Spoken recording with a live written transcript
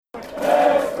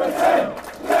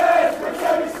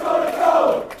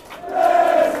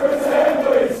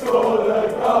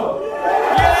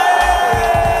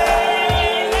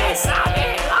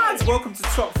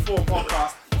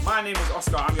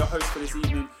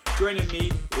Joining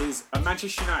me is a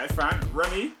Manchester United fan,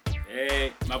 Remy.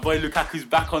 Hey, my boy Lukaku's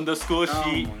back on the score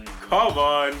sheet. Come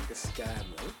on. This guy, man.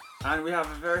 And we have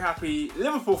a very happy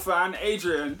Liverpool fan,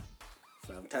 Adrian.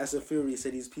 Fam, Tyson Fury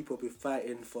said these people been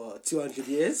fighting for 200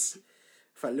 years.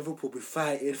 Fam, Liverpool been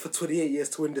fighting for 28 years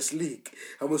to win this league.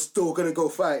 And we're still going to go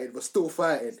fighting. We're still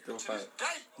fighting. Still fight.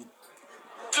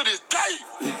 To this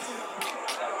day.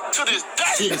 To this day.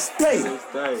 To this day.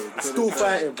 To Still this day.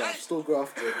 fighting, bro. Still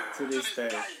grafting. To this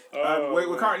day.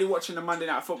 We're currently watching the Monday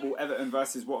Night Football. Everton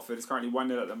versus Watford. It's currently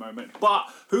 1-0 at the moment. But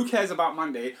who cares about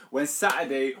Monday when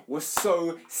Saturday was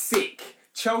so sick?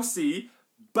 Chelsea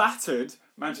battered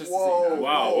Manchester City.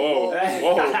 Wow, whoa.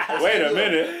 Wait a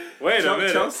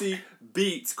minute. Chelsea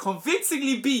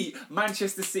convincingly beat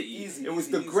Manchester City. Easy, it was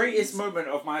easy, the easy, greatest easy. moment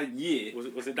of my year.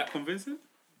 Was it that convincing?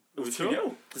 It was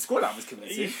 2-0. The scoreline was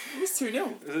convincing. It was 2-0.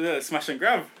 It was a smash and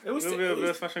grab. It was a little bit of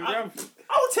a smash and grab.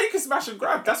 I would take a smash and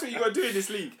grab. That's what you got to do in this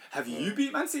league. Have you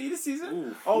beat Man City this season?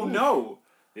 Ooh. Oh no.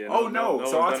 Yeah, No.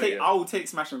 So one's done it yet. I will take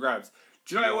smash and grabs.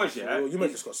 Do you know what it was? Yeah. Bro, you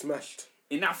might just got smashed.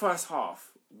 In that first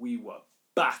half, we were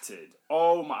battered.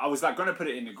 Oh my! I was like going to put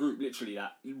it in the group. Literally,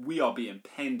 that we are being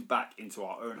penned back into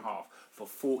our own half for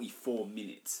 44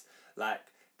 minutes. Like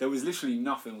there was literally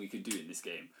nothing we could do in this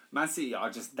game. Man City are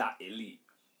just that elite.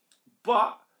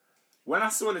 But when I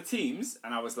saw the teams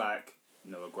and I was like,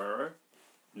 no Aguero,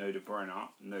 no De Bruyne,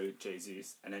 no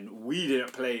Jesus, and then we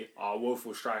didn't play our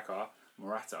woeful striker,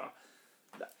 Morata.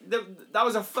 That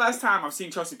was the first time I've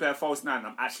seen Chelsea play a false nine and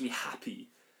I'm actually happy.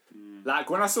 Like,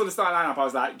 when I saw the starting lineup, I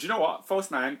was like, do you know what? False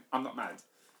nine, I'm not mad.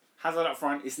 Hazard up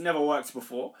front, it's never worked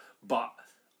before, but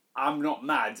I'm not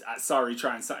mad at Sarri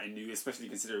trying something new, especially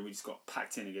considering we just got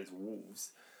packed in against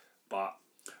Wolves. But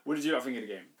what did you think of the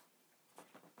game?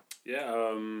 Yeah,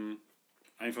 I mean,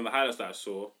 from the highlights that I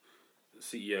saw,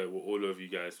 City were all over you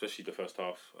guys, especially the first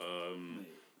half.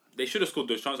 They should have scored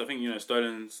those chances. I think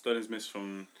Sterling's miss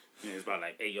from it's about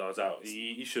like 8 yards out.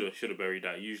 He should have buried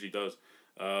that. He usually does.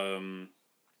 So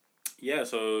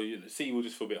City will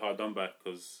just feel a bit hard done by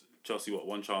because Chelsea got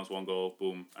one chance, one goal,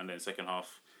 boom, and then second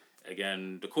half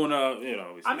again the corner.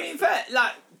 I mean, fair.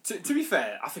 Like to be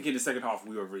fair, I think in the second half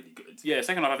we were really good. Yeah,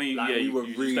 second half I think we were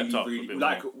you really, stepped up really a bit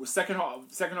like more. second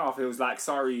half. It was like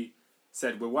Sarri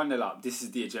said, "We're 1-0 up. This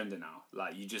is the agenda now.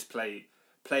 Like you just play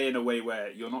in a way where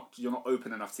you're not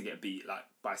open enough to get beat like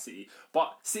by City.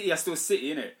 But City are still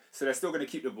City, innit? So they're still going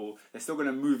to keep the ball. They're still going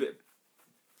to move it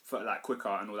for like quicker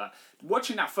and all that.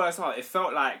 Watching that first half, it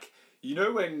felt like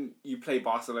when you play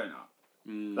Barcelona.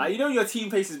 Like your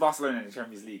team faces Barcelona in the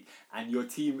Champions League and your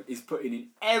team is putting in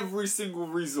every single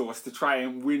resource to try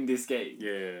and win this game.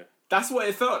 Yeah. That's what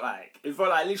it felt like. It felt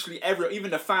like literally even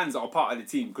the fans are part of the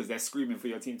team because they're screaming for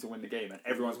your team to win the game and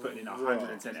everyone's putting in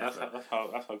 110 effort. That's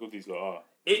how good these lot are.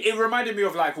 It reminded me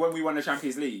of like when we won the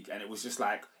Champions League and it was just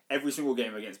like every single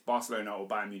game against Barcelona or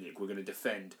Bayern Munich we're going to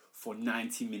defend for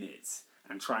 90 minutes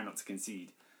and try not to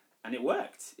concede. And it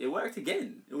worked. It worked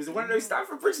again. It was one of those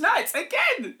Stamford Bridge nights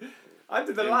again!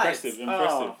 Under the lights.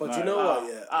 Impressive. But you know what,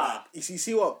 yeah? You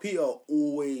see what Peter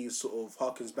always sort of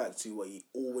harkens back to, what he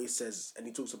always says, and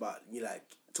he talks about,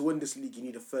 to win this league, you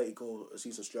need a 30-goal a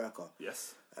season striker.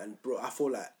 Yes. And, bro, I feel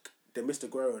like they missed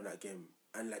Aguero in that game.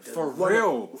 And like For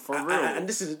real. And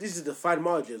this is the fine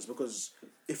margins, because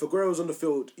if Aguero was on the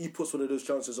field, he puts one of those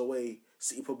chances away,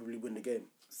 City probably win the game.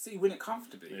 City win it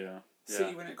comfortably. Yeah.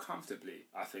 City win it comfortably,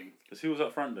 I think. Because who was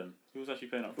up front then? Who was actually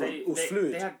playing up front? It was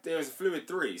fluid. There was a fluid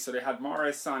three, so they had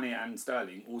Mahrez, Sané and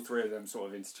Sterling, all three of them sort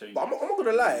of interchanging. But I'm not going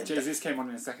to lie. Jesus came on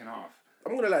in the second half.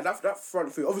 I'm going to lie, that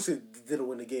front three, obviously they didn't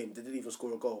win the game, they didn't even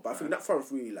score a goal, but I think that front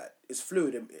three, it's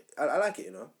fluid, and I like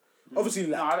it, Obviously,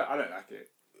 No, I don't like it.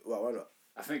 Well, why not?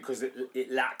 I think because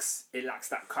it lacks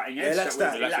that cutting edge. It lacks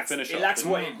that. It lacks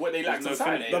what they lacked on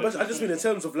Saturday. No, but I just mean in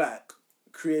terms of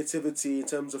creativity, in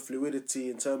terms of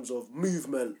fluidity, in terms of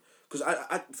movement. Because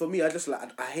for me, I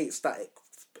hate static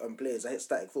players. I hate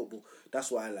static football.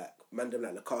 That's why I like them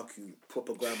like Lukaku,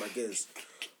 proper grind my gears.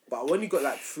 But when you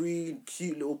got three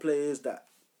cute little players that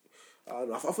I don't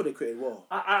know, I thought they created well.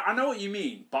 I know what you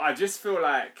mean, but I just feel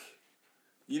like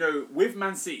with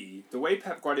Man City, the way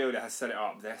Pep Guardiola has set it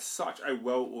up, they're such a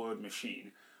well-oiled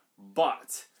machine.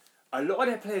 But a lot of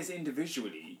their players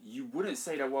individually, you wouldn't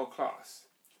say they're world class.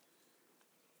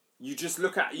 You just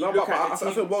look at I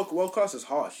think world class is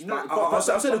harsh. I'm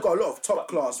saying they've got a lot of top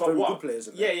class, very good players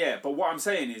in there. Yeah. But what I'm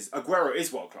saying is Aguero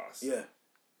is world class. Yeah.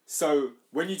 So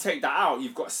when you take that out,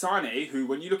 you've got Sané, who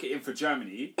when you look at him for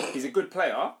Germany, he's a good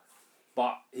player,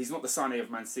 but he's not the Sané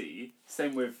of Man City.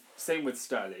 Same with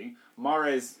Sterling.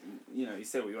 Mahrez, you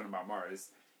say what you want about Mahrez.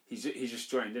 He's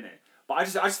just joined in it. But I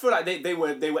just feel like they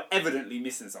were evidently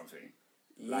missing something.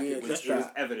 Like Yeah, it was just it was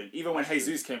that- evident. Even when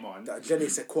Jesus came on, That je ne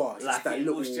sais quoi. It's Like, that it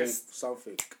little was just-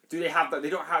 something. do they have that? They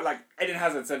don't have, like Eden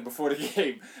Hazard said before the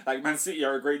game, like Man City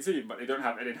are a great team, but they don't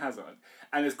have Eden Hazard.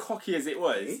 And as cocky as it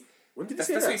was, When did he that's,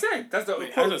 say that's what that? he said. That's the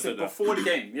Wait, quote Hazard he said said that? before the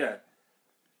game. Yeah,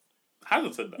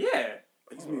 Hazard said that. yeah.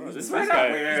 This Swear guy-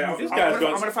 down. Wait, this I'm guy's gonna-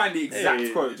 got- I'm gonna find the exact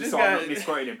Hey, quote this just so I'm guy- not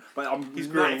misquoting him. But I'm He's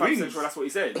growing 95% wings. sure that's what he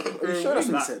said. Are you sure that's what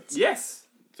he Like, said? yes.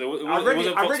 So it I was, read was it-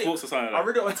 it I Fox read it- Sports or something I like that?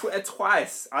 read it on Twitter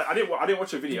twice. I didn't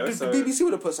watch a video. The So BBC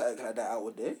would have put something like that out,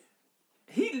 would they?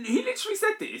 he literally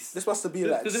said this. This must have been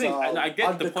like Because the thing- some I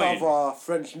get the undercover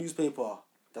French newspaper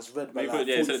that's read by Maybe like put-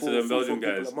 yeah, send it to 44 the Belgian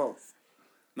people guys. a month.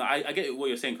 No, I get what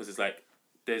you're saying because it's like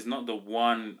there's not the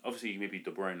one. Obviously, maybe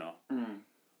De Bruyne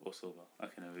or Silva.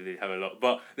 Okay, no, they have a lot,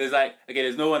 but there's like again,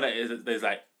 there's no one that is. There's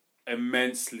like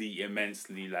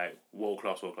immensely like world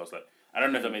class. Like I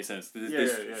don't know if that makes sense. There's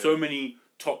Yeah. so many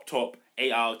top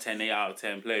 8 out of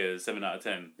 10 players, 7 out of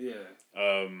 10. Yeah.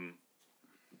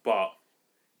 But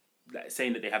like,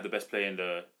 saying that they have the best player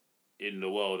in the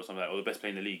world or something like that, or the best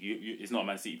player in the league, it's not a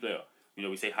Man City player. You know,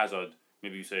 we say Hazard.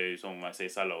 Maybe you say someone might say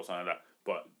Salah or something like that,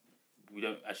 but we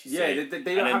don't actually say. Yeah, they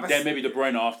don't and have a then maybe De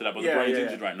Bruyne after that, but De Bruyne's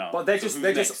injured right now. But they're So just who's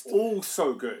they're next? just all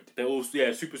so good. They're all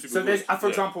super. So there's good. for Yeah.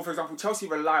 example, Chelsea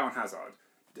rely on Hazard.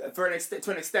 To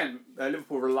an extent,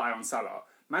 Liverpool rely on Salah.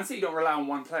 Man City don't rely on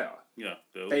one player. Yeah,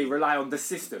 They rely on the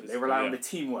system. They rely on Yeah. the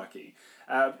team working.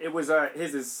 It was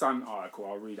here's his Sun article.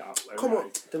 I'll read it out. Come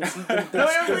on.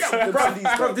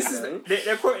 Bro, this is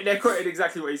they're quoting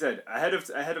exactly what he said. Ahead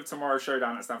of tomorrow's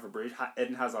showdown at Stamford Bridge,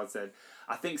 Eden Hazard said,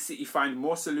 "I think City find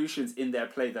more solutions in their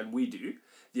play than we do.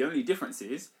 The only difference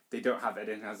is they don't have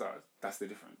Eden Hazard. That's the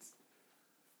difference."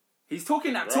 He's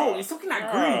talking that talk. He's talking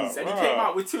that grease, and he came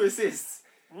out with 2 assists.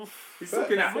 He's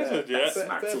talking that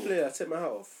smack Fair talk. play, I take my hat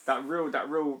off. That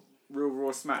real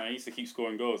raw smack. He used to keep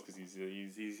scoring goals because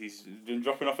he's been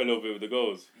dropping off a little bit with the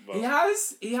goals. But, He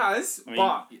has, I mean,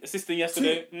 but assisting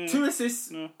yesterday. two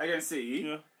assists Yeah. against City,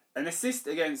 Yeah. an assist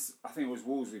against I think it was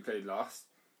Wolves we played last.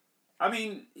 I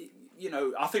mean, you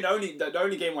know, I think the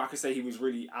only game where I could say he was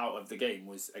really out of the game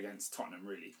was against Tottenham,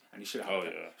 really, and he should have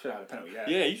had a penalty.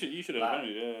 Yeah, you should have Like, done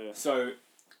it. Yeah. So,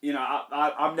 you know,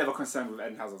 I'm never concerned with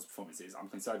Eden Hazard's performances. I'm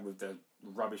concerned with the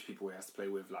rubbish people he has to play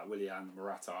with, like Willian,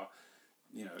 Morata.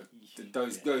 You know,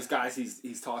 those guys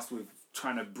he's tasked with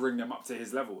trying to bring them up to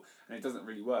his level, and it doesn't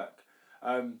really work.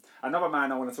 Another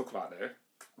man I want to talk about though,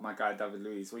 my guy David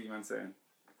Luiz. What are you man saying?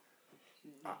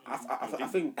 I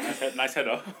think Nice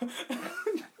header.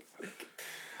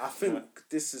 I think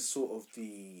this is sort of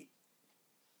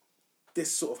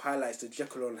this sort of highlights the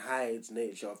Jekyll and Hyde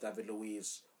nature of David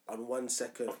Luiz. On one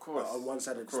side of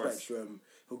the spectrum,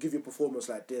 he'll give you a performance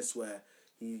like this where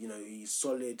he's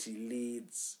solid, he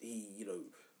leads,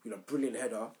 brilliant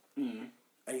header, and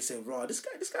you say, "Raw, this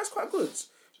guy's quite good."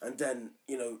 And then,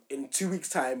 in 2 weeks'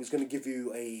 time, he's going to give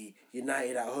you a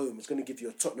United at home. He's going to give you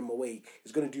a Tottenham away.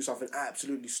 He's going to do something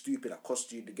absolutely stupid that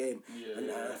costs you the game.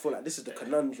 I feel like this is the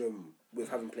conundrum with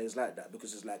having players like that,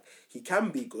 because it's like he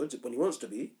can be good when he wants to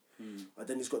be, but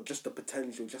then he's got just the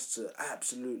potential just to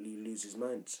absolutely lose his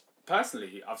mind.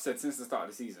 Personally, I've said since the start of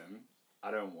the season,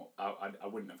 I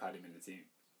wouldn't have had him in the team.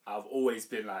 I've always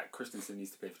been like, Christensen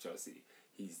needs to play for Chelsea.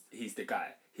 He's the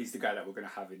guy. He's the guy that we're going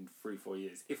to have in 3-4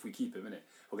 years. If we keep him in it,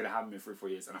 we're going to have him in 3-4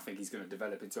 years, and I think he's going to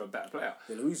develop into a better player.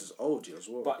 Yeah, Luiz is old as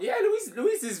well. But yeah,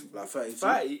 Luiz is like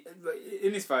 30,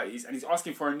 in his 30s, and he's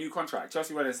asking for a new contract.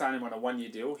 Chelsea want to sign him on a 1-year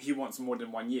deal. He wants more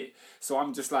than 1 year. So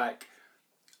I'm just like,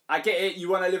 I get it. You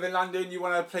want to live in London. You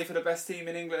want to play for the best team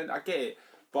in England. I get it.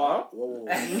 But Whoa.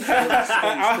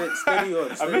 Steady on.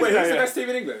 wait, who's the best team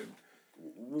in England?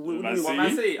 Man City.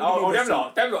 Man City. Them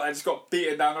lot. Them lot. They just got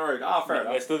beaten down the road. Fair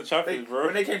enough. They're still the champions, bro.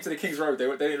 When they came to the King's Road, they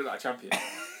didn't look like champions.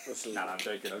 Nah, I'm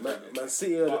joking. Man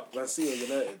City or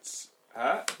United.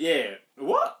 Huh? Yeah.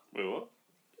 What? Wait, what?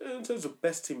 In terms of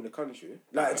best team in the country,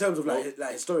 like in terms of like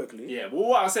historically. Yeah. Well,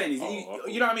 what I was saying is, Oh,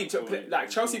 you know what I mean. Like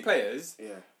Chelsea players. Yeah.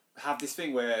 Have this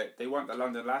thing where they want the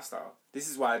London lifestyle. This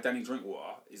is why Danny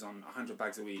Drinkwater is on 100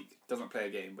 bags a week, doesn't play a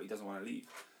game, but he doesn't want to leave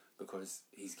because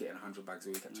he's getting 100 bags a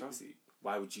week at Chelsea.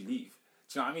 Why would you leave?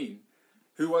 Do you know what I mean?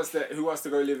 Who wants to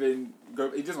go live in?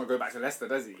 He doesn't want to go back to Leicester,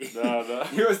 does he? No.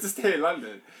 He wants to stay in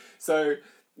London. So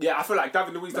yeah, I feel like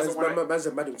David Luiz doesn't want to. Man's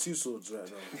a Madam Two Swords right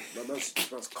now. Man's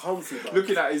comfy, bro.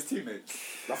 Looking at his teammates,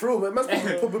 Like for real, man's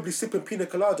probably sipping pina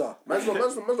colada. Man's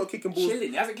not kicking balls.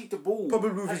 chilling. He hasn't kicked the ball.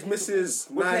 Probably with his missus,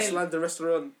 We're nice playing- London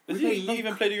restaurant. Did he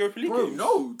even play the Europa League Bro, games?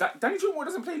 no. Danny Drinkwater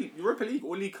doesn't play Europa League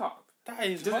or League Cup. That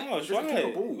is Doesn't- harsh. doesn't kick a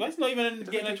Why? ball. Why is he not even He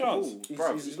doesn't getting a kick a chance? ball.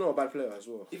 Bro, He's not a bad player as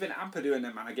well. even Ampadu and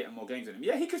them man are getting more games than him.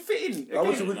 Yeah, he could fit in. I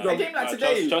wish A he game, would- a game like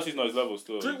today. Chelsea's not his level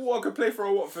still. Drinkwater could play for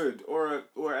a Watford or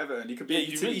Everton. He could be Yeah, a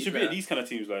he utility should be player. at these kind of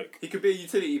teams. Like, He could be a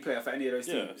utility player for any of those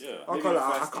yeah, teams. yeah. I Maybe can't, the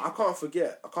I, first I,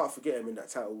 I can't forget him in that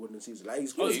title winning season. Like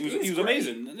he's Oh, good. he was great.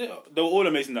 amazing. They were all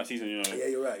amazing that season, you know. Yeah,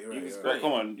 you're right. He was You're But right. great.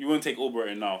 come on, you won't take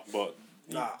Albrighton now, but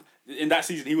Nah. in that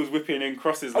season he was whipping in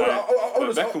crosses I like,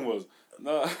 would've- like Beckham was.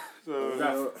 No, so,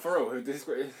 Nah, for real, this is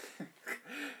great.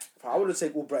 I would have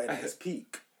taken Albrighton at his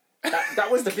peak. That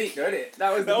was the peak, though, isn't it?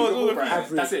 That was the That peak was of all the Albrighton.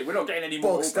 peak. That's it. We're not getting any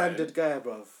more. Bog Albrighton. standard guy,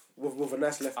 bruv, with a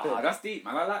nice left Ah, hand. that's deep,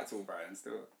 man. I liked Albrighton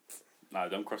still. nah,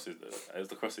 them crosses though. It was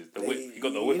the crosses. The He- whip. He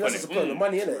got the he whip on knows it. to put the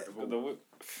money in it. Got the whip.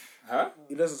 Huh?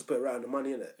 He doesn't put around the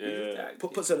money in it. Yeah.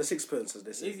 Puts on the sixpence, as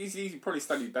they say. He's probably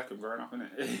studied Beckham growing up, isn't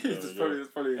it? Yeah, That's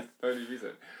probably the only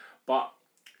reason. But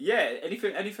yeah,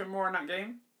 anything more in that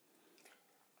game?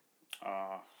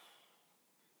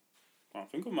 Can't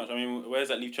think of much. I mean, where does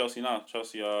that leave Chelsea now?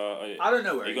 Chelsea I don't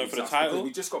know where Are you it going leaves for the us, title? because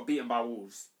we just got beaten by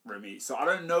Wolves, Remy. So I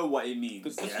don't know what it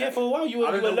means. Yeah, for a while you were,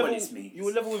 I don't you were know what level. this means. You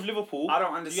were level with Liverpool. I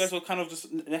don't You understand. guys were kind of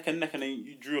just neck and neck, and then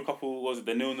you drew a couple. Was it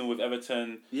the 0-0 with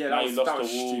Everton? Yeah, now that you was, lost that to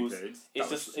was Wolves. stupid. It's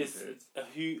That was just it's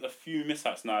stupid. a few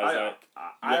mishaps now. It's like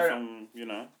I you don't- got some, you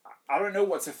know. I don't know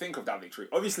what to think of that victory.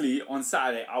 Obviously, on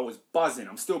Saturday, I was buzzing.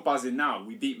 I'm still buzzing now.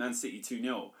 We beat Man City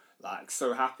 2-0. Like,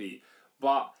 so happy.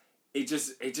 But it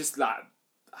just like,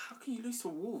 how can you lose to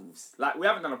Wolves? Like, we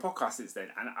haven't done a podcast since then,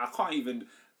 and I can't even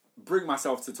bring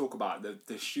myself to talk about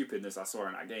the stupidness I saw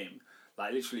in that game.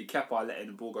 Like, literally, Kepa letting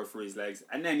the ball go through his legs,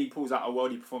 and then he pulls out a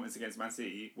worldly performance against Man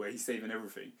City where he's saving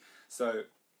everything. So,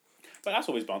 But that's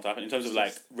always bound to happen in terms of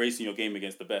like racing your game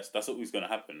against the best. That's always going to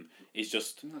happen. It's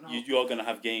just No. you are going to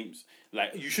have games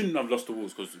like you shouldn't have lost to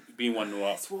Wolves because being 1-0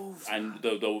 up It's Wolves, and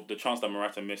the chance that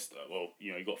Morata missed. Well,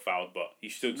 you know he got fouled, but he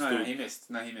should no, still. he missed.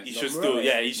 No, he missed. He should Bro, still,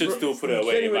 yeah, he should bro, still put it he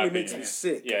away. in my genuinely opinion. makes me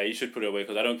sick. Yeah, he should put it away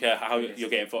because I don't care how Yes. you're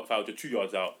getting fouled. You're 2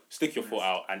 yards out. Stick your foot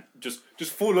out and just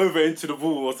fall over into the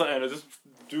ball or something. Or just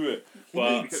do it.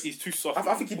 But needs- he's too soft.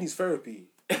 I think he needs therapy.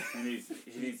 He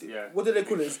needs, yeah. What do they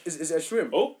call it? Is it a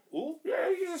shrimp? Oh, Yeah,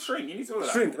 he needs a shrink. He needs all of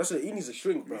that. Shrink. That's it. He needs a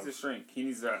shrink, He bro. needs a shrink. He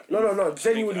needs a... No. I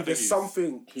Genuinely, think there's he's-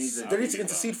 something. he's a- They need I to think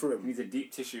intercede for He him. needs a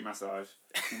deep tissue massage.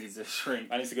 He needs a shrink.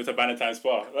 I need to go to Bannatyne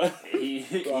Spa. He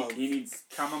needs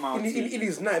chamomile He tea.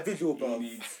 needs night vigil, He bro.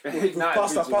 needs... With Night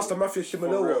Pastor vigil. Matthew For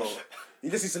Shimanoa. real. He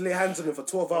just needs to lay hands on him for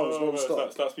 12 hours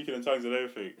non-stop. Start speaking in tongues and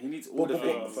everything. He needs all the Bob,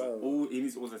 things. Bob. He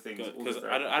needs all the things. all Because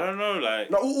the I don't know,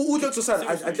 like No, all jokes aside,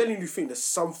 I Seriously. genuinely think there's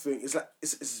something. It's like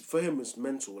it's for him. It's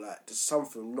mental. Like there's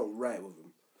something not right with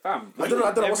him. Fam, I don't know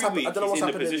what's every happened. week I don't know he's what's in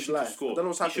happened the in his position to life. I score. don't know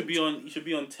what's He happened. should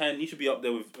be on 10. He should be up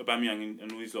there with Aubameyang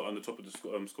and all these lot on the top of the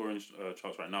scoring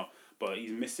charts right now. But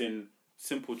he's missing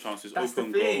simple chances, That's the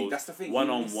open thing, goals, that's the thing, he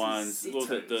one-on-ones. misses Well,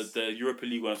 sitters. the Europa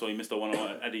League one, I saw he missed a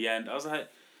one-on-one at the end. I was like,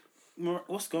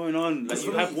 what's going on? Like That's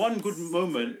you what have he- one good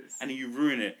moment and then you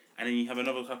ruin it, and then you have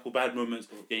another couple bad moments.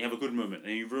 Then you have a good moment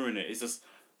and you ruin it. It's just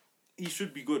he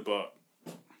should be good, but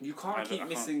you can't I keep can't-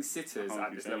 missing sitters I can't at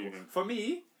keep this level. anything. For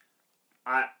me,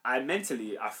 I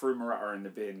mentally threw Morata in the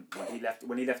bin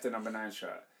when he left the number 9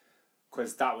 shirt,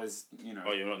 because that was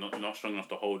oh, you're not strong enough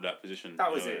to hold that position.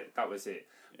 that was You know. it. That was it.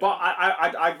 But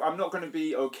I'm not going to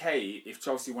be okay if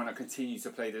Chelsea want to continue to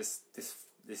play this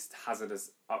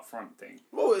hazardous up front thing.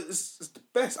 Well, it's the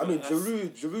best. I mean,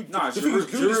 Giroud. No, The thing is,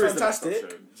 Giroud is the best fantastic,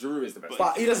 option. Giroud is the best.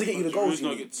 but he doesn't get you the goals. Giroud's You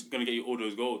not need. going to get you all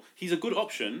those goals. He's a good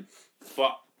option,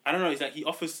 but I don't know. It's like he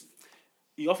offers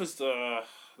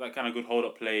that kind of good hold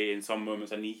up play in some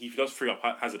moments, and he does free up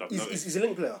Hazard. I've noticed. He's a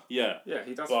link player. Yeah, Yeah,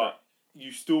 he does. but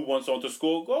you still want someone to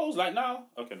score goals like now.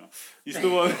 Okay, no, you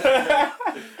still want. My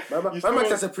still man want-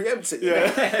 has to preempt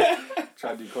it.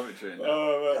 try to do commentary.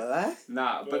 Right?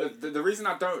 Nah, but the reason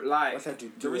I don't like What's that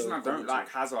do? the reason I don't Commentary. like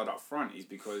Hazard up front is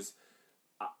because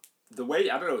the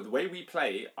way we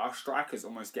play, our strikers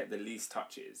almost get the least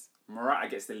touches. Morata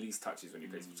gets the least touches when he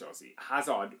plays for Chelsea.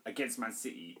 Hazard against Man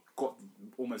City got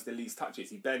almost the least touches.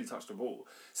 He barely touched the ball.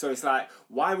 So it's like,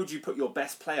 why would you put your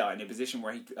best player in a position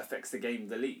where he affects the game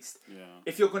the least? Yeah.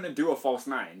 If you're going to do a false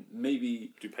 9,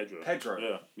 maybe Do Pedro.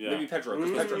 Pedro. Yeah. Maybe Pedro. 'cause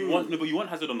But Pedro you want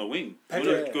Hazard on the wing. Pedro-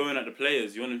 You want him going at the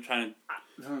players. You want him trying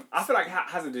to I feel like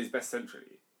Hazard is best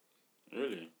centrally.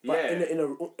 really. But Yeah.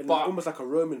 in But- almost like a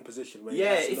Roman position. Where he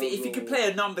Yeah, has if no he could real-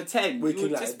 play a number 10, We he can,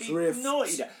 would like, just be drift.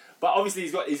 naughty there. But obviously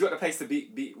he's got the pace to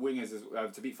beat wingers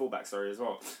to beat fullbacks as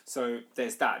well. So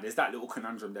there's that little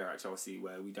conundrum there at Chelsea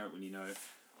where we don't really know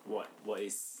what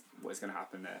is going to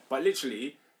happen there. But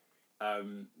literally,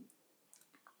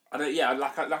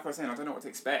 like I was saying, I don't know what to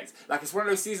expect. Like, it's one of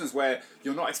those seasons where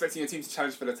you're not expecting your team to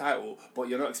challenge for the title, but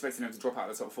you're not expecting them to drop out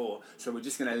of the top 4. So we're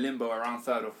just gonna limbo around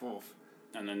 3rd or 4th.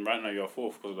 And then right now you're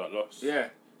 4th because of that loss. Yeah,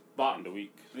 but In the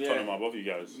week, Yeah. Tottenham are above you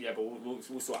guys. yeah, but we'll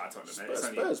sort out Tottenham. Mate. It's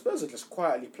only- Spurs are just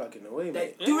quietly plugging away, They're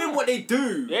mate. doing what they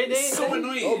do. It's so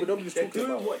annoying. Oh, but nobody's They're talking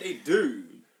doing about what they do.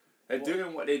 They're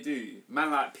doing what they do.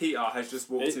 Man like Peter has just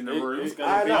walked in the room. it's I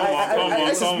gonna be know, Come on,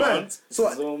 this is come on. mad. So,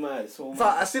 It's all mad. It's all in mad.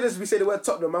 fact, as soon as we say the word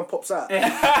Tottenham, man pops out.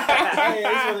 Yeah, it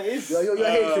is what it is.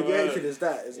 Your hatred is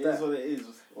that. Is It that. is what it is.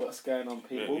 What's going on,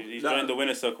 people? He's joined the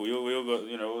winner circle. We all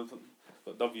got,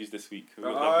 got W's this week. We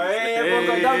got Oh, W's. hey, everyone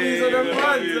got W's on the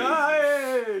front.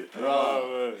 Hey.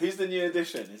 Right. Who's the new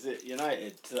addition? Is it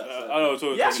United? I know.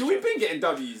 So Yeah, actually, we've been getting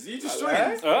W's. You just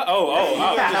joined.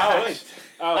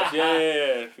 Ouch,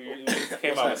 yeah. We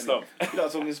came out of the slump. You're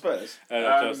not talking Spurs?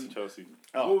 Chelsea.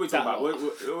 What were we talking that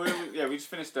about? We just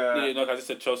finished. I just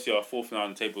said Chelsea are 4th now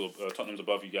on the table. Tottenham's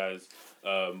above you guys.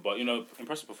 But,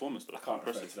 impressive performance. Though. I can't refer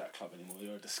Impressive. to that club anymore.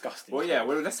 You're a disgusting. Well, yeah.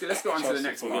 Well, let's go on to the Chelsea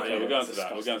next forget one. Yeah, we'll get That's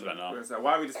onto that. now.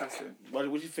 Why are we discussing? What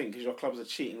do you think? Because your club's a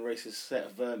cheating, racist set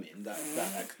of vermin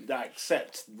that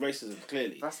accept racism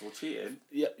clearly. That's all cheating.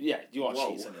 Yeah, you are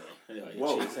Whoa. cheats anyway. You're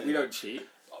Whoa, cheats we anyway. don't cheat.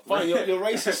 Fine, you're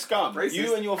racist scum. Racist.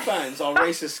 You and your fans are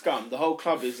racist scum. The whole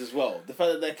club is as well. The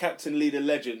fact that their captain, leader,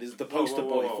 legend is the poster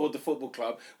boy for the football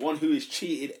club, one who is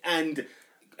cheated and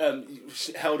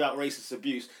held out racist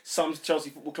abuse, sums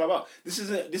Chelsea Football Club up. This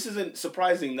isn't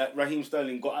surprising that Raheem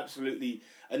Sterling got absolutely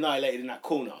annihilated in that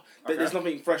corner. Okay. There's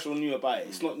nothing fresh or new about it.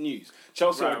 It's not news.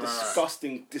 Chelsea are a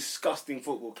Right. disgusting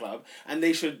football club, and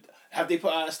they should. Have they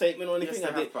put out a statement or anything? Yes, they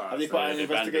have they put out an They banned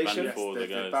investigation? him. For the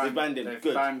guys. They banned him. They've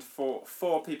Good. banned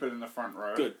four people in the front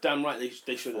row. Good. Damn right. They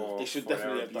should have. for- They should for their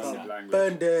definitely have done abusive that. language.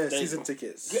 Burn their They- season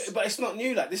tickets. Yeah, but it's not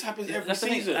new. Like this happens every That's the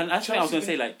thing. season. And actually, I was going to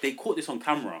Chelsea- say, they caught this on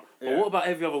camera. But Yeah. what about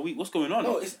every other week? What's going on?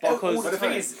 No, it's because all the But the thing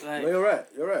time. is, like, No,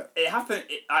 you're right. it happened.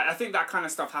 I think that kind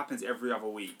of stuff happens every other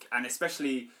week, and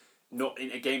especially not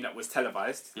in a game that was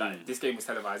televised. Like this game was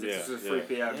televised. If this was 3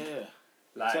 p.m. Yeah,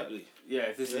 Like, exactly. yeah,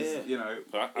 if this is,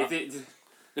 But if it.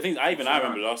 the thing is, I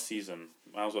remember last season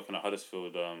when I was working at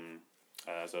Huddersfield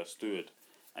as a steward,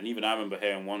 and even I remember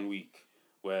hearing one week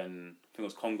when I think it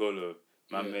was Congolo,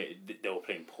 they were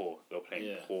playing poor.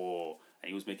 Poor, and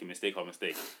he was making mistake on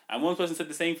mistake. And one person said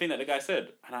the same thing that the guy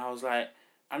said, and I was like,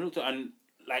 I looked at, and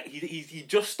like he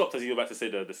just stopped as he was about to say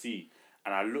the C,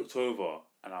 and I looked over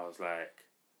and I was like,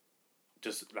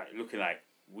 just like looking like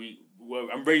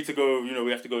I'm ready to go.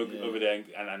 We have to go over there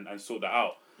and sort that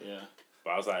out. Yeah. But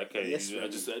I was like, okay, Yes,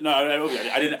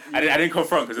 I didn't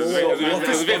confront because it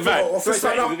was a bit mad. It was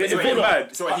a bit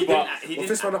mad. So he But didn't.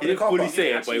 Fist one up he in the didn't car fully park. say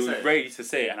it, but actually he was say it. ready to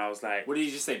say it, and I was like, What did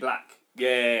you just say? Black.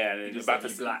 yeah, and just about said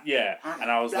to you black. yeah,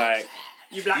 and I was like,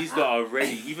 You black. these lot are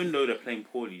ready, even though they're playing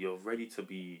poorly, you're ready to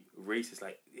be racist.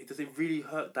 Like, does it really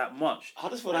hurt that much?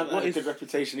 Huddersfield haven't had a good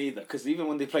reputation either, because even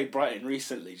when they played Brighton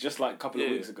recently, just like a couple of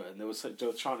Yeah. weeks ago, and they were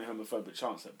chanting homophobic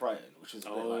chants at Brighton, which was a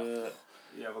bit like,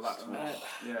 Yeah, well, that.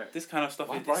 Yeah. This kind of stuff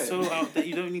Why is Brighton? so out that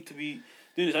you don't need to be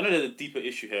doing this. I know there's a deeper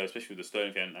issue here, especially with the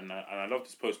Sterling thing, and I love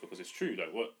this post because it's true.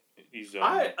 Like what he's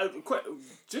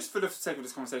Just for the sake of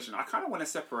this conversation, I kind of want to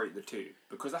separate the two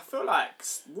because I feel like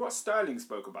what Sterling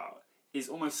spoke about is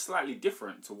almost slightly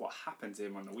different to what happened to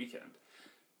him on the weekend.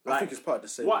 I think it's part of the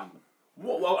same. What?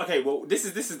 Well, okay. Well, this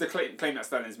is the claim that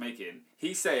Sterling's making.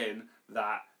 He's saying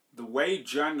that the way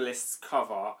journalists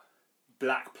cover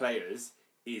black players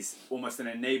is almost an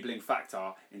enabling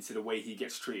factor into the way he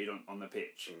gets treated on the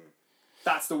pitch.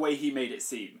 That's the way he made it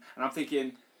seem, and I'm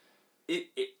thinking,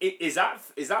 is that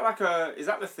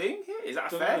the thing here? Is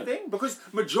that a fair thing? Because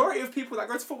majority of people that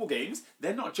go to football games,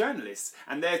 they're not journalists,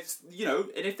 and they're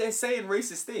and if they're saying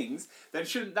racist things, then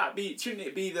shouldn't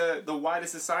it be the wider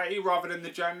society rather than the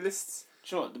journalists?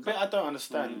 Do you know what? The bit I don't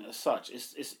understand as such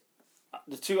is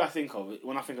the two I think of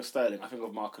when I think of Sterling, I think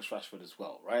of Marcus Rashford as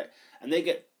well, right? And they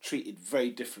get treated very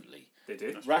differently. They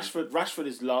do. Rashford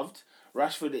is loved.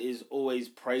 Rashford is always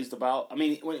praised about. I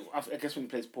mean, I guess when he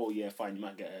plays poor, yeah, fine, you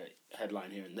might get a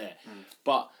headline here and there.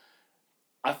 But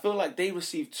I feel like they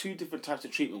receive two different types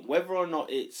of treatment. Whether or not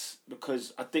it's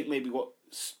because I think maybe what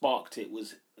sparked it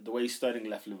was the way Sterling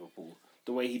left Liverpool,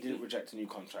 the way he didn't reject a new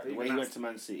contract, the way he went to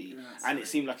Man City, and it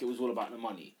seemed like it was all about the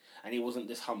money. And he wasn't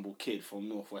this humble kid from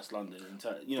Northwest London,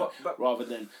 But- rather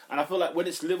than. And I feel like when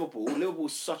it's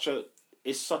Liverpool's such a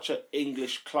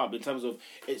English club in terms of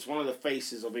it's one of the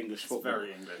faces of English football.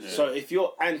 Very English. Yeah. So if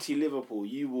you're anti-Liverpool,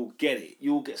 you will get it.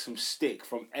 You will get some stick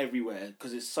from everywhere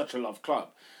because it's such a loved club.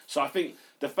 So I think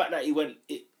the fact that he went,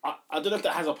 I don't know if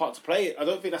that has a part to play. I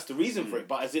don't think that's the reason for it,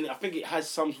 but as in, I think it has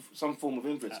some form of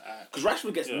influence. Because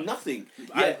Rashford gets nothing.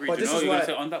 I agree. but You this know, is you're why- gonna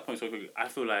say on that point so quickly. I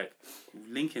feel like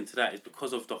linking to that is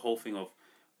because of the whole thing of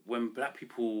when black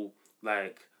people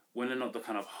like when they're not the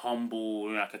kind of humble,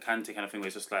 you know, like a Kante kind of thing where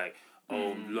it's just like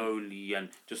lowly and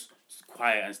just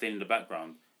quiet and staying in the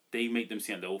background. They make them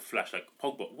seem like they're all flash. Like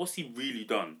Pogba, what's he really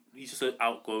done? He's just an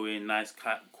outgoing, nice,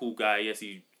 cool guy. Yes,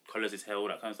 he colours his hair, all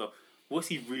that kind of stuff. What's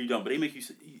he really done? But they make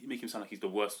him sound like he's the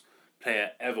worst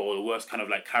player ever, or the worst kind of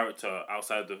like character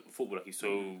outside the football. Like he's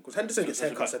so. Because Henderson gets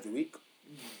haircuts every week.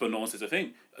 But no one says a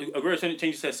thing. Aguero changed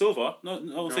his hair silver. No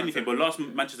one said anything. But last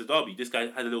Manchester derby, this guy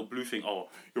had a little blue thing. Oh,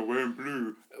 you're wearing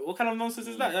blue. What kind of nonsense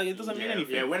is that? Like, it doesn't mean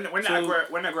anything. Yeah, when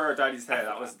Aguero dyed his hair,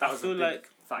 that was I feel a big like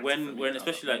fact when for me.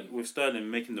 especially like with Sterling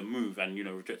making the move and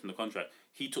rejecting the contract,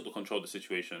 he took the control of the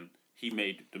situation. He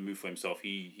made the move for himself.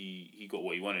 He got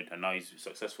what he wanted, and now he's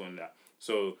successful in that.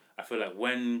 So I feel like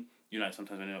when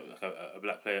sometimes when like a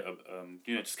black player,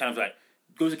 just kind of like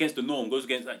goes against the norm, goes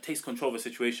against like takes control of a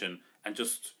situation and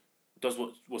just does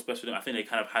what's best for them. I think they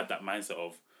kind of had that mindset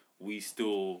of we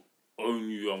still own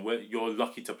you and you're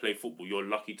lucky to play football. You're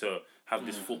lucky to have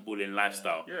this footballing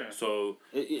lifestyle. Yeah. So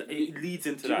it leads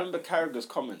into Do that. you remember Carragher's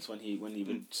comments when he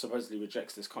supposedly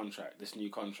rejects this new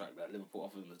contract that Liverpool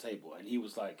offered on the table, and he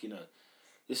was like,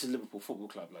 this is Liverpool Football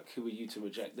Club. Like, who are you to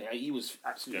reject? He was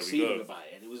absolutely seething about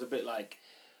it, and it was a bit like,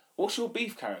 what's your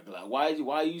beef, Carragher? Like,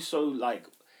 why are you so like?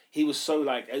 He was so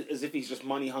like as if he's just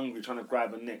money hungry, trying to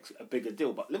grab a bigger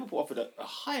deal. But Liverpool offered a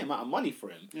high amount of money for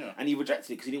him, and he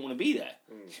rejected it because he didn't want to be there.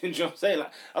 You know what I'm saying?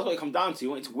 Like that's what it come down to. He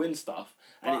wanted to win stuff,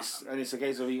 and it's a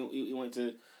case of he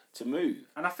wanted to move.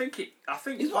 And I think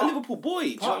He's not a Liverpool boy. Do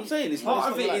you know what I'm saying? It's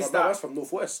part of it is That's from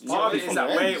Northwest. Part of it from is that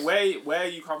the ends. where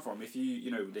you come from. If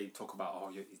they talk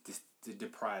about you're this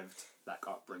deprived like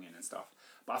upbringing and stuff.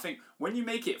 But I think when you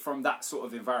make it from that sort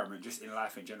of environment, just in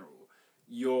life in general,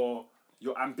 your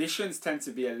ambitions tend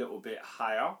to be a little bit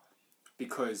higher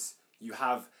because you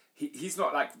have he's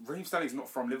not like Raheem Sterling's not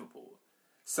from Liverpool,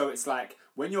 so it's like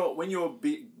when you're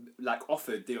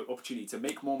offered the opportunity to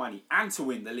make more money and to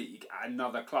win the league at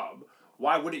another club.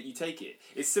 Why wouldn't you take it?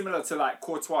 It's similar to like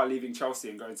Courtois leaving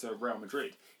Chelsea and going to Real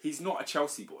Madrid. He's not a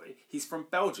Chelsea boy. He's from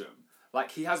Belgium.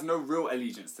 Like he has no real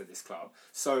allegiance to this club.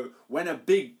 So when a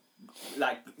big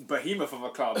like behemoth of a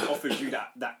club offers you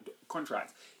that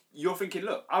contract, you're thinking,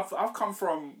 look, I've come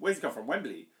from where's he come from?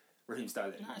 Wembley, Raheem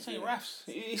Sterling. Nah, it's St. Raf's.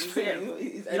 He's You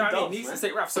know what I mean? He's a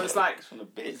St. Raf. So it's like from the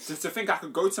bits. to think I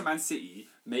could go to Man City,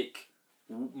 make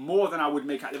more than I would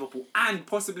make at Liverpool, and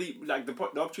possibly like the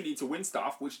opportunity to win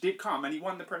stuff, which did come, and he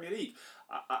won the Premier League.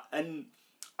 And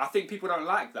I think people don't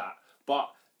like that, but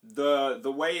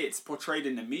the way it's portrayed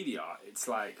in the media, it's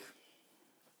like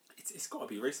it's got to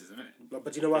be racism, isn't it?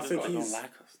 But you know what I think They he's... don't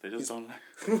like us. They just don't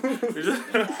like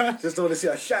us. Just don't want to see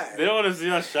us shine. They don't want to see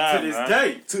us shine, To this man.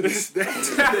 day. To this day.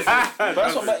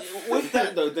 But with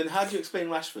that though, then how do you explain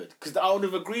Rashford? Because I would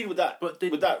have agreed with that. With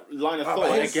that line of thought.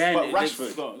 but Again, but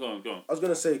Rashford. Go on. I was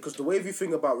going to say, because the wavy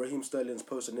thing about Raheem Sterling's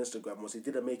post on Instagram was he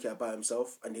didn't make it about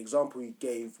himself, and the example he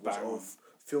gave was of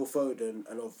Phil Foden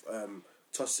and of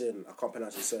Tosin, I can't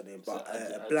pronounce his surname, but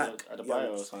black.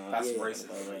 Adebayo or something. That's Yeah. racist.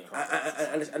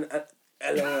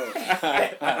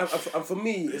 And for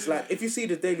me, it's like if you see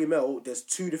the Daily Mail, there's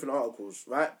two different articles,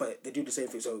 right? But they do the same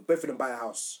thing. So both of them buy a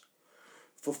house.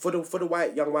 For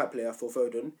the young white player, Phil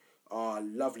Foden,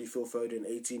 lovely Phil Foden,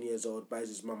 18 years old, buys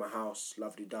his mum a house,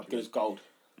 lovely W. Good as gold.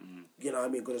 You know what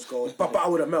I mean? Good as gold. But I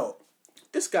would have melt.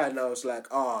 This guy now is like,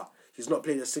 he's not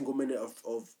played a single minute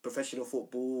of professional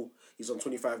football. He's on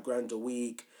 25 grand a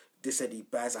week. This said he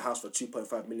buys a house for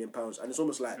 £2.5 million. And it's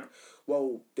almost like,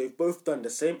 well, they've both done the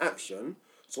same action.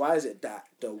 So why is it that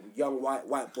the young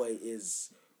white boy is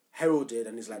heralded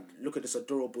and he's like, look at this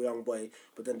adorable young boy,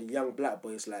 but then the young black boy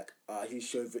is like, he's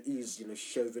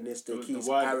chauvinistic, he's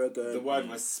arrogant. The word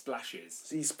was splashes.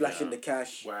 He's splashing the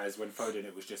cash. Whereas when Foden,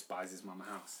 it was just buys his mum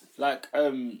a house. Like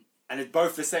And it's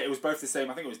both the same. It was both the same.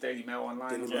 I think it was Daily Mail Online.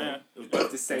 Daily as Mail. well. It was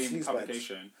both the same Sleaze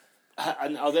publication.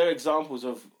 and are there examples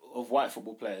of white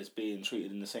football players being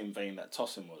treated in the same vein that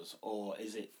Tosin was, or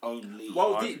is it only?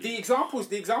 Well, the examples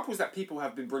that people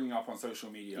have been bringing up on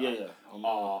social media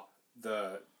are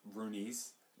the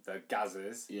Rooneys, the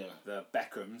Gazzers, the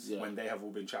Beckhams, when they have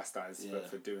all been chastised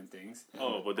for doing things.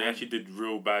 Oh, but they actually did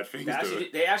real bad things.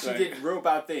 They actually did real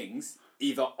bad things,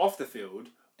 either off the field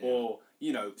or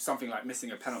something like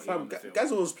missing a penalty on the field.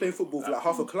 Gazza was playing football with like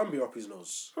half a Columbia up his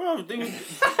nose. Bro, they were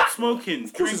smoking,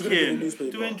 course it's gonna be in the drinking,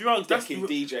 newspaper. doing drugs. Decking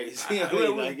DJs. You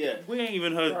know what I mean? We ain't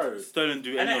even heard Sterling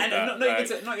do any of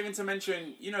that. Not even to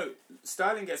mention,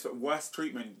 Sterling gets worse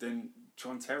treatment than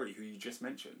John Terry, who you just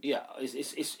mentioned. Yeah,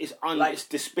 it's Like,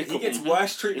 despicable. He gets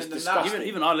worse treatment than that. disgusting.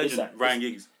 Even our legend Exactly. Ryan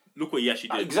Giggs. Look what he actually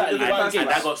did. Exactly, and, Ryan and Giggs.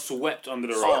 that got swept under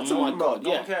the Oh rug. my god,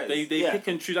 No yeah. one cares. They Yeah. pick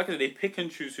and choose. Like I said, they pick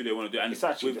and choose who they want to do. And It's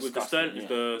actually with the disgusting,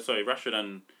 Rashford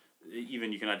and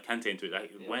even you can add Kante into it.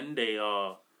 Like when they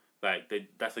are like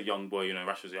that's a young boy. You know,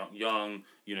 Rashford's young.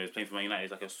 You know, he's playing for Man United.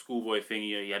 It's like a schoolboy thing.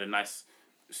 He had a nice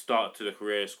start to the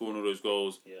career, scoring all those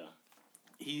goals. Yeah.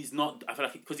 He's not. I feel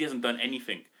like because he hasn't done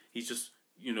anything. He's just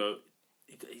he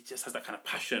just has that kind of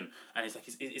passion, and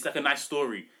it's like a nice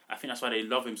story. I think that's why they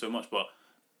love him so much. But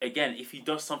again, if he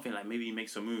does something like maybe he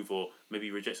makes a move or maybe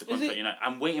he rejects a contract,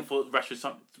 I'm waiting for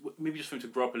Rashford maybe just for him to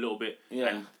grow up a little bit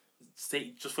and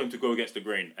just for him to go against the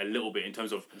grain a little bit in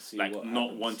terms of like not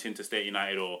happens. wanting to stay at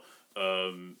United or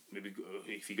maybe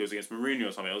if he goes against Mourinho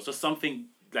or something. It was just something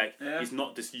like he's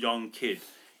not this young kid.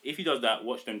 If he does that,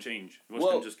 watch them change.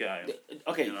 Watch them just get at him.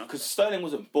 Okay, because Sterling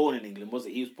wasn't born in England, was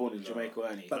it? He was born in Jamaica,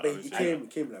 wasn't he? But he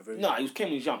came like very. No, he came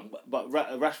when he was young, but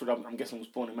Rashford, I'm guessing, was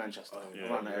born in Manchester,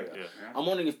 around that area. Yeah. I'm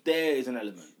wondering if there is an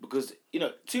element because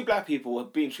two black people are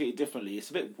being treated differently. It's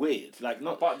a bit weird, like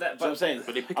not. But that's what I'm saying.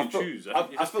 But they pick and choose. I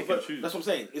feel, that's what I'm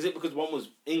saying. Is it because one was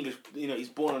English? He's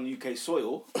born on UK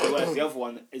soil, whereas the other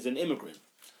one is an immigrant.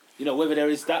 Whether there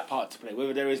is that part to play,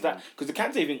 whether there is that... Because the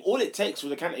Kante thing, all it takes for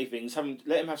the Kante thing is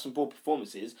let him have some poor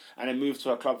performances and then move to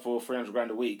a club for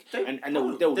 $300,000 a week and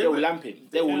they'll lamp him.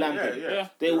 They will lamp him. Yeah.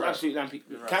 They will absolutely lamp him.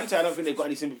 Kante, I don't think they've got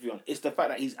any sympathy on. It's the fact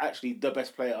that he's actually the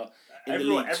best player in the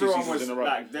league 2 Everyone seasons was in a row.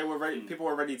 like, they were ready. People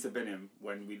were ready to bin him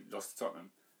when we lost to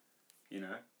Tottenham.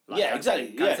 Yeah,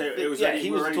 exactly. Kante, it was Yeah, ready, he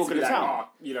we were was ready talking to be the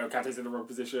like, town. Kante's in the wrong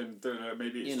position.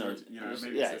 Maybe it's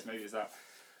maybe it's this, maybe it's that.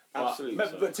 Absolutely.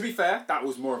 But to be fair, that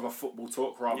was more of a football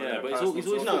talk rather than a but personal it's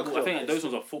always talk. football. I think those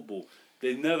ones are football.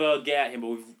 They never get at him, but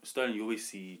with Sterling, you always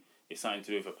see it's something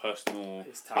to do with a personal.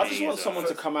 I just want someone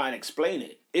to come out and explain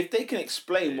it. If they can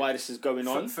explain why this is going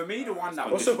on. For me, the one that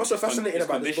What's so fascinating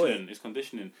about this boy? It's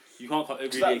conditioning. You can't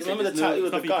Remember the tattoo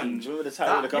with the gun? Do you remember the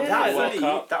tattoo with the gun for the World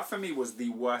Cup? That for me was the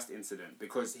worst incident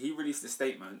because he released a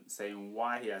statement saying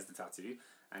why he has the tattoo,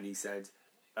 and he said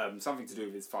something to do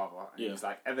with his father. And he was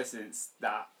like, ever since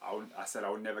that, I said I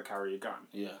would never carry a gun.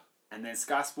 Yeah. And then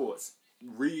Sky Sports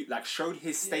showed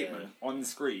his statement on the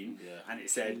screen, and it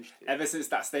said, ever since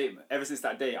that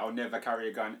day, I'll never carry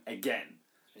a gun again.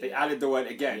 They added the word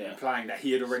again, implying that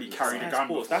he had already carried a gun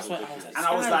before. That's what I was like. And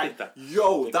I was like,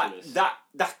 yo,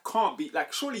 that can't be,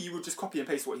 like, surely you would just copy and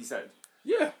paste what he said.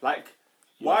 Yeah. Like,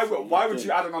 why would you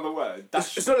add another word?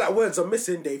 It's not like words are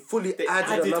missing. They fully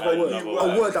added another word.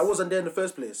 A word that wasn't there in the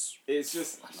first place. It's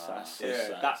just, That's so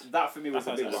sad. that for me was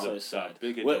a big That's one. so sad.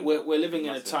 Bigger We're living in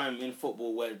a massive. time in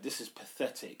football where this is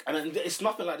pathetic, and it's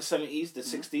nothing like the 70s, the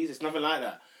 60s. It's nothing like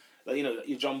that. Like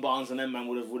your John Barnes and them man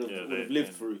would have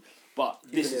lived through. But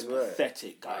this is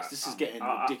pathetic, guys. This is getting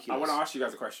ridiculous. I want to ask you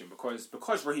guys a question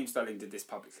because Raheem Sterling did this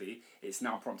publicly. It's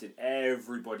now prompted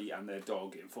everybody and their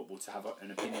dog in football to have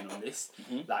an opinion on this.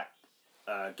 Like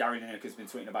Gary Lineker's been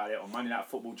tweeting about it on Monday Night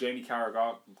Football. Jamie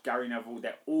Carragher, Gary Neville,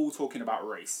 they're all talking about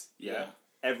race. Yeah,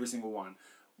 every single one.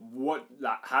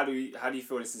 How do you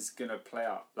feel this is gonna play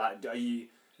out? Like, are you?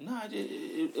 No,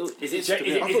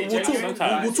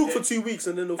 We'll talk for 2 weeks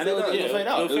and then it'll fade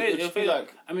out. It'll fade out.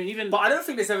 I mean, even. But I don't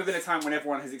think there's ever been a time when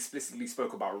everyone has explicitly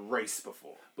spoke about race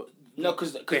before. No,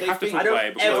 because they have to think talk about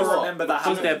it because ever remember that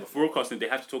because they're happening. broadcasting, they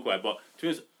have to talk about it. But to be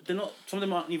honest, they're not. Some of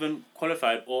them aren't even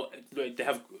qualified, or they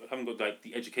haven't got like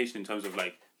the education in terms of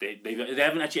like they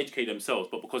haven't actually educated themselves.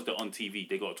 But because they're on TV,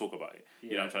 they got to talk about it.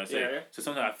 You know what I'm trying to say? Yeah. So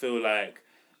sometimes I feel like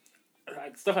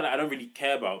stuff like that I don't really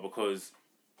care about because,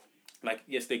 like,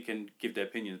 yes, they can give their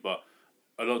opinions, but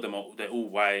a lot of them they're all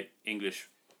white English,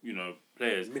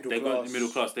 players. Middle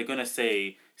class. They're gonna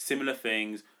say similar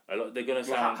things. They're gonna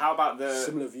sound. How about the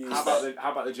similar views.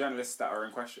 How about the journalists that are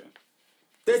in question?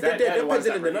 They're the ones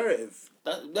peddling that the narrative.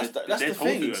 That's the told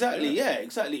thing, you, exactly. Yeah,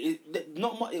 exactly.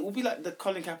 It will be like the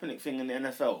Colin Kaepernick thing in the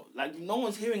NFL. Like no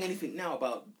one's hearing anything now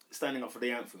about standing up for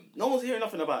the anthem. No one's hearing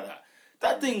nothing about that.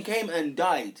 That thing came and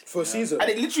died For a season. and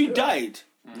it literally died.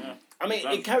 Yeah. I mean,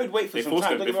 it carried weight for They some forced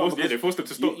time. them. Don't get me wrong, They forced them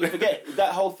to stop. You forget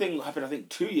that whole thing happened. I think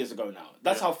 2 years ago now.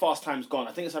 That's how fast time's gone.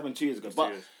 I think it's happened 2 years ago.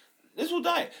 But this will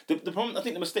die. The problem. I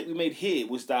think the mistake we made here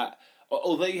was that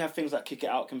although you have things like Kick It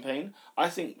Out campaign, I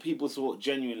think people thought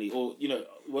genuinely, or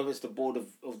whether it's the board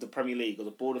of the Premier League or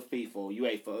the board of FIFA or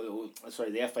UEFA or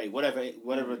the FA,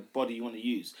 whatever body you want to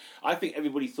use. I think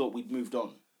everybody thought we'd moved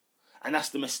on. And that's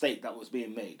the mistake that was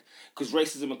being made. Because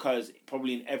racism occurs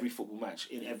probably in every football match,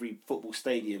 in every football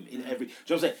stadium, in every... Do you know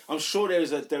what I'm saying? I'm sure there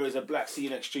is a black See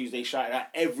You Next Tuesday shouted at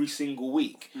every single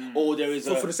week. Or there is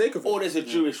for the sake of it. Or there's a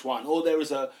Jewish one. Or there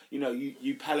is a,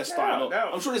 you Palestine.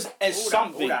 I'm sure there's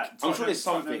something. I'm sure there's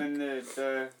something. In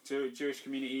the Jewish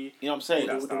community. You know what I'm saying?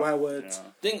 The Y words.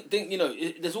 Think,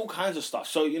 there's all kinds of stuff.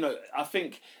 So, I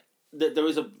think that there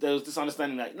was this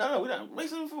understanding like, no, we don't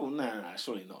racism football. No,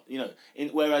 surely not.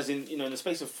 Whereas in the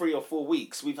space of 3 or 4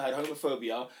 weeks, we've had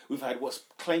homophobia, we've had what's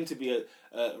claimed to be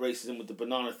a racism with the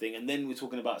banana thing, and then we're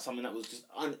talking about something that was just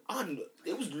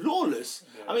it was lawless.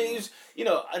 Yeah, I mean, it was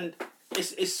and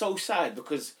it's so sad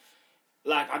because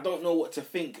like I don't know what to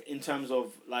think in terms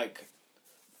of like,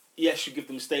 yes, you give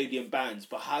them stadium bans,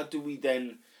 but how do we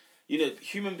then?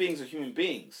 Human beings are human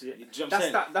beings. Yeah. Do you know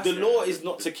what I'm saying? The law is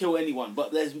not to kill anyone,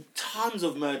 but there's tons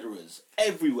of murderers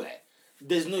everywhere.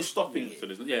 There's no stopping it. So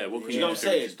what can you know what I'm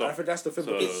saying? I think that's the thing.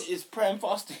 It's prayer and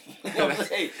fasting. You know what I'm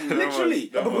saying?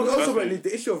 Literally. But ultimately,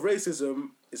 the issue of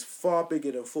racism is far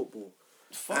bigger than football.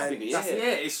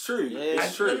 It's true.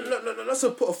 It's true. Let's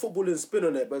put a footballing spin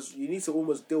on it, but you need to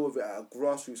almost deal with it at a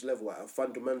grassroots level, at a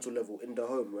fundamental level in the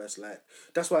home. Where it's like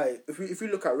that's why if you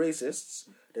look at racists,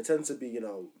 they tend to be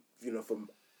from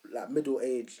like middle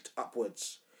aged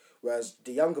upwards, whereas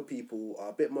the younger people are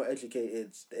a bit more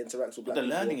educated. They interact with black people.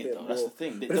 They're learning it though. That's the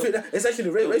thing. But it's actually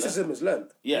racism is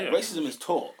learned. Yeah, racism is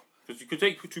taught. Because you could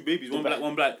take 2 babies, one black,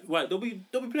 one white. They'll be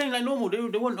playing like normal. They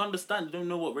won't understand. They don't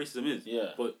know what racism is.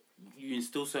 Yeah. But you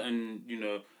instill certain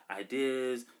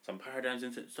ideas, some paradigms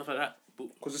and stuff like that.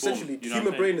 Because essentially, the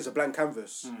human brain is a blank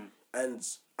canvas, and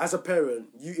as a parent,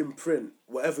 you imprint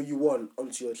whatever you want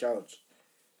onto your child.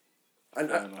 And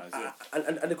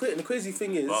the crazy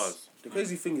thing is,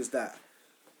 that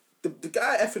the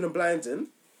guy effing and blinding,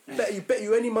 bet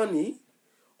you any money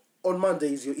on Monday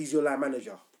he's your line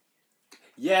manager.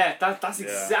 Yeah, that's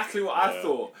exactly what I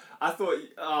thought. I thought,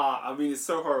 I mean, it's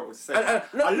so horrible to say.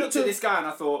 I looked at this guy and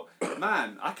I thought,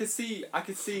 man, I could see,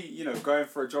 going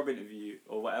for a job interview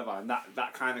or whatever, and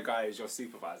that kind of guy is your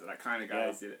supervisor. That kind of guy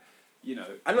is,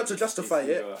 And not to justify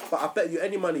it, but I bet you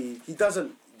any money he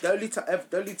doesn't. The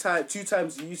only time 2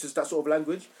 times he uses that sort of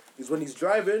language is when he's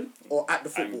driving or at the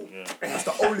football. That's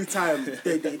the only time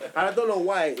they. And I don't know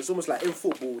why. It's almost like in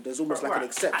football, there's almost like an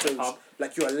acceptance,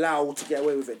 like you're allowed to get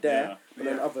away with it there, but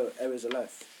in other areas of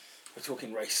life. We're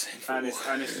talking race. And it's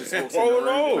just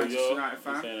talking United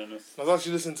fan. I was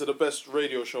actually listening to the best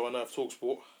radio show on earth,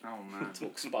 TalkSport. Oh man,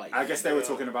 Talk Spike. I guess they were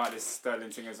talking about this Sterling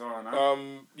thing as well.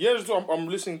 No? I'm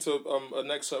listening to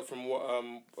an excerpt from what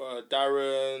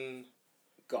Darren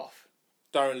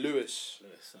Lewis.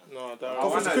 No,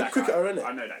 Darren. Cricketer, innit?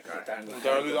 I know that guy.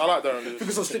 Darren Lewis. I like Darren Lewis.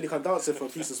 Because on Strictly Come Dancing for a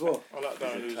piece as well. I like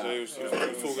Darren Lewis. He was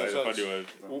talking sense.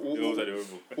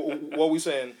 What are we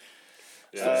saying?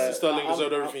 Sterling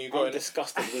deserved everything you got. I'm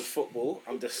disgusted with football.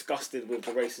 I'm disgusted with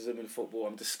the racism in football.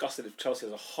 I'm disgusted with Chelsea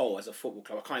as a whole, as a football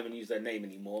club. I can't even use their name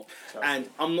anymore. Chelsea. And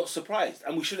I'm not surprised.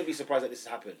 And we shouldn't be surprised that this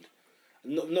has happened.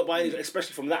 Not by any,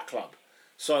 especially from that club.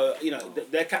 So,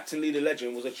 their captain, leader,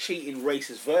 legend was a cheating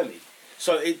racist vermin.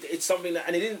 So it's something that,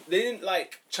 and they didn't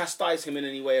like chastise him in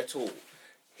any way at all.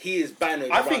 He is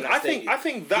bannered. I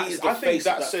think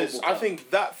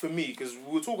that for me, because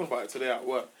we were talking about it today at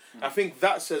work. I think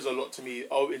that says a lot to me.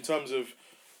 In terms of,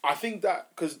 I think that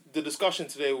because the discussion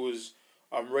today was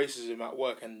racism at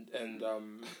work and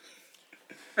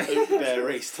their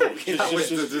race talking. That was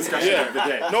the discussion of the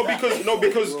day. No,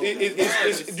 because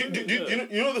it's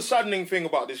you know the saddening thing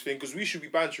about this thing, because we should be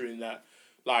bantering that.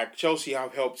 Like Chelsea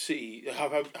have helped City,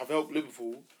 have helped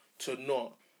Liverpool to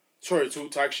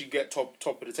actually get top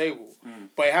of the table,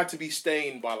 but it had to be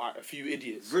stained by like a few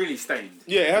idiots. Really stained.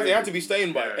 Yeah, it had to be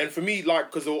stained by it. And for me,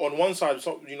 like, because on one side,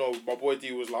 my boy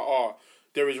D was like,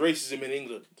 there is racism in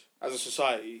England as a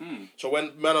society. So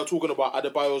when men are talking about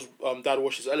Adebayo's dad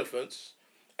washes elephants,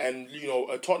 and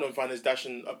a Tottenham fan is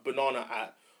dashing a banana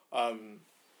at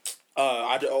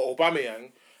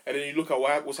Aubameyang. And then you look at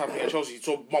what's happening at Chelsea.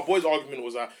 So my boy's argument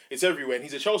was that it's everywhere, and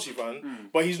he's a Chelsea fan,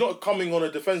 but he's not coming on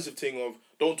a defensive thing of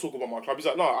don't talk about my club. He's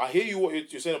like, no, I hear you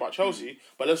what you're saying about Chelsea,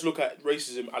 but let's look at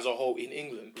racism as a whole in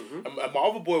England. And my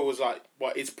other boy was like,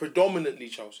 but it's predominantly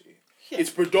Chelsea. Yeah. It's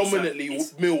predominantly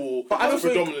Millwall. But I don't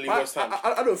predominantly West Ham.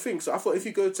 I don't think so. I thought if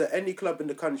you go to any club in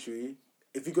the country,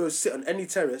 if you go sit on any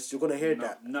terrace, you're gonna hear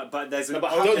that. No, but there's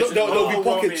there'll be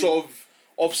pockets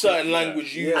of certain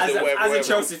language used. As a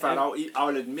Chelsea fan,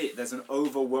 I'll admit there's an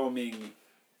overwhelming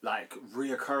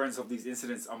reoccurrence of these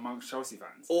incidents amongst Chelsea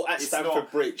fans. Or at Stamford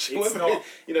Bridge. It's not.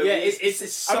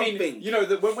 It's something. I mean,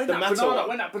 when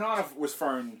that banana was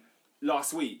thrown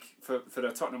last week for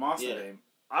the Tottenham Arsenal game,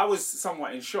 I was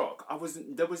somewhat in shock.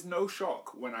 There was no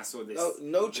shock when I saw this.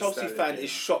 No this Chelsea Sterling fan thing. is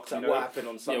shocked at You know, what happened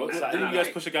on Sunday. Didn't you guys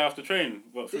push a guy off the train?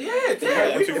 Yeah,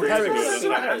 they took were Paris.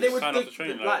 and they were Sign off the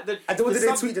train, like the. And what did the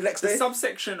they tweet the next day? The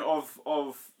subsection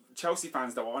of Chelsea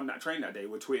fans that were on that train that day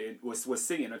were tweeting was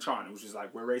singing a chant. It was just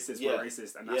like, we're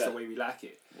racist, and that's the way we like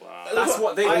it. Wow. That's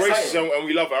what they We're were racist saying. and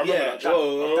we love it. I remember that.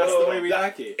 That's the way we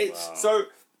like it. So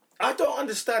I don't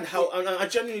understand how, and I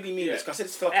genuinely mean this, because I said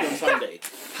this to Lucky on Sunday.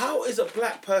 How is a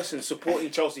black person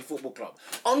supporting Chelsea Football Club?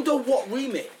 Under what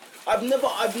remit? I've never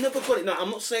got it. Now,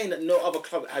 I'm not saying that no other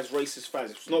club has racist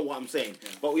fans. It's not what I'm saying.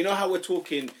 But we know how we're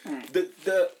talking.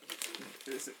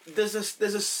 There's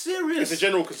a serious. It's a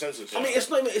general consensus. I mean, it's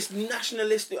not even. It's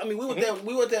nationalistic. I mean, we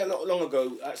were there not long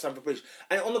ago at Stamford Bridge,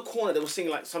 and on the corner they were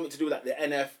singing like something to do with like the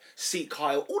NF, Sikh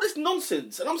Kyle, all this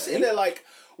nonsense, and I'm sitting there like,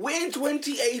 we're in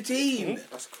 2018.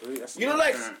 That's crazy. You know,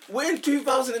 like, we're in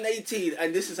 2018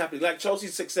 and this is happening. Like,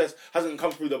 Chelsea's success hasn't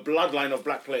come through the bloodline of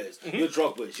black players. Your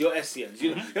Drogba's, your Essians.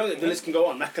 You know, the list can go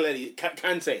on. Makelele,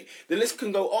 Kante. The list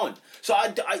can go on. So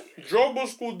Drogba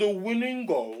scored the winning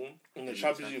goal in the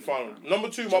Champions League final. Number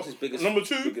two,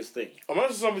 biggest thing. I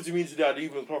mentioned something to me today I didn't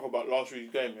even talk about last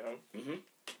week's game,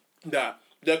 that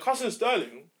their cousin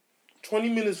Sterling, 20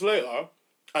 minutes later,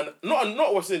 and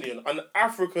not West Indian, an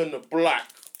African black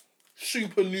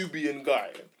super Nubian guy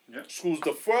scores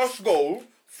the first goal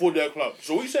for their club.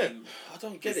 So what are you saying? I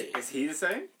don't get it. Is he the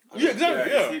same? Yeah,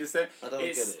 exactly. Is he the same? I don't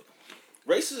get it.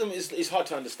 Racism is hard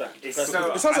to understand. It's hard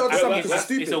to understand because it's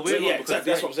stupid. It's a weird one.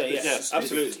 Exactly. That's what I'm saying. Yeah,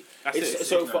 absolutely.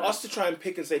 So for us to try and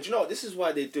pick and say, do you know what? This is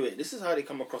why they do it. This is how they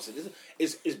come across it.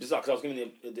 This is bizarre, because I was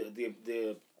giving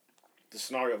the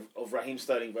scenario of Raheem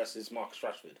Sterling versus Marcus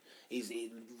Rashford.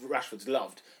 Rashford's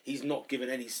loved. He's not given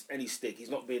any stick. He's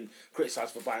not been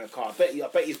criticised for buying a car. I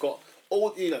bet he's got all.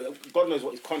 God knows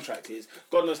what his contract is.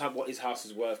 God knows what his house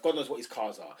is worth. God knows what his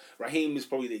cars are. Raheem is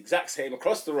probably the exact same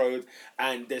across the road,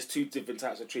 and there's two different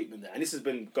types of treatment there. And this has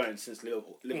been going since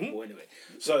Liverpool anyway.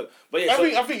 So, but yeah,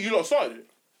 I think you lot started it.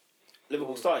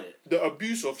 Liverpool started it. The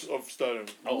abuse of Sterling.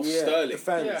 Oh, Yeah, Sterling. the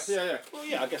fans. Yeah. Well,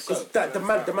 yeah, I guess so. Because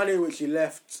the manner in which he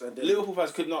left. And then, Liverpool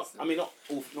fans could not. I mean, not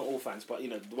all fans, but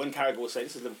when Carragher was saying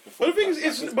this is Liverpool. But the thing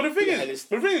is,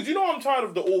 fans, you know, I'm tired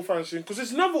of the all fans thing because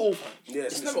it's never all fans. yeah,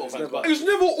 it's never all fans. But It's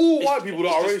never all white people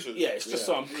that are racist. yeah, it's just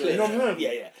so I'm clear. You know what I'm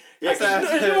saying? Yeah. It's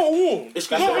never all. It's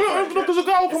Because a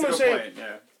guy will come and say, Point,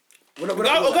 yeah. a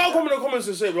guy will come in the comments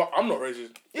and say, "I'm not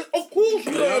racist." Yeah, of course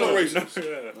you know you're not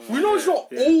racist. We know it's not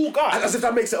all guys. as if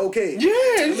that makes it okay.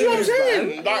 Yeah, you know what I'm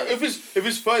saying? Like, if it's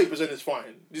 30%, it's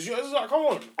fine. It's like, come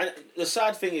on. And the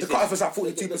sad thing is, The cut-off is at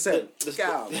 42%.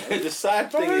 The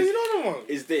sad thing You know, man.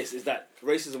 is that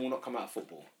racism will not come out of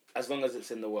football as long as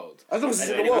it's in the world. As long as it's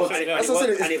in And the it world. won't- That's what I'm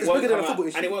saying. and it It's won't bigger than come a football out-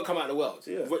 issue. and it won't come out of the world.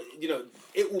 Yeah.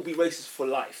 It will be racist for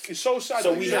life. It's so sad.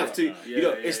 So that we you say have that.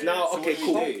 to, it's now So okay, what do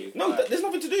cool. you do? No, there's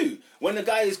nothing to do. When the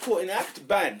guy is caught in act,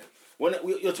 ban. When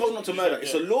you're told not to murder,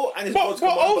 it's a law and it's But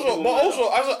also,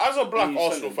 as a black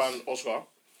Arsenal fan, Oscar,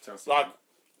 Chelsea. like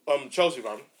Chelsea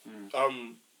fan,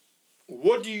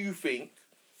 what do you think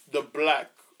the black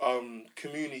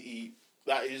community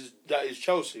that is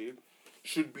Chelsea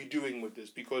should be doing with this?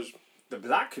 Because The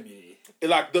black community.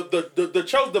 like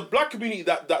the black community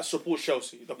that supports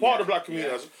Chelsea, the part of the black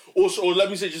community that's also, or let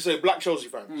me just say black Chelsea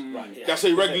fans that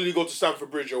say regularly go to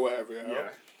Stamford Bridge or whatever.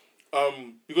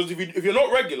 Because if you're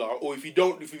not regular, or if you've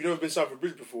never been to Stamford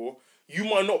Bridge before, you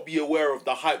might not be aware of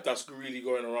the hype that's really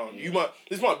going around.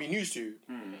 This might be news to you.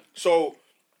 So,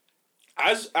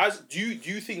 do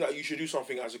you think that you should do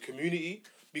something as a community?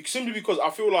 Simply because I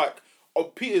feel like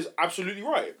Peter's absolutely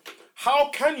right. How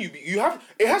can you be?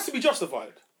 It has to be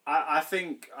justified. I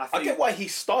think. I get why he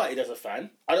started as a fan.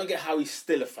 I don't get how he's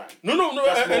still a fan. No.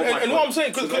 That's more my And what point. I'm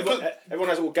saying, because everyone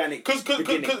has organic.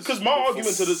 Because my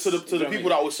argument to the people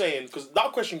that was saying, because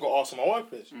that question got asked in my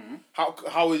workplace,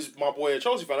 how is my boy a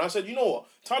Chelsea fan? I said, you know what,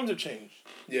 times have changed.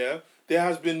 Yeah, there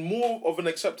has been more of an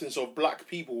acceptance of black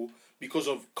people because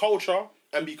of culture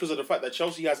and because of the fact that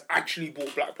Chelsea has actually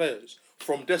bought black players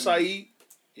from Desai.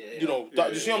 You know,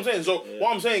 you see what I'm saying? So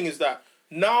what I'm saying is that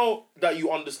now that you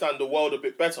understand the world a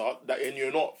bit better, and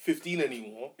you're not 15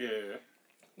 anymore.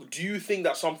 Do you think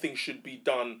that something should be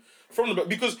done from the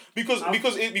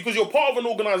because you're part of an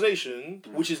organization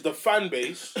which is the fan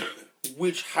base,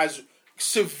 which has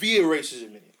severe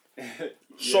racism in it.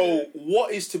 So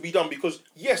what is to be done? Because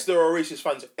yes, there are racist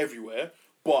fans everywhere,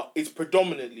 but it's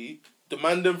predominantly the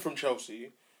Mandem from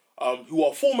Chelsea, who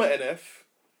are former NF,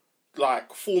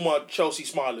 like former Chelsea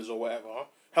Smilers or whatever,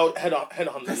 That's the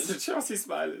headhunters. Chelsea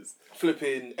Smilers.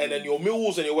 Flipping, and then your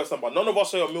Millwalls and your West Ham, but none of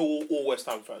us are Millwall or West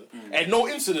Ham fans. And no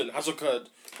incident has occurred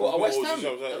What, a West Ham?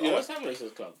 Yeah. A West Ham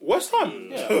racist club. West Ham.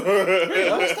 Yeah. Really,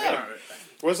 a West Ham.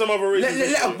 West Ham have a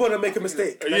racist. Let a brother make a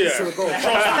mistake.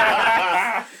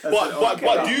 Yeah.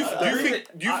 But do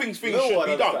you think things No should one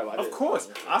be done? understand Of course,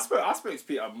 I spoke to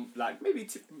Peter like maybe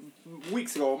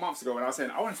weeks ago or months ago when I was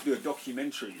saying I wanted to do a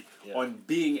documentary on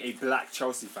being a black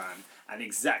Chelsea fan and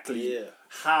exactly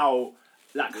how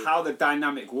the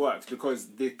dynamic works, because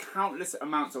the countless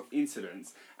amounts of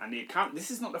incidents and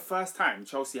this is not the first time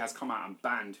Chelsea has come out and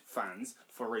banned fans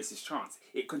for racist chants.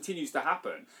 It continues to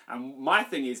happen, and my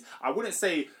thing is I wouldn't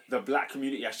say the black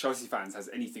community as Chelsea fans has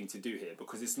anything to do here,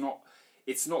 because it's not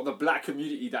the black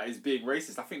community that is being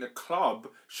racist. I think the club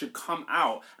should come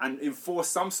out and enforce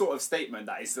some sort of statement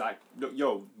that is like, look,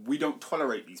 yo, we don't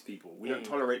tolerate these people. We don't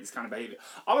tolerate this kind of behaviour.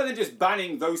 Other than just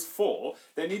banning those four,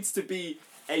 there needs to be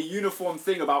a uniform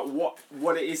thing about what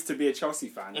it is to be a Chelsea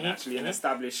fan, and actually an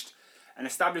established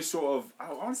sort of,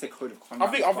 I want to say code of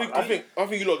conduct. I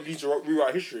think you lot need to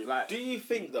rewrite history. Like, Do you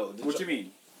think though? what do you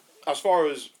mean? As far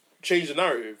as change the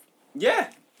narrative.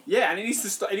 Yeah, and it needs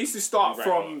to start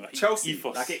from Chelsea.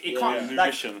 Ethos. Like it can't. New Like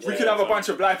mission. we could have a bunch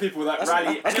of black people that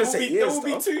rally, and there will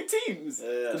be two teams. Do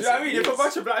you know what I mean? If a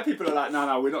bunch of black people are like,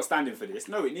 no, we're not standing for this.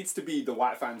 No, it needs to be the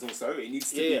white fans also. It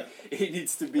needs to be. It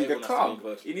needs to be the Everyone has to club. be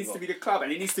involved. It needs to be the club,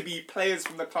 and it needs to be players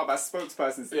from the club as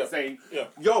spokespersons saying, Yeah.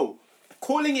 "Yo."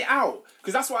 Calling it out,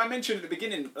 because that's what I mentioned at the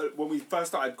beginning when we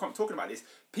first started talking about this.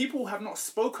 People have not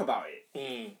spoke about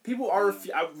it. People are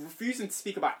refusing to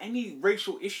speak about any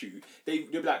racial issue. They'll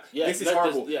be like, "This is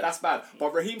horrible. That's bad."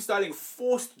 But Raheem Sterling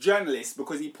forced journalists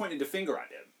because he pointed the finger at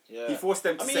them. Yeah. He forced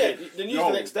them to I mean, say, the news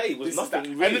 "No, the next day was this is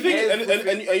nothing. that." And the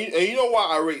thing, and you know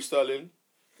why I rate Sterling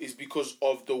is because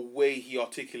of the way he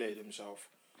articulated himself.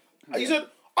 He said,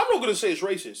 "I'm not going to say it's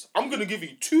racist. I'm going to give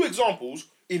you 2 examples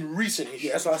in recent history.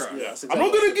 Yeah, that's I'm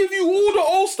not going to give you all the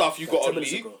old stuff you got 10 on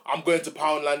minutes me. ago. I'm going to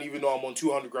Poundland even though I'm on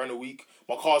 200 grand a week.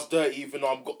 My car's dirty even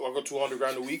though I got 200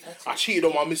 grand a week. I cheated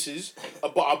on my missus,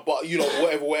 but you know,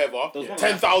 whatever.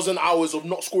 10,000 hours of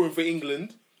not scoring for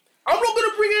England. I'm not going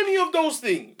to bring any of those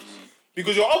things.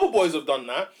 Because your other boys have done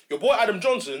that. Your boy Adam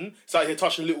Johnson is out here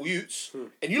touching little youths,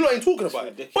 and you lot ain't talking about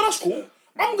it. But that's cool.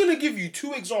 I'm going to give you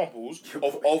 2 examples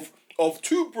of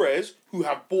 2 bres who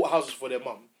have bought houses for their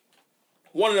mum.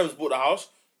 One of them's bought a house.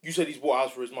 You said he's bought a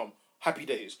house for his mum. Happy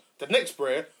days. The next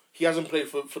brer, he hasn't played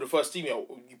for the first team yet,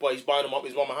 but he's buying him up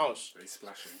his mum a house. They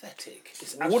splashing. Pathetic.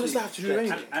 What does that have to do with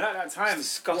anything? And at that time,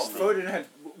 disgusting. Foden had,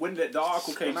 when the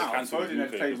article came out, cancelled Foden had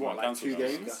UK played as what, well, like 2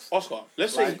 cancelled that. games. Oscar,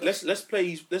 let's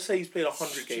say he's played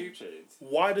 100 games. Stupid.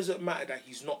 Why does it matter that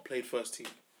he's not played first team?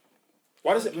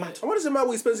 Why does it matter? What does it matter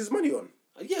what he spends his money on?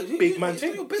 Yeah, Big man it's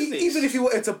thing. your business. Even if he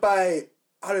wanted to buy,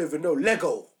 I don't even know,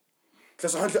 Lego.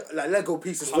 There's 100 like Lego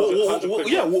pieces. What does that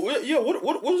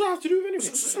have to do with anything?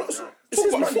 It's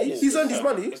his money. He's earned his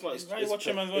money. It's not. you watch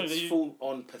him as well, It's you- full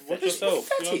on Watch pathetic. yourself.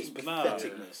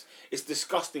 Patheticness. It's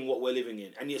disgusting what we're living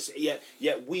in, and yet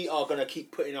we are gonna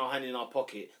keep putting our hand in our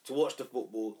pocket to watch the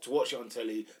football, to watch it on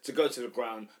telly, to go to the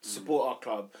ground, to support our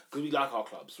club because we like our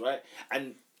clubs, right?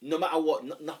 And no matter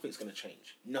what, nothing's gonna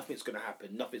change. Nothing's gonna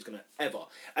happen. Nothing's gonna ever.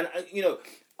 And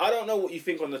I don't know what you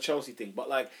think on the Chelsea thing, but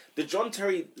like the John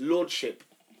Terry lordship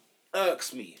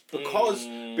irks me because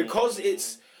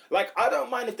it's like I don't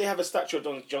mind if they have a statue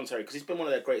of John Terry because he's been one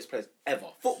of their greatest players ever.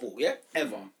 Football,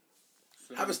 ever.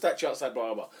 Have a statue outside, blah,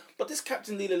 blah, blah. But this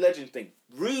Captain Leader Legend thing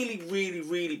really, really,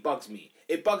 really bugs me.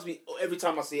 It bugs me every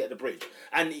time I see it at the bridge.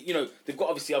 And, they've got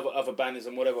obviously other banners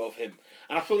and whatever of him.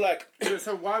 And I feel like...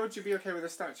 So why would you be okay with a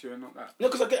statue and not that? No,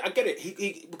 because I get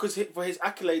it. Because for his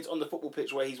accolades on the football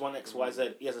pitch where he's won X, Y,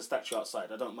 Z, he has a statue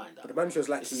outside. I don't mind that. But the man feels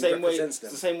like It's he the same way. represents It's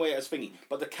them. the same way as Thingy.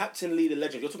 But the Captain Leader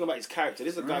Legend, you're talking about his character.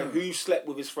 This is a guy who slept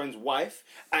with his friend's wife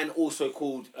and also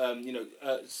called,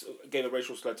 gave a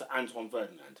racial slur to Antoine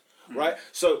Ferdinand. Right,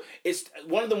 so it's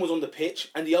one of them was on the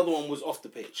pitch and the other one was off the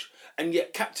pitch, and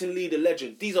yet Captain Leader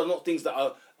Legend. These are not things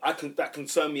that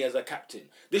concern me as a captain.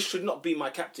 This should not be my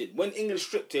captain. When England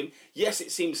stripped him, yes, it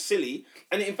seems silly,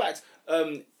 and in fact,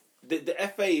 the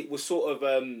FA was sort of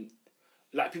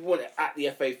like people went at the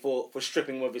FA for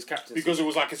stripping him of his captaincy Because it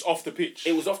was like it's off the pitch.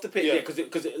 It was off the pitch,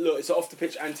 because look, it's an off the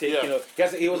pitch antic. Yeah.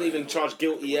 He wasn't even charged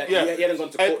guilty yet. Yeah. He hadn't gone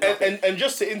to court. And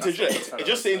just to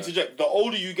interject, the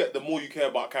older you get, the more you care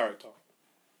about character.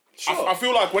 Sure. I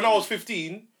feel like when I was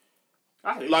 15,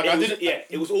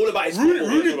 it was all about his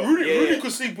Rudy football.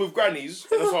 could sleep with grannies,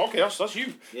 and I was like, okay, that's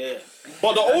you. Yeah.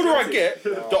 But the older I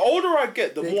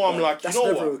get, the more I'm like, That's you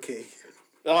know never what? okay.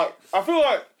 Like, I feel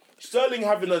like Sterling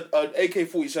having an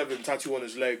AK-47 tattoo on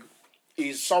his leg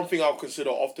is something I'll consider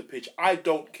off the pitch. I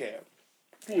don't care.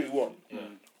 Do what you want.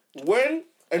 When,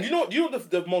 and you know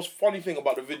the most funny thing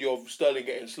about the video of Sterling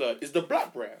getting slurred is the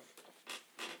black brand.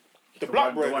 The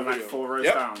black The boy. one like 4 rows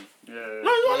Yep. down. Yeah.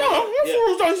 No. Yeah. 4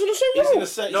 rows down. He's in the same He's row. in the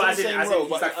same, No, he's as in in, the same row. he's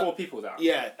but, like 4 people down.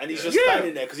 yeah, and he's just Yeah.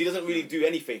 standing there because he doesn't really do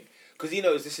anything because he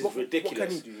knows this is ridiculous. What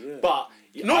can he do? Yeah. But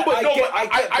I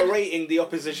get berating the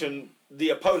opposition, the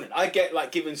opponent. I get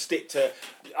like giving stick to,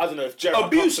 I don't know if Gerald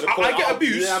Abuse. comes to the corner, I get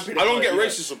abuse. napping I don't it, get you know.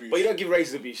 racist abuse. But you don't give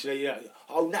racist abuse. You know,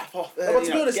 oh nap off. But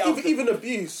to be honest, even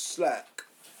abuse, like,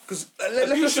 because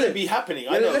let's abuse just shouldn't say, be happening.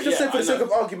 yeah, I know. let's just say for the I sake know.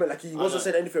 of argument, like he wasn't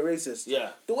saying anything racist. Yeah.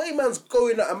 The way man's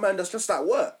going at a man that's just at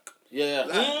work. Yeah.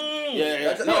 Like,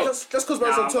 Yeah. like, just because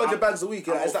man's Nah, on 200 I'm- bags a week,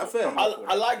 like, is that fair?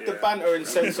 I like the banter in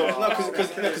sense of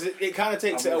because it kind of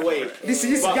takes it away. This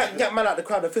used to But- get man out the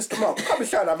crowd and fist him up. Can't be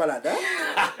shouting at man like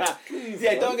that.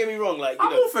 Yeah, don't get me wrong. Like you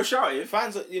I'm know, all for shouting.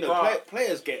 fans, you know, But-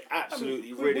 players get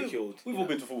absolutely ridiculed. We've all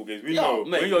been to football games. We Yeah, know.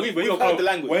 mate, when we've you're heard the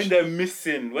language. When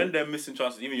they're missing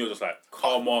chances, even you're just like,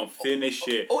 come on, finish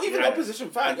it. Or even Yeah. opposition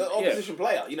fan, Yeah. opposition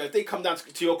player. You know, if they come down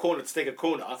to your corner to take a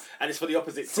corner and it's for the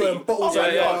opposite Throwing team, bottles oh my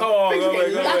at God, you. Come on, things go are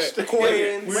getting away, go lashed. away.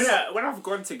 Coins. When I've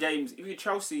gone to games, even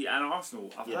Chelsea and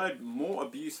Arsenal, I've Yeah. heard more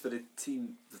abuse for the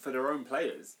team, for their own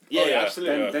players Yeah, Oh, yeah.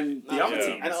 absolutely. than the No, other yeah.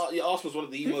 teams. And Arsenal's one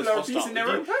of the People most are hostile. abusing their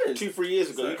own players. 2-3 years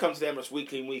ago, So- you come to the Emirates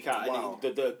week in, week out, Wow.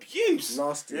 and the abuse.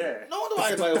 Nasty. Yeah. No wonder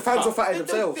why The fans were fighting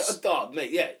themselves.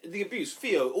 Mate, yeah, the abuse.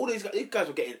 Theo, all these guys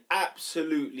were getting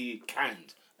absolutely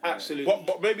canned. Absolutely.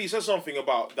 But maybe he says something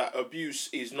about that abuse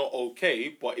is not okay,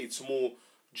 but it's more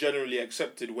generally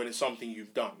accepted when it's something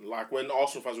you've done. Like when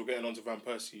Arsenal fans were getting onto Van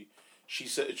Persie, she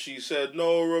said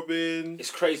no, Robin.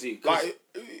 It's crazy. 'cause- Like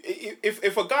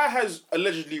if a guy has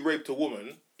allegedly raped a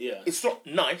woman, yeah. it's not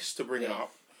nice to bring it Yeah.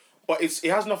 up, but it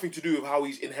has nothing to do with how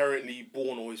he's inherently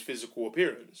born or his physical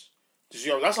appearance. Do you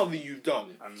know, that's something you've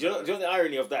done. Do you know what the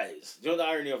irony of that is? Do you know what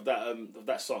the irony of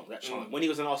that song, that chant? When he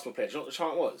was an Arsenal player, do you know what the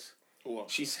chant was?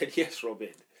 What? She said yes,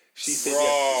 Robin. She said Bro.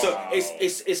 yes.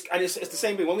 So it's the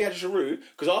same thing when we had Giroud,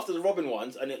 because after the Robin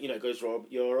ones, and it goes, Rob,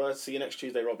 you're see you next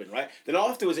Tuesday, Robin, right? Then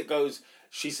afterwards it goes,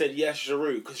 she said yes,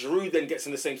 Giroud, because Giroud then gets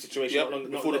in the same situation.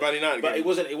 Yep, before the Man United but game. it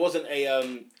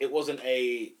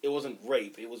wasn't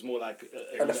rape. It was more like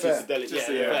An affair. infidelity. Just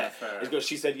Yeah, a- an yeah, affair. affair. It's because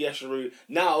she said yes, Giroud.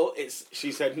 Now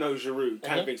she said no, Giroud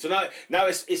kind of thing. So now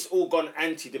it's all gone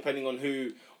anti depending on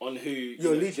who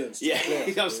Your allegiance. Yeah, you know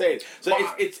what I'm saying. So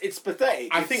But it's pathetic.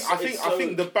 I It's so-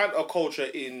 think the banter culture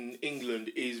in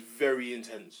England is very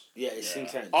intense. yeah, it's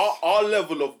intense. Our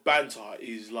level of banter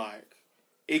is like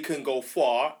it can go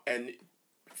far and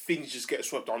things just get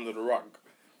swept under the rug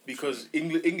because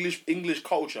English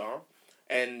culture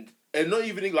and not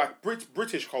even like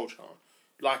British culture.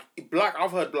 Like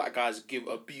I've heard black guys give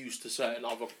abuse to certain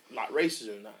other like races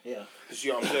and that. Yeah. You see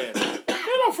what I'm saying?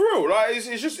 Yeah, no, for real. Like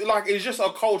it's just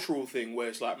a cultural thing where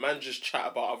it's like man just chat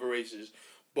about other races,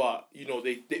 but you know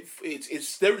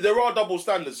there are double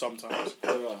standards sometimes.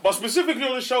 are. But specifically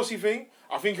on the Chelsea thing,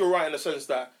 I think you're right in the sense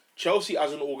that Chelsea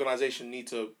as an organisation need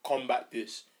to combat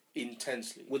this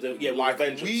intensely. with a like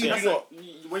vengeance. we Yeah. do not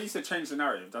When you said change the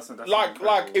narrative, that's like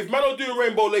incredible. if man are doing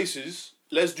rainbow laces,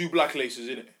 let's do black laces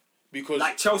in it because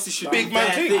like Chelsea should Big do man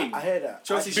their thing. thing. I hear that.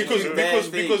 Chelsea should because do their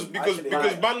thing.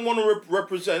 because man want to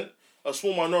represent a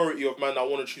small minority of men that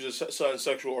want to choose a certain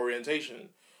sexual orientation,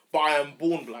 but I am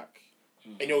born black,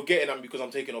 and you're getting at me because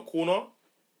I'm taking a corner.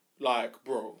 Like,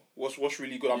 bro, what's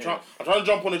really good? I'm trying to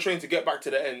jump on the train to get back to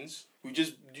the ends. I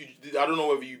don't know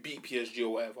whether you beat PSG or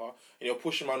whatever, and you're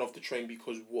pushing man off the train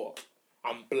because what?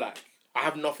 I'm black. I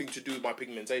have nothing to do with my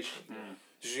pigmentation.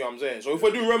 Do you see what I'm saying? So if we're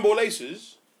doing rainbow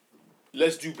laces,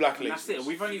 let's do black And laces. that's it.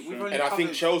 We've only And I think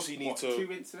covered, Chelsea need what, to. 2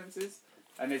 incidences,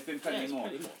 and there's been plenty it's more.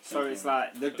 plenty more. So it's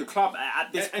like the club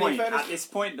at this And in point. fairness- At this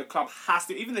point, the club has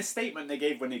to. Even the statement they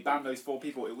gave when they banned those 4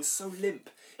 people, it was so limp.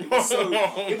 It was so.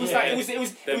 It was like it was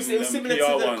Them similar PR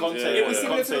to the ones, Conte. yeah. It was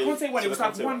similar to the Conte one. It was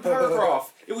like Conte one one.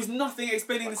 paragraph. It was nothing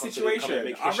explaining the Conte situation. become a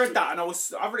big I read history. that and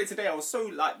I read it today. I was so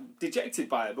like dejected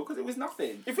by it because it was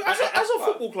nothing. If as a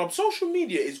football club, social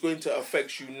media is going to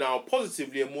affect you now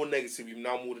positively and more negatively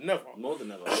now more than ever. More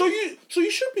than ever. So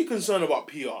you should be concerned about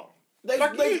PR. They've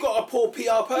you- got a poor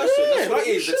PR person. Yeah, That's what like it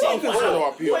you is. The should team be concerned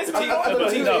about PR. What is it? I don't know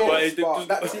who No, it but is, it- but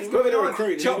that team. Whoever they're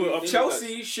recruiting.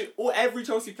 Chelsea should, or every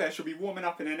Chelsea player should be warming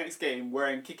up in their next game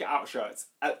wearing kick it out shirts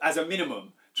as a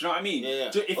minimum. Do you know what I mean? Yeah,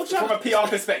 yeah. From a PR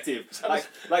perspective,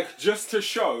 like just to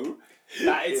show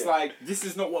that it's like this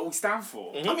is not what we stand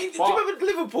for. I mean, do But- you remember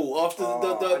Liverpool after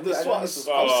the I Suarez?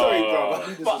 know I'm sorry, Oh.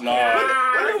 bro. But No.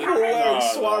 when Liverpool were wearing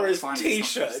No. Suarez Fine,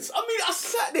 t-shirts, I mean, I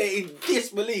sat there in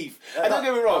disbelief. And don't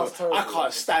get me wrong, that was terrible. I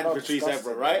can't stand That was Patrice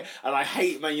disgusting. Evra, right? And I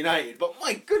hate Man United. But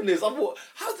my goodness, I thought,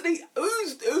 how did he?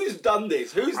 Who's done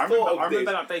this? Who's I thought remember of this?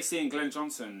 that day seeing Glenn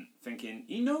Johnson thinking,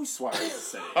 he knows Suarez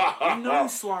said it. He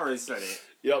knows Suarez said it.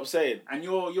 You know what I'm saying? And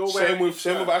you're Same wearing with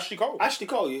Ashley Cole. Ashley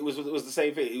Cole, it was the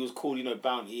same thing. He was called,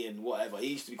 Bounty and whatever. He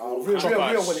used to be called Rio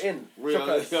Choc went in. Real, Choc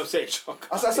you know Ice. what I'm saying? Choc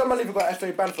I said man even got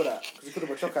FA banned for that because he couldn't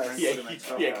wear Choc Ice. Yeah,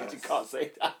 Choc because you can't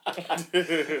say that.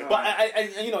 But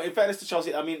and in fairness to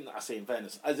Chelsea, I mean, I say in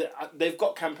fairness, they've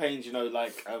got campaigns,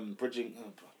 like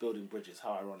building bridges.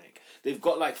 How ironic! They've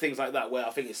got like things like that where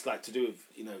I think it's like to do with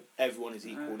everyone is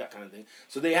equal, that kind of thing.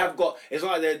 So they have got. It's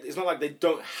not like they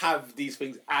don't have these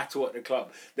things at all at the club.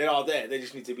 They are there. They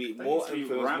just need to be more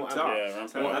influenced, ramped more up. Yeah,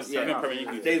 more- ramped yeah. up.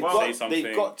 Premier League, They've say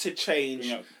something. got to change.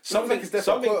 You know, Something it's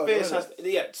definitely something quota, fierce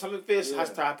isn't has something fierce has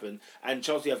to happen, and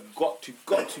Chelsea have got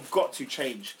to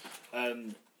change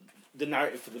the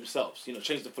narrative for themselves.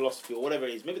 Change the philosophy or whatever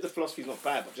it is. Maybe the philosophy is not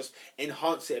bad, but just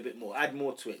enhance it a bit more, add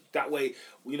more to it. That way,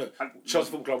 Chelsea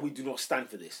Football Club, we do not stand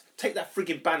for this. Take that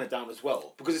freaking banner down as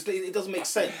well, because it doesn't make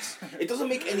sense. It doesn't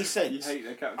make any sense. You hate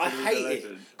the captain, I he's a hate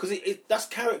legend. it because that's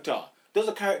character. Those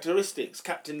are characteristics.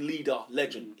 Captain, leader,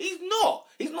 legend. He's not.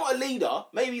 He's not a leader.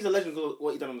 Maybe he's a legend because of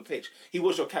what he done on the pitch. He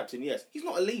was your captain, yes. He's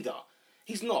not a leader.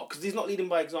 He's not, because he's not leading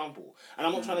by example. And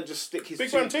I'm not trying to just stick his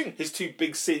two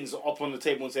big sins up on the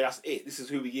table and say that's it. This is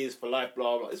who he is for life.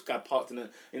 Blah blah. This guy parked in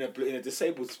a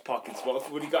disabled parking spot.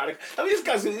 When he got, this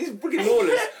guy's he's freaking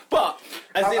lawless. But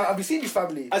Have you seen his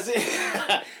family?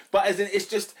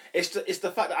 it's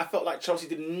the fact that I felt like Chelsea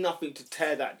did nothing to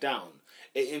tear that down.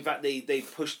 In fact, they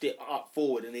pushed it up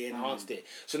forward and they enhanced it.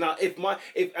 So now, if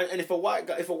a white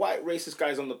racist guy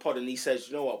is on the pod and he says,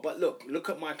 you know what? But look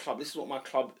at my club. This is what my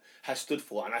club has stood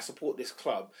for, and I support this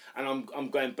club, and I'm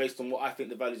going based on what I think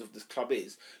the values of this club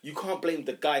is. You can't blame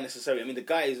the guy necessarily. I mean, the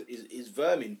guy is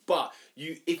vermin, but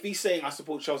if he's saying I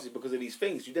support Chelsea because of these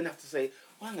things, you then have to say,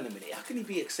 well, hang on a minute, how can he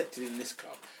be accepted in this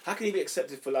club? How can he be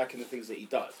accepted for liking the things that he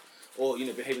does, or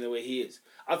behaving the way he is?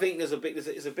 I think it's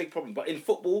a big problem. But in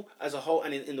football as a whole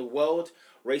and in the world,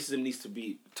 racism needs to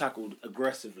be tackled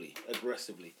aggressively.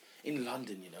 In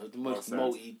London, the most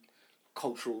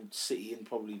multicultural city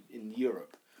probably in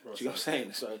Europe. Do you know what I'm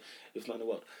saying? So, if not in the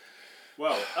world.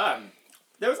 Well,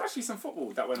 there was actually some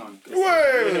football that went on.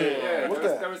 Way!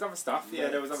 There was other stuff. Yeah,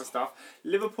 there was other stuff.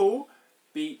 Liverpool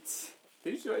beat. Who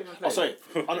did you even play? Oh, sorry.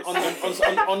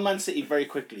 On Man City, very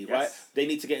quickly, right? They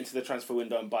need to get into the transfer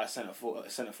window and buy a centre forward.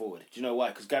 Do you know why?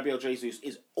 Because Gabriel Jesus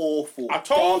is awful. I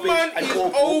told man he's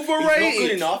overrated. He's not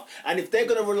good enough. And if they're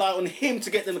going to rely on him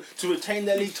to get them to retain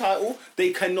their league title,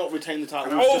 they cannot retain the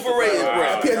title. Overrated,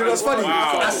 bro. Peter, that's funny.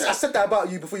 Wow. I said that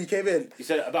about you before you came in. You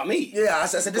said it about me? Yeah, I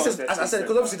said this is. I said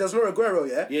because obviously there's no Aguero,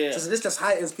 yeah. Yeah. So this just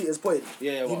heightens Peter's point.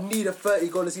 Yeah, You what? need a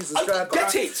 30-goal a season striker.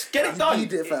 Get it done. You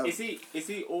need it, fam. Is he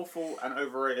awful and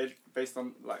overrated based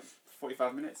on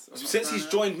 45 minutes? Since he's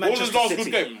joined What was his Manchester last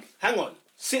City. good game? Hang on.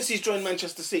 Since he's joined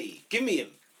Manchester City, give me him.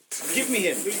 Give me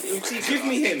him. Give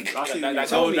me him.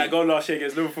 That goal last year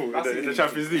against Liverpool in the season.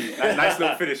 Champions League. That nice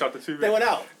little finish after 2 minutes. They went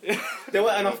out. There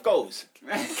weren't enough goals.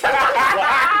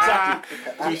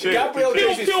 Exactly. Gabriel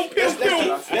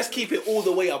Jesus. Let's keep it all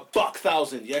the way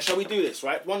 $1,000. Yeah, shall we do this?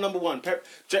 Right. Number one. Pep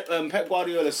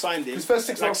Guardiola signed him. His first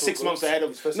 6 months. 6 months ahead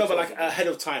of. First No, 6 but months. ahead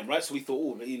of time, right? So we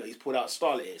thought, he's pulled out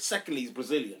Starlet here. Secondly, he's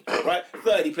Brazilian, right?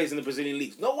 Third, he plays in the Brazilian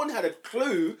leagues. No one had a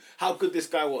clue how good this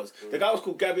guy was. The guy was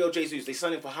called Gabriel Jesus. They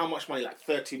signed him for how much money? Like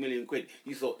 30 million quid.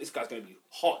 You thought this guy's going to be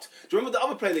hot. Do you remember the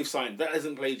other player they've signed that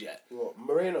hasn't played yet? What,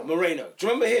 Moreno? Do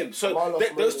you remember him? So Marlos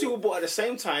those Moreno. two were bought at the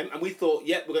same time, and we thought,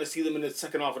 we're going to see them in the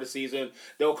second half of the season.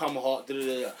 They'll come hot.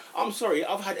 I'm sorry,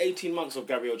 I've had 18 months of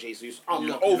Gabriel Jesus. I'm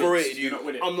not overrated. You're not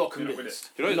with it. I'm not You're not with convinced.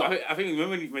 You know, I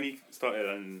think when he started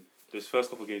and those first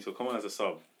couple of games, he'll come on as a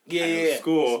sub. Yeah.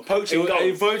 Score. Poaching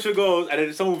goals. Poaching goals, and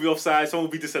then some will be offside, some will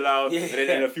be disallowed, Yeah. and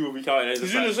then a few will be counted.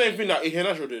 He's doing the same thing that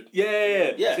Iheanacho did.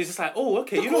 Yeah. Yeah. So it's just like,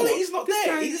 okay, The you know what? quality's not This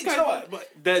there. guy- He's this guy- you know what?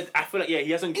 but I feel like he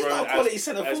hasn't He's grown not a quality as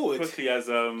centre-forward. quickly as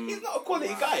He's not a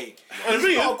quality guy. And the He's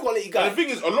thing not is- a quality guy. And the thing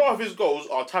is, a lot of his goals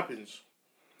are tap-ins.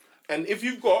 And if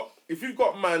you've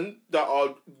got man that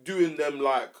are doing them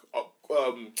like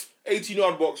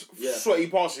 18-yard box Yeah. sweaty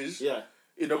passes Yeah.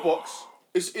 in the box,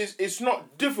 it's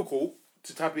not difficult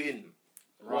to tap it in.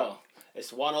 Well,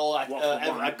 it's 1-0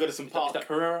 at Goodison Is Park. that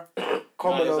Pereira?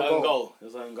 Common His own own goal. goal.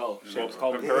 His own goal. James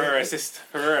Coleman. Pereira assist.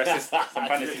 Some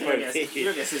fantasy You don't points.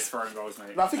 get assists for own goals,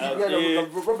 mate. No, I think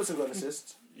Robertson got an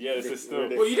assist. Yeah, assist still.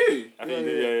 Well, you do. I think he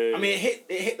did, yeah. I mean,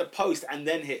 it hit the post and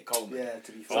then hit Coleman. Yeah,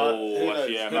 to be fair. Oh, who knows?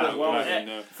 actually, yeah, Who man. knows? Well, Imagine,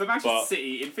 no. For Manchester But-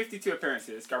 City, in 52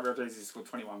 appearances, Gabriel Jesus scored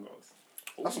 21 goals.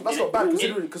 That's not bad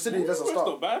considering he doesn't That's not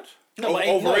start. bad. No, but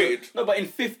Overrated. No, but in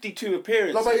 52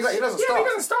 appearances. No, but he doesn't Yeah, start. he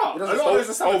doesn't start. He doesn't A lot start. of those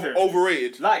are sub appearances.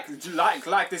 Overrated.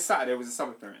 Like this Saturday was a sub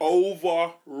appearance.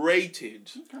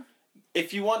 Overrated.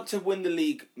 if you want to win the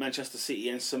league, Manchester City,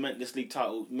 and cement this league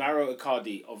title, Mauro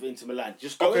Icardi of Inter Milan,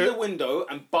 just go in the window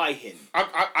and buy him.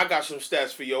 I got some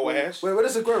stats for your ass. Wait, where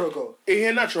does Aguero go?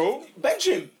 Iheanacho Bench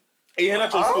him.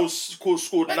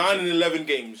 scored 9 in 11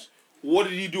 games. What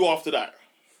did he do after that?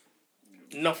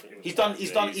 Nothing. He's done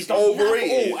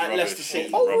overrated. nothing at Leicester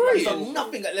City. Overrated. He's done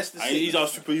nothing at Leicester City. He's our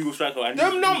super Eagle striker. And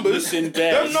Them numbers don't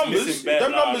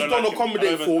don't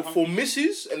accommodate for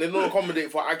misses, and they don't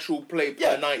accommodate for actual play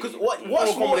per night. Because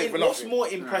what's more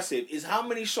impressive is how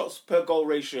many shots per goal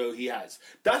ratio he has.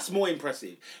 That's more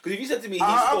impressive. Because if you said to me he I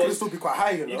can scores, still be quite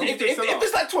high, you know. if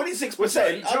it's like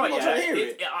 26%, I'm not trying to hear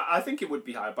it. I think it would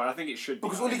be high, but I think it should be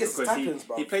Because high all he gets is tap-ins,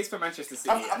 bro. he plays for Manchester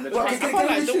City. And the okay,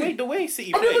 transfer- the way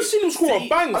City I've play. never seen him score a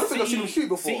bang. I don't think I've seen him shoot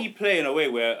before. City play in a way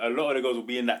where a lot of the goals will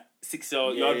be in that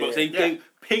 6-yard box. They yeah.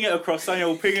 ping it across, Sané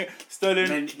will ping it, Sterling,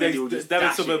 Mendy will just David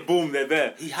dash Silva, it. boom, they're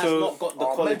there. He has not got the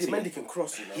quality. Mendy can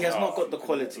cross, you know. He has not got the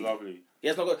quality. Lovely. He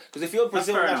has not got, because if you're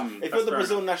Brazil, fair now, enough. if That's you're the fair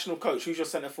Brazil national coach, who's your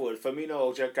centre forward? Firmino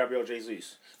or Gabriel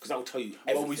Jesus? Because that will tell you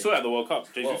everything. Well, we saw it at the World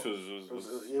Cup. Jesus was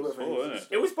he went for wasn't Jesus.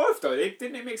 it? It was both though.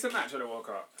 Didn't it mix and match at the World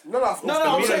Cup? No, of course. No,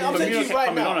 I'm Firmino saying to you kept right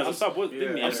coming now. on as a sub, didn't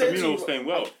he? I'm And saying to Firmino you- was playing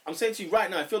well. I'm saying to you right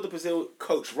now, if you're the Brazil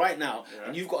coach right now,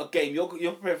 and you've got a game, you're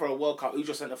preparing for a World Cup, who's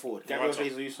your centre forward? Gabriel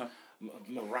Jesus,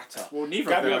 Morata. Well, neither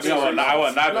Gabriel of them. Jesus. I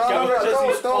want that.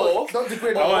 Don't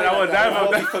degrade I want that.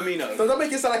 Or Firmino. Don't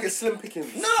make it sound like it's slim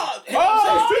pickings. No,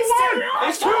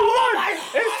 It's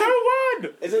 2-1!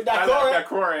 It's 2-1! Is it I that like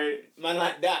Corey. Man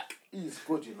like that. He's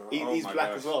good, you know. He's my black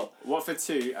gosh. as well. Watford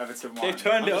 2, Everton 1. They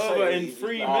turned it I'm over saying in he's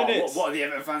 3 Oh, minutes. what are the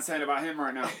Everton fans saying about him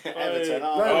right now? Everton.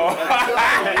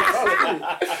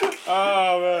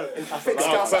 Oh, man.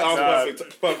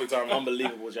 Perfect time.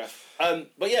 Unbelievable, Jeff.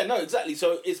 But yeah, no, exactly.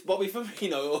 So it's Bobby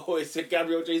Firmino or it's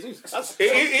Gabriel Jesus. That's It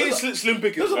is slim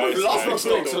pickings. those are both last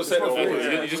mistakes to centre forward.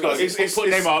 You just got to put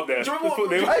Neymar up there. Do you remember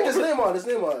what- Hey, there's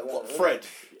Neymar. Fred.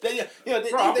 They,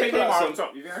 Bro, I'll they play put Neymar out on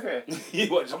top. You think okay?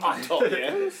 You watch up top,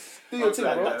 yeah. Do your thing,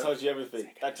 That bro. That tells you everything.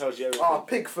 That tells you everything. Ah,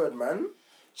 Pickford, man.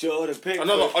 Jordan Pickford.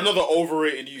 Another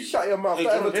overrated youth. Shut your mouth. Hey,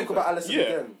 Don't ever Jordan talk about Alisson Yeah.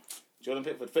 again. Jordan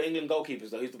Pickford. For England goalkeepers,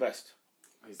 though, who's the best?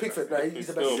 Pickford, no, he's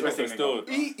the best. Still.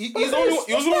 He was the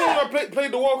only one that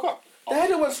played the World Cup. The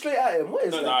header went straight at him. What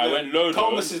is that? Nah, it went low.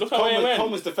 Coleman's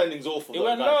defending's awful. It though,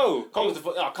 went man. low. Coleman's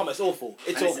come on, it's awful.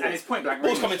 It's awful. And it's point blank.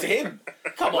 Ball's range. coming to him.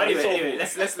 Come on, Well, it's awful. anyway,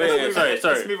 let's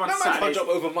Sorry. move on to No man can't Saturday. jump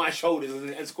over my shoulders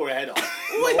and score a header.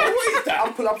 what is that?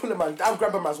 I'm pulling man. I'm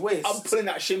grabbing man's waist. I'm pulling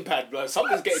that shin pad, bro.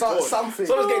 Something's getting So- torn. something.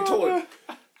 Something's getting torn.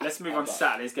 Let's move on to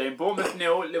Saturday's game. Bournemouth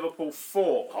 0, Liverpool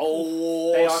 4.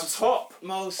 Oh, They are top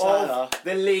Mo Salah. of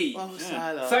the league. Mo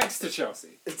Salah. Thanks to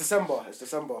Chelsea. It's December.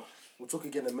 We'll talk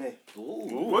again in May.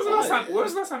 When was the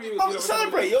last time you Oh,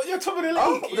 celebrate! You're top of the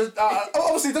Oh, league.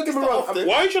 obviously, don't get me wrong. often.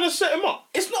 Why are you trying to set him up?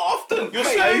 It's not often. You're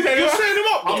setting him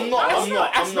up. I'm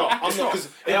not. Because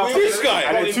This guy.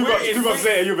 And then 2 months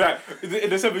later, you're back. In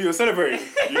December, you're celebrating.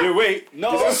 You didn't wait.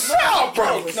 No, Shut up,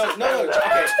 bro. No.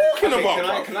 Okay, talking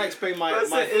about, Can I explain my? No,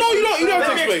 you don't have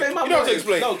to explain. You don't have to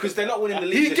explain. No, because they're not winning the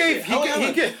league. He gave.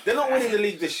 They're not winning the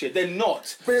league this year. They're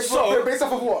not. Based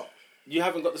off of what? You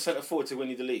haven't got the centre forward to win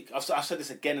you the league. I've said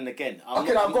this again and again. I'm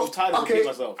I've tired of okay. repeating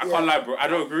myself. I can't lie, bro. I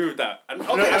don't agree with that. Okay,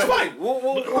 that's fine.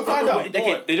 We'll find out.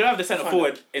 They don't have the centre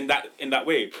forward in that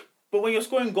way. But when you're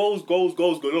scoring goals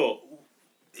galore,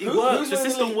 it works. who's The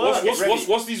winning system the league? works.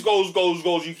 What's these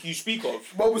goals you speak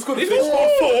of? Well, we scored They 4.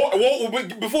 scored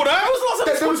 4. Before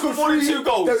that? Then we scored 42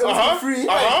 goals. Then we scored Uh-huh. 3.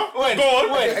 Uh-huh. Go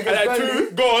on. When? And then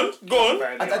 2. Go on.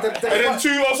 And And then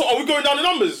 2 also. Are we going down the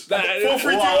numbers? 4,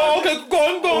 3, 2. Oh, okay. Go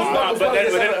on. Nah, but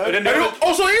then And then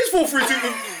also it is 4, 3, 2.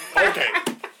 Okay.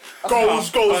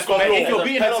 Goals. if you're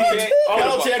beating a team,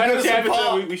 Penalty at Goodison Everton,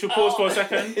 Park. we should pause for a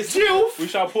second. It's Gilf. We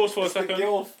shall pause for a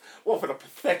second. What a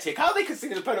pathetic. How are they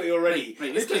conceded a penalty already?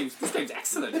 Mate, this game's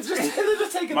excellent. They're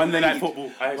just taking Monday the Night lead.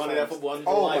 Football. Monday Night Football under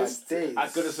Oh the my lights days.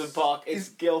 at Goodison Park. It's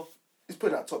Gilf. He's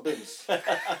putting out top bins.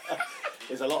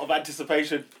 There's a lot of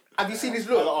anticipation. Have you seen his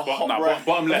A lot look? of hot Bottom breath.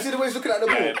 Have you left. seen the way he's looking at the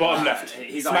ball? Yeah, bottom left.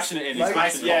 He's Smashing it in. He's Like-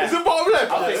 smashing it. Yeah. Is it bottom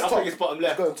left? I think it's bottom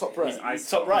left. Going top right. Ice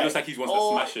Top right. It looks like he wants to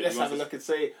Oh, smash it. Let's He have wants a look and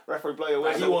see. Referee blow your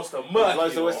whistle. He wants to murk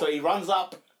Blows the you, whistle. He runs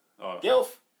up. Oh. Gilf.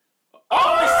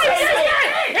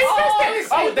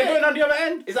 Oh, they're going on the other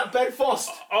end. Is that Ben Fost?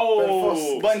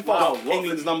 Oh. Ben Fost,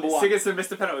 England's number one. Sigurdsson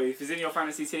missed a penalty. If he's in your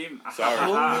fantasy team, Sorry.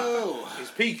 Oh,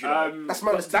 It's peak, you know. That's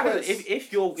minus 2 That points.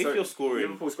 if you're scoring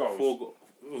Liverpool's goals.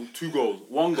 2 goals,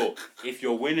 1 goal. If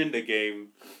you're winning the game,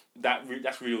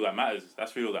 that's really all that matters.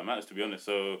 That's really all that matters, to be honest.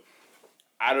 So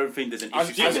I don't think there's an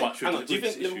issue as much. Hang on, do you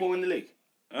think this Liverpool win the league?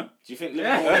 Huh? Do you think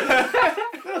Liverpool win the league?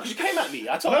 No, because you came at me.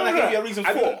 I told you I gave you a reason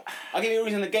for. I gave you a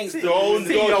reason against. Don't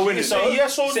City are winning. Say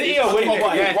yes or City no. are winning.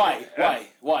 Why? Yeah.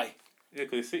 Why? Yeah,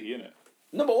 because it's City, isn't it?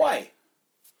 No, but why?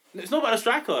 It's not about the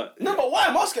striker. No, but why?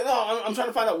 I'm asking. No, I'm trying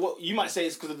to find out what you might say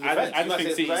it's because of the defense. I You might just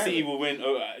say think it's 'cause City of will win.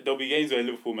 There'll be games where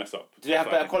Liverpool mess up. Do they have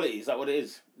That's what I better think. quality? Is that what it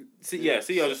is? City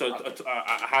are just a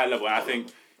higher level. And I think,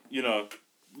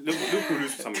 Liverpool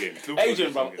lose some games.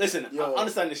 Adrian, bro, listen, Yo. I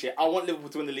understand this shit. I want Liverpool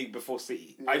to win the league before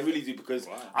City. I really do because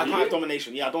I can't have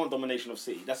domination. Yeah, I don't want domination of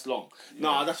City. That's long.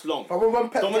 No, that's long. But when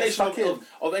Pep gets Domination stuck in,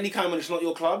 of any kind when it's not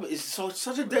your club is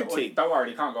such a dead thing. Don't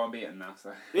worry, you can't go unbeaten now.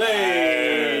 So.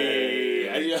 Yay!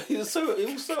 And, it was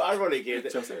so ironic. Yeah,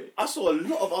 Chelsea. I saw a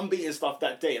lot of unbeaten stuff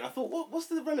that day, and I thought, what's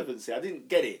the relevancy? I didn't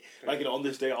get it. Like on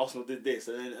this day, Arsenal did this,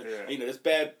 and then there's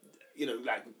bare.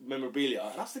 Like memorabilia,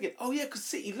 and I was thinking, oh yeah, because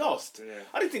City lost. Yeah.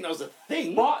 I didn't think that was a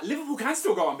thing. But Liverpool can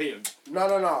still go unbeaten. no.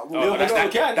 Oh,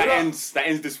 that ends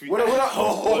this week. We're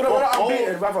not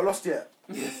unbeaten. We haven't lost yet.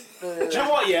 Do you know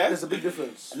what? Yeah, There's a big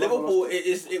difference. Liverpool.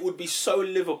 It would be so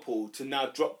Liverpool to now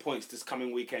drop points this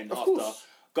coming weekend after course.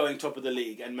 going top of the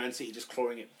league and Man City just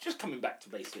clawing it, just coming back to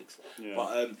basics. Yeah.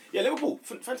 But Liverpool,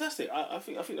 fantastic. I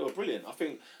think they were brilliant. I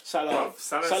think Salah's-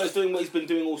 Salah's doing what he's been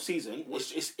doing all season.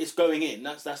 It's going in.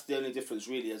 That's the only difference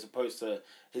really, as opposed to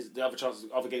the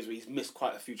other games where he's missed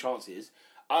quite a few chances.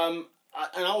 And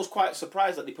I was quite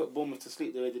surprised that they put Bournemouth to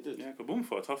sleep the way they did. Yeah, because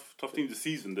Bournemouth are a tough team this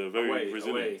season. They're very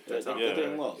resilient. They're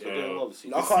doing well. They're doing well this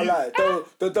season. I can't lie.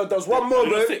 There was one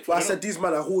moment where I said these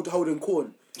men are holding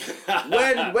corn.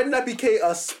 when Naby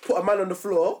Keita put a man on the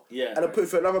floor and I put it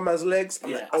for another man's legs,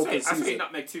 I'm like, I okay, think season.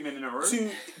 nutmeg 2 men in a row.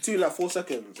 Two like 4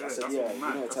 seconds. I Yeah, said, that's yeah, all you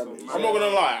mad, know what that's time all it is. mad. I'm not gonna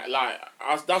lie.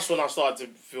 That's when I started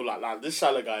to feel like this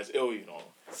Salah guy is ill.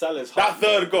 Salah's That hard.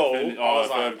 third goal, I was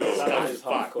third like, goal. Salah is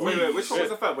hardcore. Wait, which one was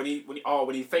the third? When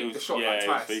he faked the shot like he was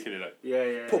twice. faking it like.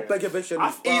 Yeah. Put Begovic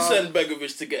in he his sent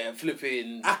Begovic to get him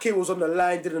flipping. Ake was on the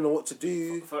line, didn't know what to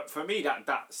do. For me,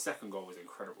 that second goal was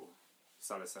incredible.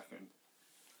 Salah's second.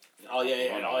 Oh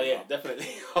yeah, definitely.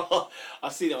 I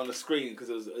seen it on the screen because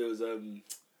it was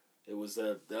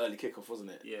the early kickoff, wasn't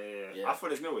it? Yeah. I thought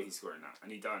there's no way he's scoring that,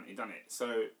 and he done it.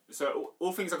 So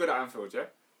all things are good at Anfield, yeah.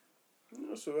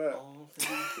 That's alright.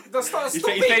 He's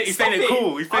playing it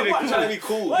cool. He's playing it cool. Trying to be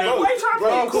cool. Why are you trying to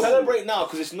Bro, be cool? Celebrate now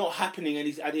because it's not happening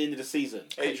at the end of the season.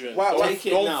 Adrian, Why- Take it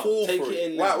don't now. fall Take for it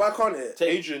it. in now. Why can't it?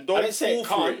 Adrian, I don't didn't say fall it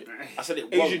for can't. it. I said it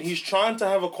Adrian, won't. he's trying to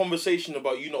have a conversation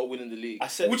about you not winning the league. I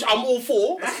said- which I'm all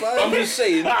for. I'm just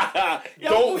saying, Yeah, I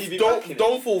thought you'd be backing it.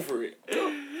 don't fall for it.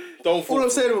 Don't fall. All I'm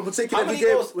for saying is we're taking How every many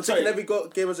game. goals- We're taking sorry. every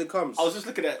game as it comes. I was just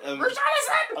looking at I'm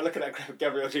looking at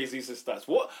Gabriel Jesus' stats.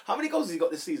 How many goals has he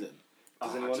got this season?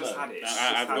 Does I anyone just know? had it.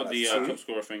 I've got the top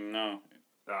scorer thing now.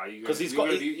 Because he's you're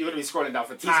got- gonna be scrolling down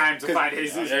for time to find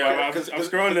his. I'm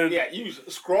scrolling. Yeah, you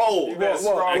scroll.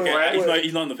 What? Okay, Wait.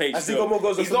 he's not on the page. Has he still. got more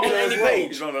goals He's than not on Fabinho any as well? page.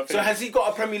 He's not on the So page. has he got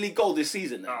a Premier League goal this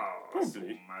season then?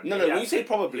 Probably. No, when you say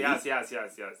probably, He has. he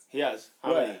has.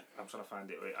 How Where? many? I'm trying to find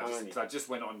it. Wait, How many? because I just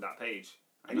went on that page.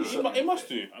 He must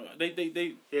do.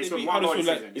 They he's got beat one goal Huddersfield this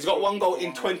like- season. He's got one goal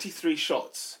in 23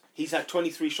 shots. He's had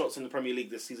 23 shots in the Premier League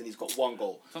this season. He's got one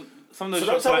goal. Some of So those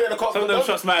don't tell me that the some of those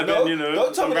shots might have been, Don't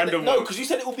tell some me that. random No, ones. because you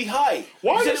said it would be high.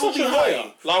 Why you are said you it would such be a high.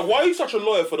 lawyer? Like, why are you such a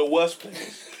lawyer for the worst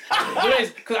players?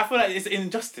 Because I feel like it's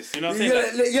injustice. You know what I'm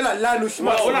saying? You're like Lionel Schmatz.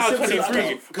 Well, when on I The was Simpsons.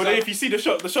 23, but then if you see the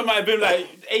shot might have been like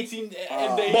 18.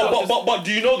 But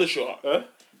do you know the shot? Huh?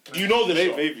 Do you know the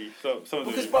shot? Maybe. So, some of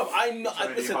Because, them. bro, I know.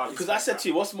 It's Listen, hard to because I said stop to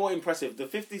you, what's more impressive? The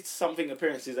 50-something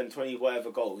appearances and 20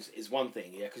 whatever goals is one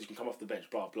thing, yeah, because you can come off the bench,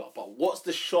 blah blah. But what's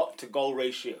the shot to goal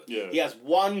ratio? Yeah. He has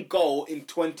one goal in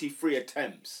 23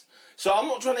 attempts. So I'm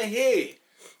not trying to hear.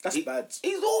 That's bad.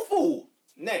 He's awful.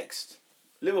 Next,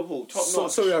 Liverpool, top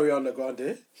notch. Sorry, Ariana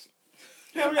Grande.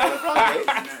 Ariana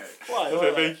Grande. Why?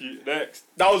 Okay, thank you. Next.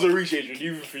 That was a reach, Adrian,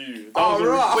 even for you. That Oh, was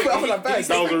a right. reach. I feel like Did you bad.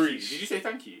 say That was a thank you? reach. Did you say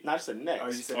thank you? No, I said next. Oh,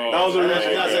 you said Oh, That was a reach.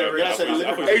 I said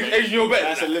Liverpool. Adrian, you're I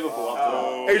better. said Liverpool. after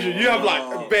all. Adrian, you have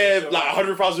like bare like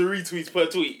 100,000 retweets per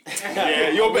tweet. Yeah,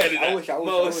 you're better than I that. wish.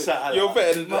 Mo Salah. You're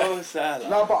better than that. Mo Salah.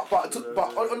 No,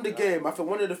 but on the game, I think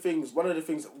one of the things,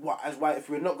 why if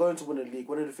we're not going to win the league,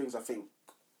 one of the things I think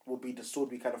will be the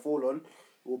sword we kind of fall on,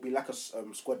 will be lack of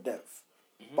squad depth.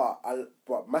 But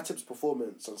Matip's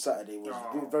performance on Saturday was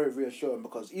very reassuring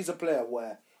because he's a player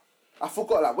where I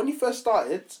forgot, like when he first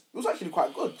started, he was actually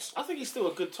quite good. I think he's still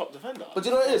a good top defender. But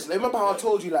you know what it is? Like, remember how I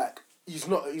told you like he's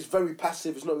very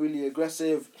passive, he's not really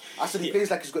aggressive. I said he plays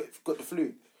like he's got the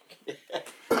flu.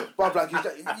 Bruv,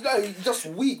 like he's just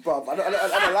weak, bruv. I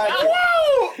don't like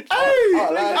it.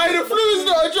 Hey, the flu is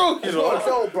not a joke, you It's not a know.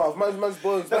 joke, bruv. Man's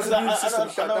bones. Man's immune system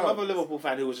shut I know down. another Liverpool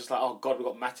fan who was just like, "Oh God, we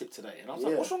got Matip today," and I was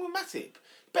like, Yeah. "What's wrong with Matip?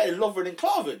 Better Lovren and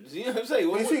Clavin." You know what I'm saying?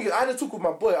 But the thing is, I had a talk with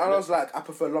my boy, and I was like, I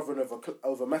prefer Lovren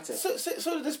over Matip.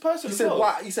 So did this person. He as said well.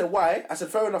 why? He said why? I said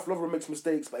fair enough. Lovren makes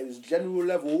mistakes, but at his general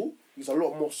level, he's a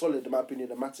lot more solid, in my opinion,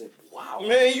 than Matip. Wow,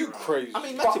 Man, you crazy. I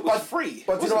mean, Matip was free.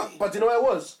 But do you know? wasn't he? But do you know what it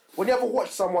was? When you ever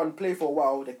watch someone play for a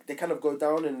while, they kind of go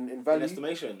down in value, in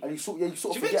estimation. and you sort Do of you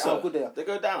think forget so? how good they are. They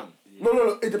go down.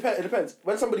 No. It depends. It depends.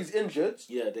 When somebody's injured,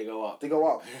 Yeah, they go up. they go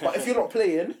up. But if you're not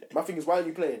playing, my thing is, why aren't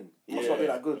you playing? You must not be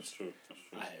that good. That's true.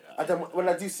 I hate that. And then when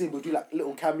I do see him, we'll do like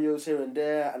little cameos here and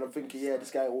there, and I'm thinking, yeah,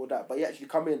 this guy, all that. But he actually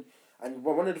come in, and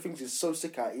one of the things he's so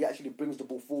sick at, he actually brings the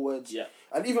ball forwards. Yeah.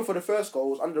 And even for the first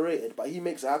goal, it's underrated, but he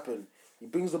makes it happen. He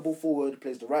brings the ball forward,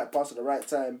 plays the right pass at the right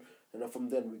time, and then from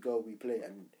then we play.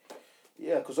 And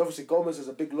yeah, because obviously Gomez is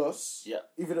a big loss. Yeah.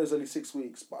 Even though it's only 6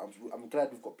 weeks, but I'm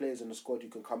glad we've got players in the squad who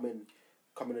can come in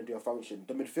and do a function.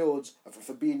 The midfields, I think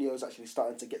Fabinho is actually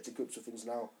starting to get to grips with things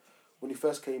now. When he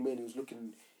first came in, he was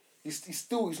looking. He's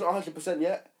not 100%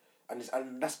 yet, and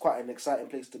that's quite an exciting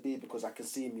place to be because I can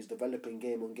see him. He's developing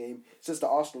game on game. Since the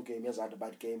Arsenal game, he hasn't had a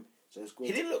bad game, so it's good.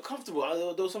 He didn't look comfortable.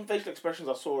 There was some facial expressions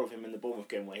I saw of him in the Bournemouth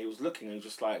game where he was looking and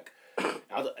just like,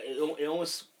 it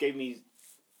almost gave me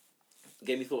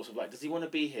thoughts of like, does he want to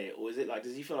be here, or is it like,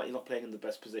 does he feel like he's not playing in the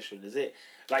best position? Is it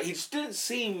like he just didn't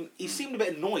seem? He seemed a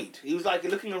bit annoyed. He was like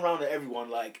looking around at everyone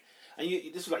like, and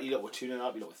this was like you lot were 2-0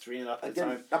 up, you lot were 3-0 up at the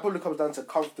Again, time. that probably comes down to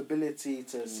comfortability,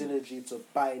 to synergy, to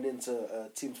buying into a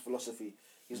team's philosophy.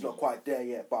 He's not quite there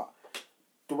yet, but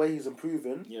the way he's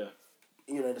improving, Yeah.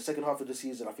 you know, in the second half of the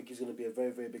season, I think he's going to be a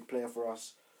very, very big player for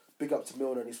us. Big up to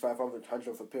Milner and his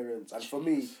 500th appearance. And for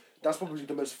me, that's probably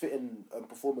the most fitting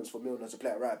performance for Milner to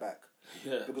play at right back.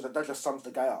 Yeah. Because that just sums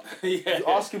the guy up. Yeah. You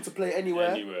ask him to play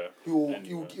anywhere, Anywhere.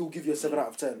 he'll give you a 7 out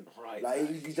of 10. Right. Like,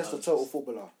 he's just a total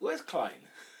footballer. Where's Klein?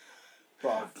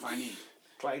 But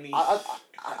Kleiny.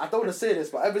 I don't want to say this,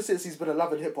 but ever since he's been a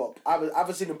love in hip hop, I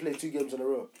haven't seen him play 2 games in a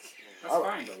row. That's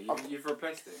fine though. You've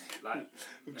replaced him. Like,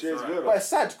 it's James alright. Milner. But it's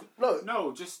sad.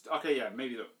 No, just okay. Yeah,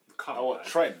 maybe the cover. Oh, what,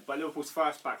 Trent? But Liverpool's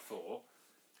first back four.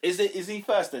 Is he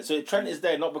first then? So Trent is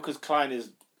there not because Klein is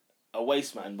a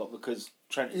waste man, but because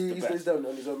Trent is the He's best. there on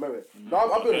his own merit. No,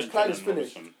 I'll be honest, Klein is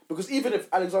finished. Robertson. Because even if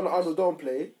Alexander-Arnold don't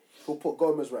play, he'll put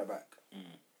Gomez right back.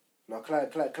 Now, Klein,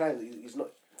 he's not...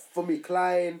 For me,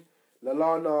 Klein,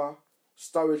 Lallana,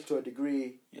 Sturridge to a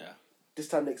degree. Yeah. This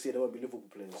time next year, there won't be Liverpool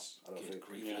players, I don't think.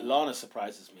 Yeah. Lana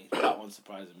surprises me. That one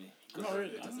surprises me. Not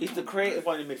really. He's the creative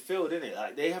one in midfield, isn't it?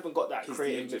 Like they haven't got that He's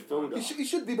creative the injured one. midfielder. He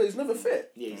should be, but he's never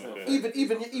fit. Yeah, he's not. Okay. Even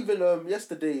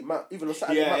yesterday, even on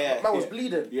Saturday, man was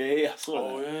bleeding. Yeah, I saw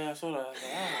Oh that. yeah, I saw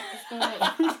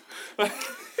that.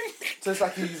 So it's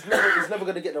like he's never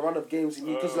going to get the run of games he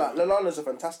needs. Because like Lallana's a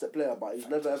fantastic player, but he's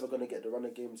never ever going to get the run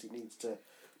of games he needs to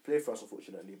play for us,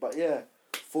 unfortunately. But yeah,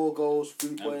 4 goals,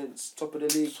 3 points, top of the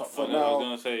league for I now. was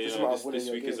gonna say, Just a you know, matter of winning this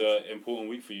your week is games. an important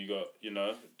week for you. Got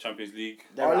Champions League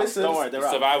Listen, Don't worry, they're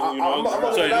out. survival. You I'm know,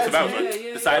 not sorry, gonna the survival. lie to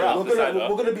you. The side up, the side We're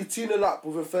up. gonna be 2-0 up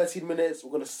within 13 minutes.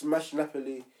 We're gonna smash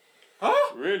Napoli.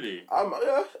 Really?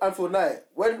 Yeah, and for night.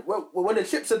 When the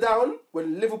chips are down,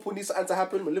 when Liverpool needs something to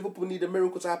happen, when Liverpool need a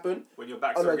miracle to happen, When your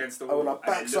backs Oh, are like- against the oh, wall. when our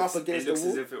backs are up against it looks the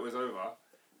wall. as if it was over.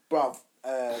 bruv,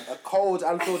 a cold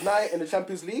Anfield night in the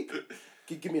Champions League.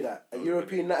 Give me that. A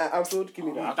European night at Anfield. Give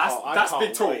me that. That's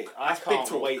big talk. I That's big can't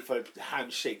talk. wait for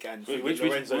handshake and Which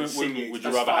Lorenzo would Insigne. you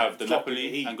That's rather fine. have the Dropping Napoli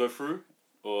the heat. and go through,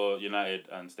 or United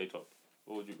and stay top?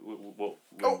 What would you? What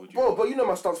Oh, would you? bro, but you know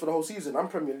my stance for the whole season. I'm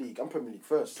Premier League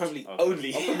first. Premier League Okay.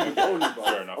 only. I'm Premier League only, bro.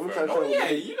 Fair enough, I'm fair trying to enough. show you. Yeah,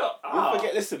 you know. Don't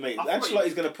forget, listen, mate. I thought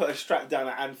Ancelotti's going to put a strap down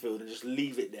at Anfield and just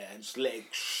leave it there and just let it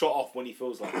shot off when he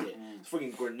feels like it. It's a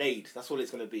freaking grenade. That's all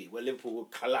it's going to be. Where Liverpool will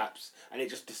collapse and it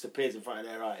just disappears in front of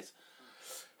their eyes.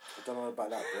 I don't know about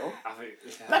that, bro. I think.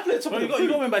 Napoli at top Well, of you the got to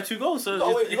group. win by 2 goals. So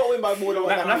You got to win by more than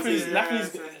one. Napoli's Yeah,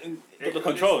 got the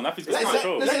control. Napoli's got the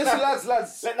control. Listen, lads.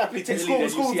 Let Napoli We take the score lead.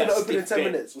 within the and opening you see 10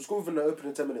 that minutes. We score within the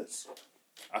opening 10 minutes.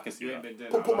 I can see You that. ain't been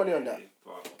doing Put that money on lately, that.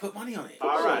 but- Put money on it.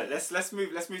 All right, let's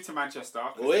move to Manchester.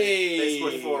 'Cause Wait. They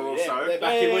scored 4 also. They're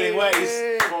back in winning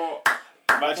ways. For-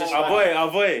 Manchester Our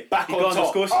boy, Back he on got on the top.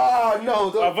 score sheet. Oh, no.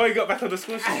 Our Don't. boy got back on the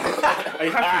score sheet. Are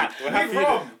you happy? We're happy.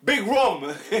 Rom. Big Rom.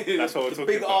 That's what we're talking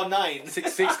Big about. R9.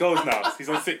 Six goals now. He's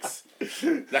on 6.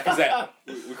 Like I said,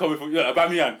 we're coming for you.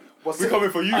 Aubameyang. What's We're it? coming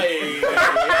for you. Hey. I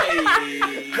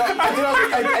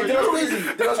did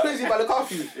I was crazy by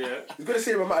Lukaku. Yeah. He's going to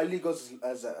say my league goes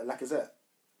as Lacazette.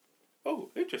 Oh,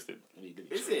 interesting.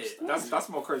 Is it? That's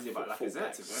more crazy about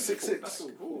Lacazette. to be honest. 6'6". That's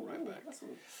all. Right back. That's all.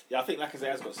 Yeah, I think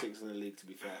Lacazette has got 6 in the league, to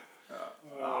be fair.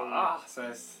 So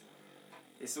it's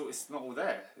it's not all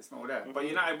there. It's not all there. But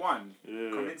United won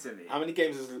convincingly. How many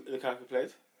games has Lukaku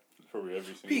played? Probably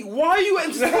every single. Pete, why are you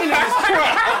entertaining this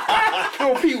crap?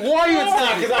 No, Pete, why are you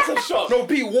entertaining Because that's a shot. No,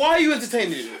 Pete, why are you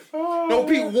entertaining it? No,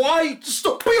 Pete, why?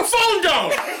 Stop. Put your phone down.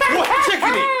 What? I'm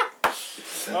checking it.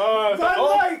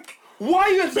 Like, Why are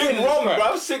you been entertaining wrong, this crap?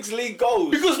 bro. 6 league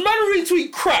goals. Because man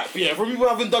retweet crap, yeah, from people who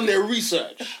haven't done their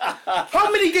research. How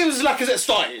many games has Lacazette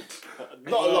started?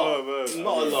 Not a lot. Man.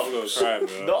 Not a lot. I'm gonna cry,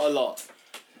 bro. Not a lot.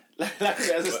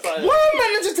 As a starter. Why are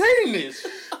man entertaining this?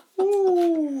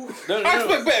 Ooh. I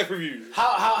expect better from you.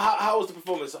 How was the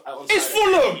performance on It's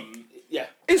Saturday? Fulham. Yeah.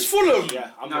 It's Fulham. Yeah.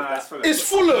 I'm No, with that's that. Fulham. It's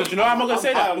Fulham. Do you know why I'm not gonna say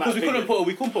I'm high that? on Because that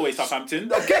we couldn't put away Southampton.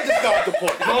 Get this guy off the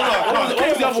pod. No, What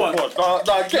was the other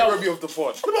one? get Remy off the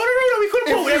pod. No, we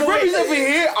couldn't put If away. Remy's ever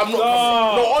here, I'm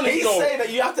not. No, honestly, He's no. saying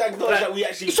that you have to acknowledge that we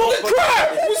actually. He's talking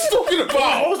crap. What's he talking What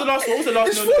about? was the last one? What was the last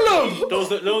It's one? Fulham. There was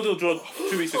the Liverpool draw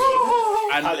 2 weeks ago.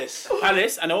 And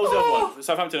Palace, and what was the other one?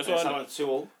 Southampton. So Someone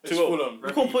 2-2. It's Fulham.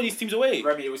 We can't put these teams away.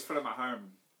 Remy, it was Fulham at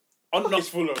home. It's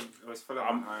Fulham. It was Fulham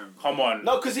at home. Come on.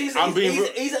 No, because he's I'm being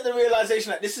he's at the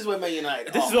realization that this is where Man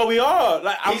United. This is where we are.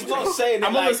 Like He's not saying it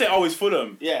I'm not like- gonna say it's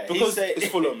Fulham. Yeah, because it's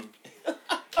Fulham.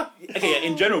 okay,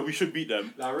 in general we should beat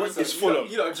them. It's Fulham.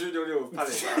 You lot drew 0-0 with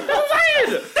Palace. That's what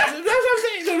I'm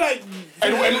saying. So like,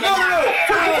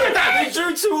 They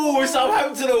drew 2-2 with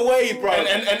Southampton away, bro.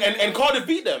 And Cardiff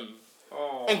beat them.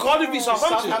 And Cardiff beat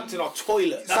Southampton. Southampton are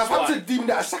toilet. That's Southampton why. deemed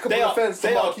that a sackable They are- offence to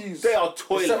they are- Mark Hughes. they are They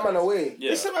toilet. sent man away.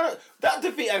 yeah. Listen, man, that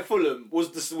defeat at Fulham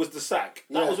was the sack.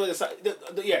 That Yeah. was where the sack.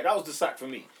 Yeah, that was the sack for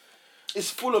me. It's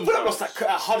Fulham. Fulham lost at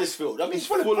Huddersfield. I mean,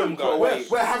 Fulham guys. got away.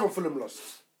 Where haven't Fulham lost?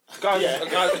 Guys,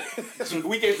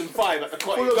 We gave them 5 at the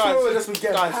cottage. Fulham just been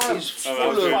getting guys, hammed. it's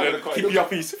Fulham. Fulham. Keep your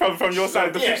piece from your side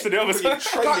of the pitch to the other side.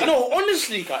 Guys, no,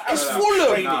 honestly, guys, it's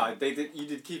Fulham. Nah, you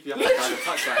did keep your hand on the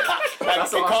touchline.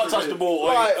 That's They what can't Arsenal touch the did. ball.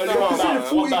 Right, Only no, one no, down, Seen one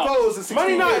 40 down. goals in 16 Man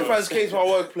United games. fans came to my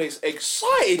workplace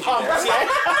excited.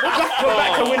 We're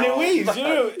back to winning ways, you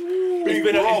know. It's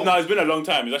been a long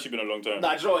time. It's actually been a long time.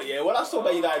 Nah, do you know what, yeah? When I saw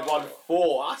Man United won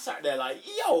 4, I sat there like,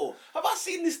 yo, have I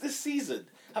seen this season?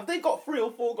 Have they got 3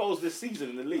 or 4 goals this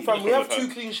season in the league? Fam, we have 2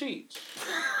 clean sheets.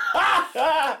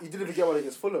 You didn't even get one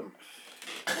against Fulham.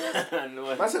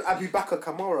 No, I said Abu Bakar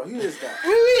Kamara. Who is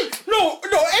that? No,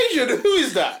 Asian. Who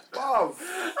is that? Wow.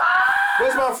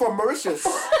 Where's man from? Mauritius.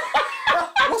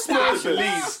 What's Mauritius?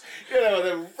 Belize. You know,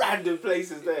 the random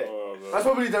places there. That's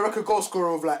probably the record goal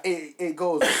scorer of like eight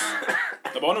goals.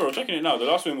 But I'm checking it now. The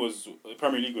last win was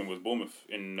Premier League win was Bournemouth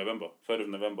in November, 3rd of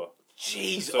November.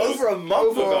 Jeez, So- over a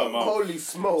month Over, ago. holy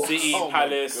smokes. City, Oh my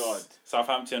Palace, God.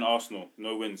 Southampton, Arsenal,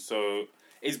 no wins. So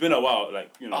it's been a while.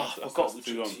 Like Oh, I forgot. that's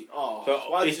too long. Oh, So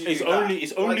why it's- did you it's do that? only-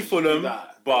 it's Why only did you do Fulham,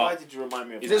 that? but Why did you remind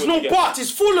me of it's that? There's no but.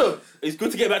 It's Fulham. It's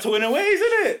good to get back to winning ways,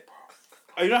 isn't it?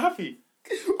 Are you not happy?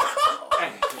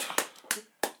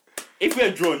 If we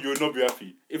had drawn, you would not be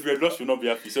happy. If we had lost, you would not be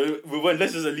happy. So we went.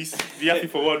 Let's just at least be happy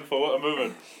for a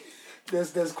moment.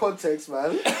 There's context,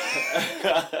 man.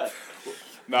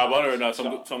 Nah, but I don't know.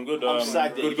 Some good. I'm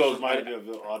sad that good you goals. reminded me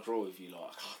of our draw with you,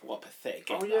 like, what a pathetic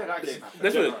game. Oh yeah, that that's was.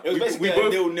 Let's put it. It was basically a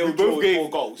both- 0-0 we draw both with gave 4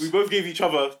 goals. We both gave each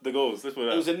other the goals. Let's put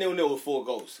It was that. a 0-0 with 4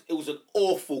 goals. It was an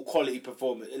awful quality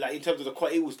performance. Like, in terms of the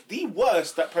quality, it was the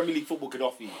worst that Premier League football could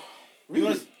offer you.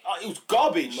 Really? It was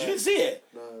garbage. You didn't see it.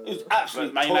 It was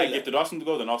absolutely Man United toilet. gifted Arsenal the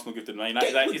goal, and Arsenal gifted Man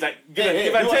United. Yeah, It's like yeah, yeah,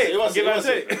 give and it take. was, Give it and was.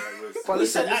 take. But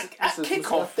Listen, at listen,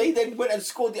 kickoff, they then went and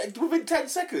scored within 10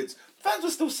 seconds. Fans were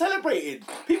still celebrating.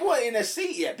 People weren't in their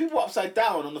seat yet. People were upside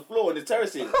down on the floor in the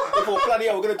terraces. They thought, bloody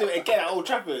hell, we're going to do it again at Old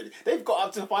Trafford. They've got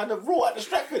up to find a raw at the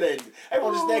Stratford end.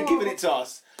 Everyone's just there giving it to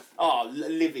us. Oh,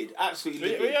 livid. Absolutely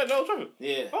livid. Yeah, no trouble.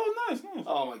 Yeah. Oh, nice.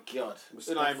 Oh my god!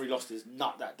 Unai Emery lost his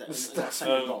nut that day. That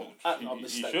second goal. You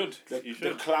should. The, You the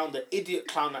should. clown, the idiot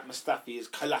clown that Mustafi is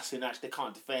Kolasinac. They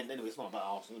can't defend. Anyway, it's not about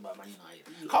Arsenal. It's about Man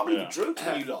United. Can't believe Yeah. you drew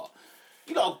to you lot.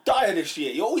 You lot are dire this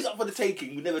year. You're always up for the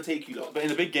taking. We never take you lot. But in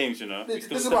the big games, you know. we This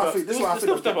still is step what I up. think. This is We what I still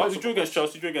think. step up. We drew against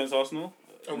Chelsea. Drew against Arsenal.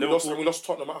 And we lost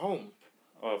Tottenham at home.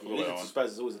 Oh, I forgot Losing that to one.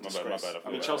 Spurs is always a My bad, disgrace. my bad, I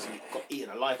I mean, forgot Chelsea got eaten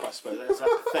alive by Spurs. That's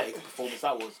how pathetic a performance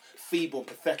that was. Feeble and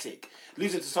pathetic.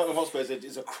 Losing to Tottenham Hotspur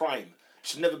is a crime.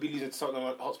 Should never be losing to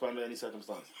Tottenham Hotspur under any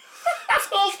circumstance. That's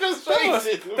what I was going to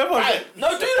say.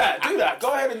 No, do that.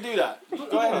 Go ahead and do that.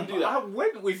 Go ahead and do I that.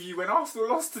 went with you when Arsenal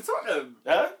lost to Tottenham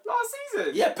Huh? last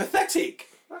season. Yeah, pathetic.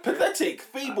 Pathetic.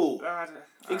 Feeble.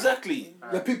 Exactly.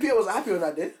 Yeah, Peter was happy on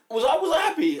that day. I wasn't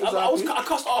happy. Was I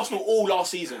cussed Arsenal all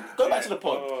last season. Go back to the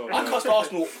pod. Oh. I cussed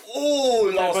Arsenal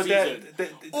all last But season.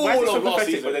 why is it so of last pathetic?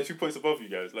 season. But they're 2 points above you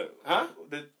guys. Like, Huh?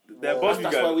 they're above you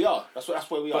That's guys. where we are. That's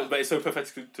where we are. But it's so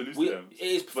pathetic to lose to them. It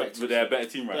is pathetic. But they're a better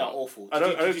team right They now. are awful. I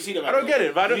don't Did you see them? get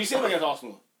it. But I Did don't. you see them against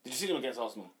Arsenal? Did you see them against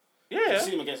Arsenal? Did you Yeah,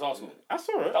 see them against Arsenal? I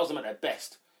saw it. That was them at their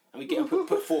best. And we get them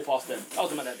put 4 past them. That was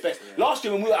them at their best. Last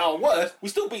year when we were at our worst, we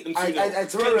still beat them 2-0.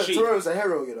 Torreira's a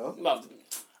hero, you know. Loved them.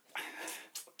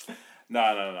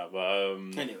 No.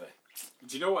 But Anyway.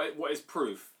 Do you know what is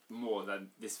proof more than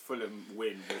this Fulham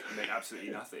win meant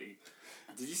absolutely nothing?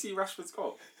 Did you see Rashford's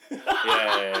goal? yeah.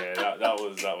 That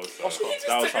was Oscar.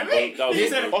 that was some bull- that was He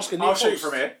said, bull- Oscar near I'll shoot post.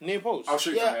 from here. Near post. I'll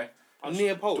shoot from here.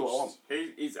 Near post.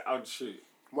 I'll shoot.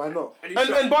 Why not? he And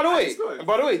shot, by the and way, he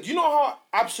scored. do you know how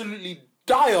absolutely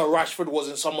dire Rashford was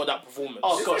in some of that performance?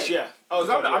 Oh, gosh, yeah. Oh,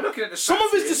 I'm looking at the Some stats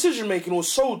of his here. decision making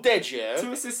was so dead, yeah.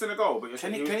 2 assists and a goal, but you're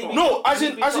saying he was Can he poor. No, as can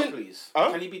in- he be dropped, please?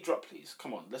 Huh? Can he be dropped, please?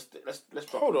 Come on, let's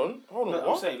drop. Hold him. on. No, I'm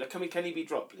What? saying, like, can he be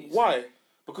dropped, please? Why?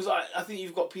 Because I think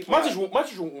you've got people. Matic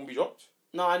won't be dropped.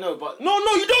 No, I know, but No,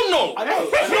 you don't know. I know.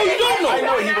 No, you don't know. I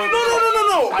know he won't.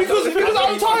 No. Because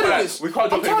I'm tired of this. We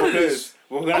can't I'm drop tired any of players. this.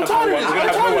 We're gonna I'm have tired no of one. this. We're gonna I'm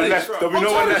have no tired one of left. this. There'll be I'm no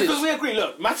tired one of left. this. because we agree.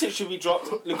 Look, Matic should be dropped.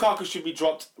 Lukaku should be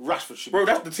dropped. Rashford should be Bro,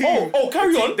 dropped. that's the team.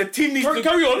 Carry on. The team needs to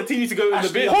Carry on. The team needs to go in the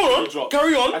Ashley bin. Young Hold should on. be dropped.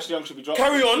 Carry on. Ashley Young should be dropped.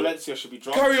 Carry on. Valencia should be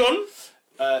dropped. Carry on.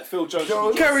 Phil Jones should be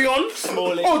dropped. Carry on.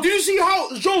 Smalling. Oh, did you see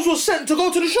how Jones was sent to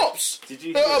go to the shops? Did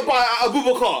you hear? By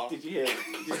Abubakar. Did you hear?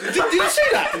 Did you see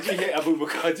that? Did you hear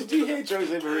Abubakar? Did you hear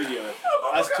Jose Mourinho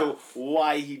as to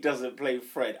why he doesn't play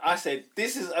Fred? I said,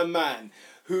 this is a man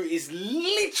who is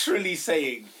literally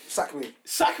saying, Sack me.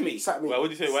 sack me. Sack me. Why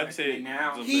would you say? Why did you say?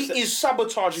 Now. He is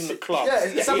sabotaging the club. Yeah,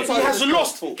 he's He sabotaging has the club.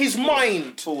 lost his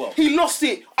mind. Full well. He lost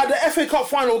it at the FA Cup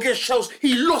final against Chelsea.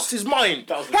 He lost his mind.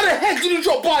 That was How the heck did he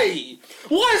drop Bailly?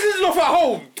 Why is this not at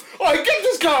home? Oh, get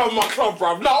this guy out of my club,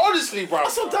 bruv. Now, honestly, bruv.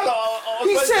 Sometimes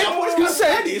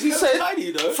He said, tiny,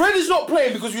 you know? Fred is not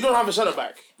playing because we don't have a centre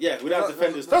back. Yeah, we don't have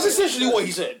defenders. That's essentially what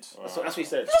he said. That's what he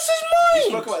said. That's We his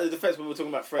spoke mind. about the defence when we were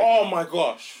talking about Fred. Oh my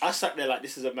gosh. I sat there like,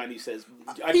 this is a man who says...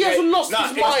 He hasn't lost his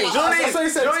mind. Do you know what it is? That's what he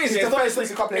said. Do you know what it is? His It's not- defence thinks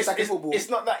he can't play second football. It's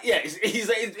not that... Yeah,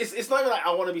 it's not even like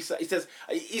I want to be... He says...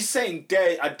 He's saying,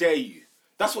 I dare you.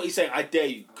 That's what he's saying, I dare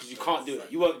you, because you can't do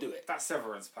it. You won't do it. That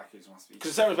severance package must be.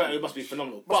 Because Sarah's back, it must be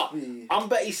phenomenal. But be. I'm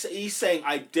bet he's saying,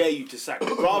 I dare you to sack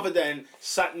me. Rather than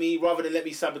sack me, rather than let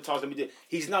me sabotage, let me do it.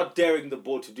 He's now daring the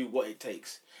board to do what it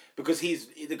takes. Because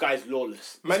the guy's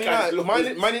lawless. This Man guy's United,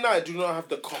 lawless. Man United do not have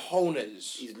the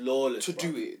cojones He's lawless. to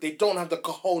bro. do it. They don't have the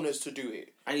cojones to do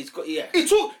it. And he's got, yeah. It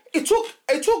took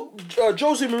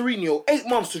Jose Mourinho 8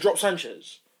 months to drop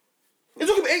Sanchez. It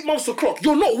took him 8 months to clock.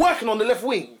 You're not working on the left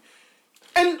wing.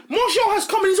 And Martial has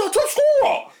come and he's our top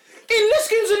scorer in less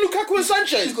games than Lukaku and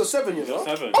Sanchez. He's got 7, you know.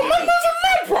 7. I'm not moving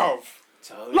mad,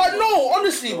 bruv. Like, no,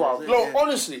 honestly, bruv. No, Yeah.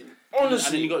 honestly. And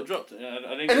then he got dropped.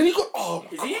 And then he got, oh,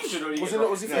 Is he injured or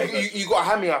Was he fit? you got a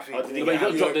hammy, I think. I think But he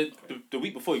got Yeah. dropped the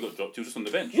week before he got dropped. He was just on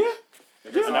the bench. Yeah,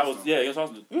 And that was against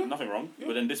Arsenal. Nothing wrong.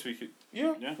 But then this week,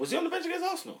 yeah. Was he on the bench against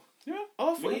Arsenal? yeah.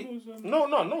 Oh, I thought he... No,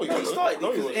 he No, he wasn't. started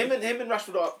No, he because wasn't. him and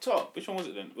Rashford are up top. Which one was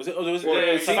it then? Was it? Oh, there was Well,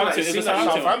 it seemed like- Southampton. it It was seemed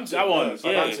like Southampton. That one.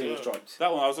 Southampton Yeah. was dropped.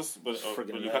 That one. I was just. But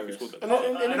Friggin' Lukaku hilarious. scored that.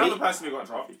 And Another person who got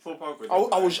dropped. Paul Pogba.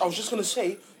 I was just gonna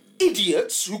say,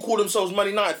 idiots who call themselves Man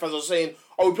United fans are saying,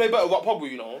 "Oh, we play better without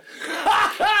Pogba," you know.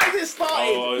 It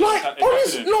started. Oh, Like, it's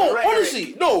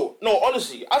honestly, happening.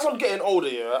 honestly, as I'm getting older,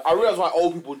 yeah, I realise why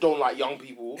old people don't like young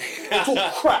people. They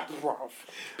talk crap, bruv.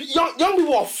 Young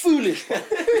people are foolish, bruv.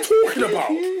 What are you talking about?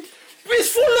 It's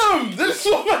Fulham! That's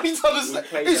what Man United understand.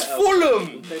 played It's better.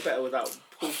 Fulham! Play better without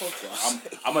Paul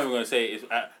Pogba. I'm not even gonna say it's.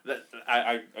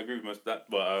 I agree with most of that,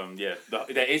 but yeah,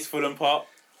 there is Fulham part.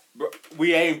 Bro,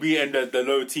 we ain't beating the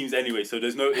low teams anyway, so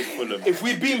there's no it's Fulham. If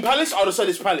we'd beaten Palace, I would have said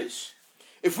it's Palace.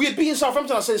 If we had beaten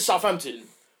Southampton, I'd say it's Southampton.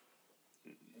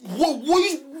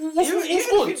 What's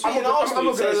good? I'm not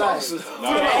gonna lie.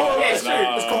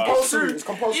 It's compulsory. It's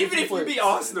compulsory. Even if we beat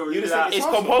Arsenal, You'd you'd say be it's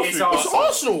like, compulsory. It's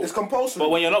Arsenal. It's compulsory. But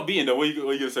when you're not beating them, what are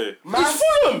you gonna say? Maths,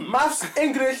 Fulham. Maths,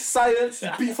 English, science, you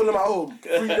beat Fulham at home.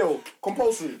 3-0.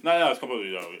 Compulsory. No, it's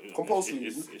compulsory. No. Compulsory.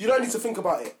 It's You don't need to think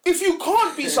about it. If you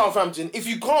can't beat Southampton, if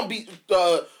you can't beat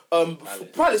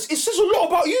Palace, it says a lot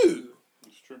about you,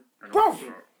 It's true. bruv.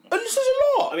 And it says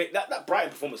a lot. I mean, that Brighton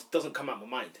performance doesn't come out of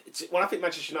my mind. When I think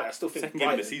Manchester United, I still think Second game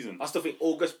of Brighton. the season. I still think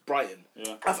August Brighton.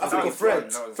 Yeah. I think of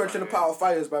Fred. Fred trying to put out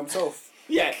fires by himself.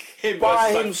 Yeah, him By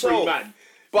versus, like, himself. three man.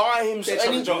 By himself. They're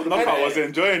And, he- trying to and- jump I was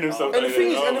enjoying himself. and the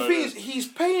thing is,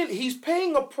 he's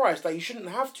paying a price that he shouldn't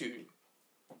have to.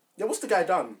 Yeah, what's the guy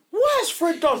done? What has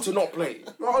Fred done to not play?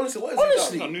 No, honestly, what has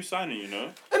Honestly. he a done? new signing, you know.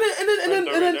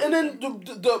 And then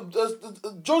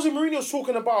the Jose Mourinho's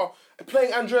talking about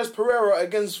playing Andres Pereira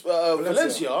against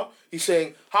Valencia. He's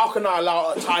saying, how can I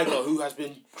allow a tiger who has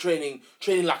been training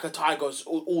like a tiger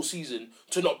all season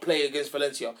to not play against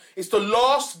Valencia? It's the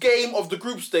last game of the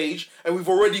group stage and we've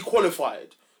already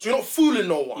qualified. So you're not fooling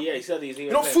no one. Yeah, he said he's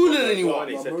You're not fooling anyone.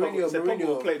 He said Mourinho- Pogba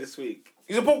will play this week.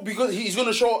 He's a Pogba because he's going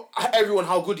to show everyone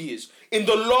how good he is. In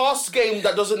the last game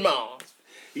that doesn't matter.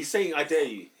 He's saying, I dare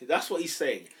you. That's what he's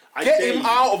saying. Get him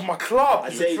out of my club. I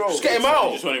dare you. Just get him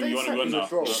out. You want him He's a now.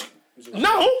 troll.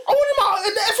 Now, I want him out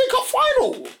in the FA Cup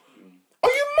final. Are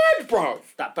you mad, bruv?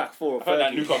 That back four of I heard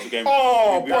that Fergie. Newcastle game.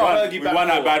 Oh, we bro. won, Fergie we back won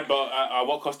that four. bad, but at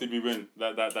what cost did we win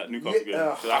that Newcastle game?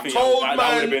 Yeah. So I think told that would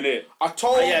have man- been it. I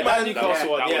told Yeah, that man, Newcastle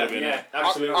one. that Yeah, would've been yeah, it.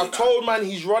 absolutely. I told man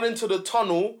he's running to the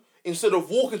tunnel instead of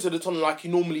walking to the tunnel like he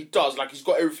normally does, like he's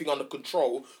got everything under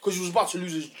control because he was about to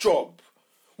lose his job.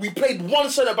 We played one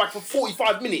centre back for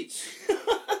 45 minutes.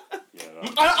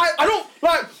 I don't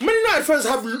like Man United fans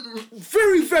have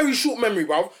very, very short memory,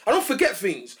 bruv. I don't forget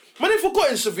things. Man, ain't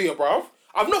forgotten Sevilla, bruv.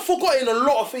 I've not forgotten a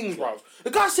lot of things, bruv.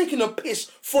 The guy's taking a piss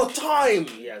for time.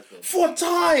 He has been. For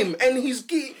time. And he's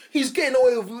getting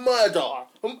away with murder.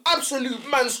 Absolute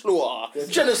manslaughter.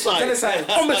 Genocide.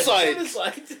 Homicide.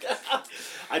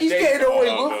 He's getting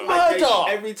away with murder.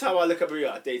 Every time I look at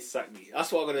Maria, I dare you to sack me.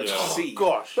 That's what I'm going to see.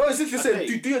 Gosh. No, it's literally I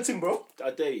saying, do your thing, bro.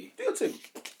 I dare you. Do your thing.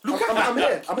 Look I'm at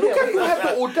here. I'm Look here. at you have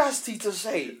the audacity to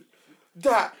say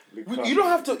that you don't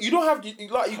have to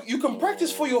like you can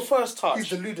practice for your first touch He's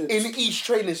deluded. in each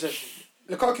training session.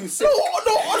 Lukaku's sick. No.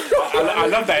 I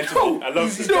love that interview. I love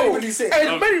He's it. genuinely sick.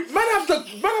 And man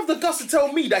have the guts to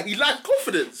tell me that he lacks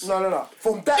confidence. No.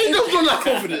 From that, He does not lack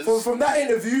confidence. From that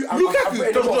interview,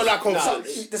 Lukaku does not lack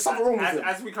confidence. There's something wrong with him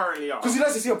As we currently are. because he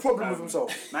doesn't see a problem with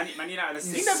himself. Man United are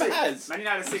sixth. He never has. Man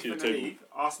United are sixth in the Table. league.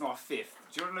 Arsenal are fifth.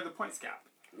 Do you want to know the points gap?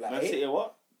 Like, Man City or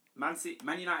what?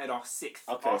 Man United are sixth.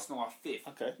 Okay. Arsenal are fifth.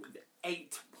 Okay. With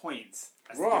 8 points.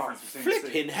 That's Right. the difference between the two.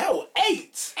 Flipping hell,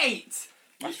 8! 8.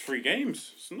 That's 3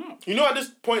 games. It's not. You know, at this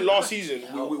point last season,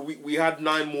 we had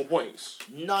 9 more points.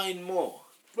 9 more.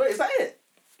 Wait, is that it?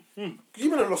 You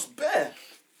mean I lost bare?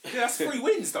 Yeah, that's 3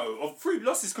 wins though. Of 3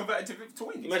 losses converted to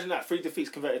wins. Imagine that, 3 defeats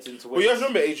converted into But you have wins. to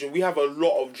remember, Adrian, we have a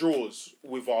lot of draws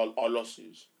with our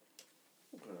losses.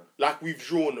 Like we've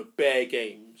drawn bare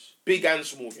games, big and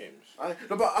small games. I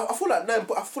feel like 9.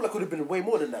 But I feel like it would have been way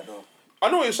more than that though. I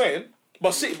know what you're saying,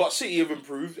 but City have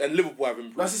improved and Liverpool have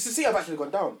improved. Now, see, I've actually gone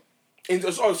down.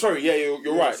 Sorry, yeah,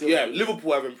 you're right. so- Yeah,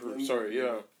 Liverpool have improved. Sorry,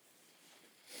 yeah.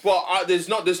 But there's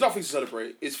nothing to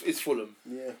celebrate. It's Fulham.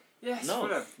 Yeah. Yes, No,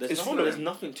 Fulham. there's, It's nothing, Fulham. there's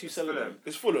nothing to celebrate.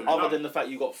 It's Fulham. Other than the fact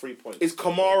you got 3 points. It's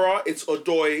Kamara, it's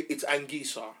Odoi, it's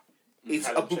Anguissa, it's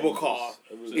Callum Abubakar,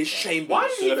 Chambers. it's Chambers.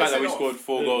 Why So the fact that we Send off. scored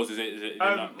 4 goals is it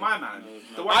not? My man.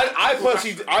 The one I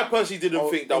personally didn't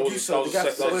think that was Anguissa,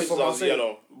 the guy from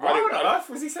yellow. Why on earth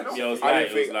was he sent off? Yeah, it was I light.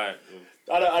 didn't It was think- light.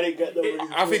 I didn't get the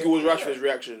I think it was Rashford's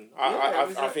reaction. I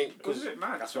think it was because a bit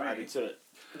mad. That's what added to it.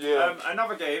 yeah.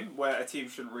 Another game where a team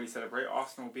shouldn't really celebrate.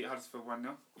 Arsenal beat Huddersfield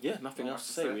 1-0. Yeah, nothing Not else to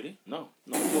much say to say. really. No.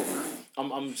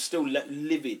 I'm still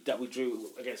livid that we drew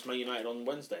against Man United on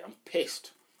Wednesday. I'm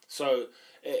pissed. So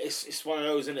it's one of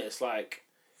those, isn't it? It's like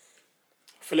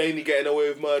Fellaini getting away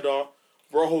with murder,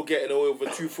 Rojo getting away with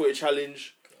a 2-footed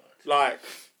challenge, like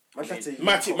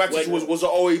Matic was an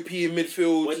OAP in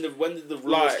midfield. when did the rules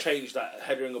Like- change that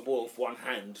headering a ball with one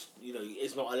hand,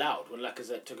 it's not allowed when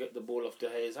Lacazette took the ball off De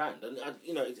Gea's hand, and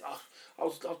I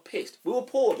was pissed. We were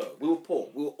poor though. We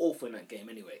were awful in that game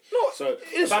anyway. No, So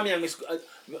it's- Aubameyang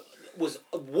was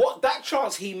what that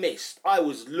chance he missed. I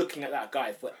was looking at that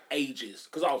guy for ages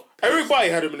because I was pissed. Everybody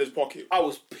had him in his pocket. I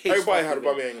was pissed. Everybody off had with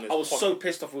him. Aubameyang in his I was so pocket.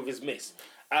 pissed off with his miss.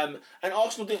 And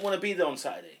Arsenal didn't want to be there on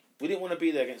Saturday. We didn't want to be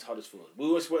there against Huddersfield. We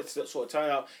always wanted to sort of turn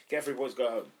out, get 3 points, go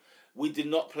home. We did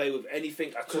not play with anything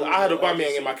at Because all. I had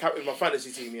Aubameyang in my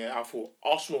fantasy team. Yeah, I thought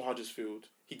Arsenal Huddersfield.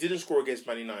 He didn't score against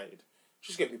Man United.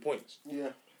 Just get me points. Yeah.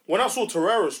 When I saw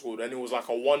Torreira scored and it was like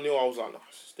a 1-0, I was like, nah,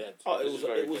 it's dead. Oh, This is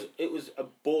very dead. it was a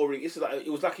boring. It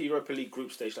was like a Europa League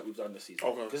group stage that we've done this season.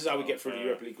 Okay. This is how we get through the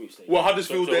Europa League group stage. Well, So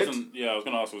Huddersfield it dead. wasn't- yeah, I was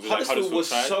going to ask. Was it like Huddersfield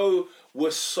Huddersfield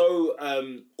was so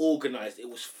organised. It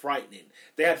was frightening.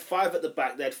 They had 5 at the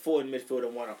back. They had 4 in midfield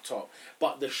and 1 up top.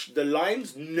 But the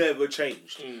lines never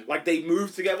changed. Like they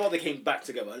moved together, they came back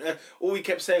together. And all we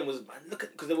kept saying was, "Man, look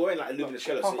at," because they were wearing like aluminum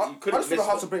shells, so you couldn't I just don't miss know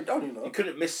how them. to break down, you know. You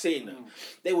couldn't miss seeing them.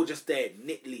 They were just there,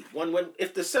 neatly.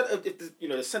 If the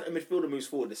centre midfielder moves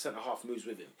forward, the centre half moves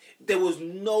with him. There was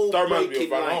no That reminds me of breaking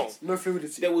Van Gaal. lines. No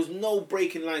fluidity. There was no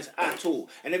breaking lines at all.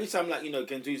 And every time,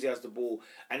 Guendouzi has the ball,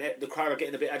 and the crowd are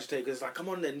getting a bit agitated because it's like, come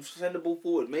on then, send the ball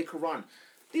forward, make a run.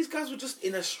 These guys were just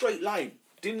in a straight line,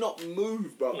 did not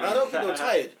move, bro. And I don't think they were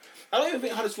tired. I don't even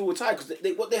think Huddersfield were tired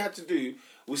because what they had to do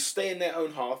was stay in their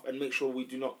own half and make sure we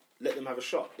do not let them have a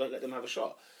shot. Don't let them have a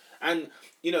shot. And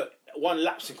one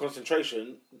lapse in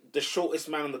concentration, the shortest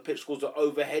man on the pitch scores an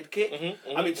overhead kick.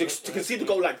 I mean, to concede the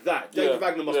goal like that, David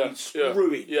Wagner must be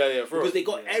screwing. Because they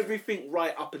got everything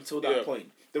right up until that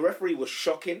point. The referee was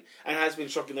shocking and has been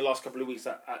shocking the last couple of weeks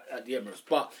at the Emirates.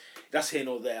 But that's here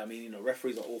nor there. I mean,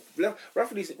 referees are awful.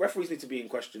 Referees need to be in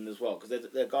question as well because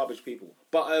they're garbage people.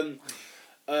 But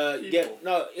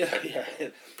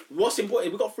what's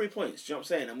important? We got 3 points. Do you know what I'm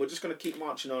saying? And we're just going to keep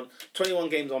marching on. 21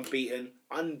 games unbeaten.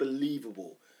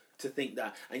 Unbelievable to think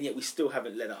that, and yet we still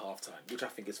haven't led at half time, which I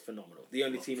think is phenomenal. The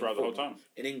only team throughout the whole time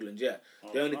in England, the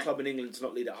only club in England to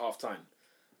not lead at half time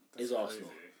is Arsenal.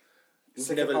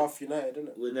 Second half United, isn't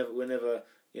it? We're never,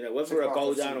 whether we're a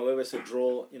goal down or whether it's a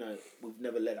draw, we've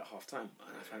never led at half time,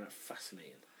 and I find that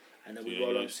fascinating. And then we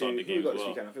roll on to who we got this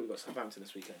weekend. I think we got Southampton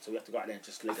this weekend, so we have to go out there and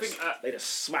just lay the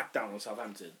smack down on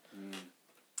Southampton.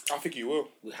 I think you will.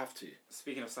 We have to.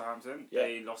 Speaking of Southampton,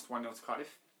 they lost 1-0 to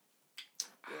Cardiff.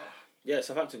 Yeah,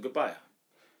 Southampton, goodbye.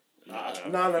 No.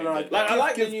 I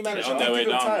like the new manager. On their way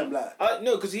down.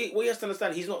 No, because he has to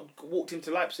understand he's not walked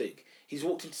into Leipzig. He's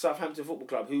walked into Southampton Football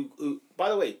Club, who, by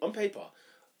the way, on paper,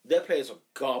 their players are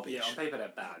garbage. Yeah, on paper they're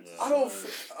bad. I don't.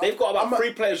 They've got about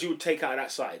 3 players you would take out of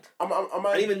that side. And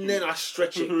even then, I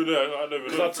stretch it.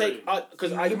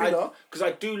 Because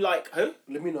I do like who?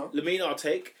 Lemina, I'll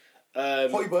take.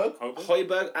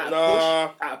 Højbjerg at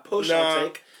a push. I'll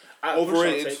take.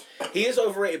 Overrated. He is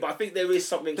overrated, but I think there is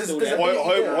something still there.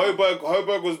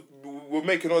 Højbjerg we're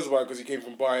making noise about it because he came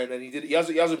from Bayern and he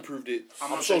hasn't proved it.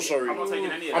 I'm so sorry. I'm not taking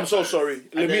any of that. I'm so sorry.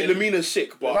 Lemina's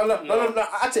sick, but No,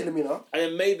 I take Lemina. And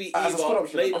then maybe As a squad Eva,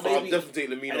 option. maybe, I'll maybe, definitely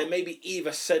take Lemina. and then maybe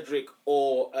either Cedric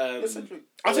or I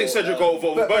think Cedric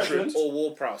over Bertrand. or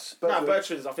Ward-Prowse. No,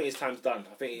 Bertrand's. I think his time's done.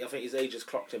 I think his age has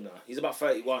clocked him now. He's about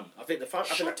 31. I think that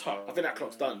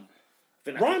clock's done.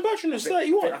 Ryan Bertrand is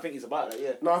 31. I think he's about that.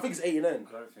 Yeah. No, I think it's 89. I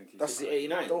don't think That's Is it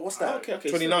 89? What's that? Okay.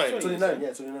 29. 29.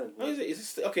 Yeah, 29. Oh,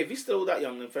 is it? Okay, if he's still that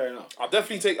young, then fair enough. I'll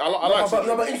definitely take. I like.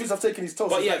 But injuries have taken his toll.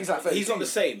 But yeah, he's like 32. he's not the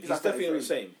same. He's like definitely not the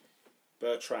 33. same.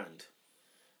 Bertrand,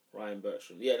 Ryan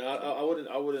Bertrand. Yeah, no,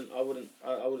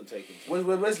 I wouldn't take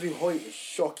him. Wesley Hoyt is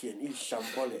shocking. He's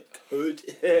shambolic.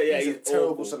 Yeah, He's a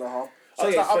terrible centre half. So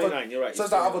yeah, 29. You're right. So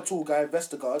is that other tall guy,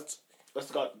 Vestergaard. That's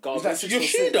the He's garbage. like 6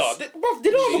 Yoshida, they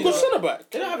don't have a good centre back.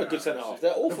 They don't have a good centre half.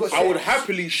 They're awful. got I would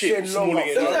happily shit Shane Long Smalling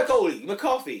up. Look in. at that goalie,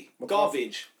 McCarthy.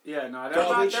 Garbage. Yeah, no, they're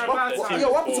Garbage. a bad What- side. Yo,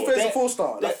 what happened to Fraser They're- Forster?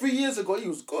 Like 3 years ago, he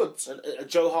was good.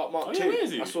 Joe Hart Mark Oh, 2. yeah, where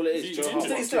is he? That's all it is. He's Joe injured. Hart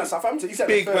He's Mark still at 2. Southampton. He's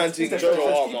Big man he's thing, their Joe first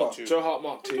Hart keeper. Mark too. Joe Hart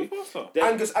Mark 2.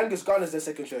 Angus Garner's their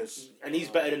second choice. And he's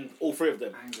better than all 3 of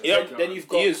them. Yeah, Then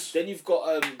you've he is.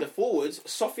 got the forwards,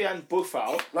 Sofiane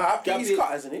Boufal. Like, he's Gabi- cut,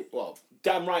 hasn't he? Well,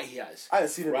 damn right he has. I haven't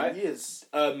seen him Right? in years.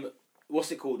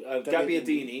 What's it called?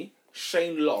 Gabbiadini,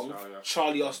 Shane Long,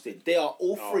 Charlie Austin. They are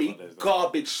all 3 there's that.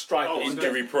 garbage strikers.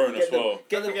 Injury prone as well.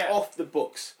 Get them forget- off the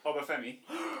books. Obafemi.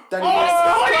 Danny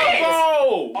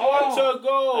Oh, what a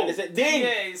goal! And is it Ding?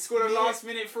 Yeah, he scored a last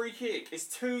minute free kick. It's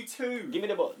 2-2. Give me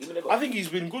the ball. I think he's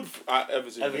been good at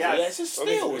Everton. Yeah, it's a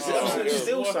steal. It's a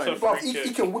steal What a signing. Bro, free he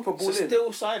kick. can whip a ball It's a in.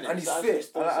 still signing. And he's It's fit.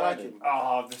 still I like signing. him.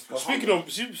 Oh, this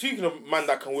Speaking of man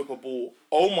that can whip a ball,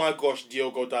 oh my gosh,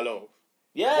 Diogo Dalot.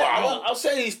 Yeah, Wow. I'll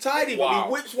say he's tiny, but Wow.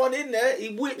 he whips one in there.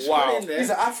 He whips Wow. one in there. He's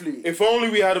an athlete. If only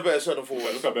we had a better centre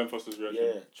forward. Look at Ben Foster's reaction.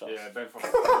 Yeah, trust. Yeah, Ben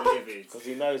Foster livid.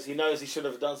 Because he knows he should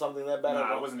have done something there better.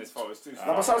 Nah, it wasn't his fault. It was too No,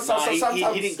 far. but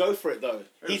sometimes he didn't go for it though.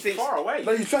 He thinks far away.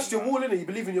 No, you trust your wall, innit? You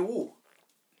believe in your wall.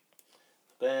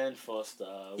 Ben Foster.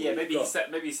 Yeah, maybe he got-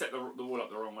 set the wall up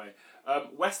the wrong way.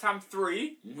 West Ham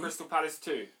 3, Crystal Palace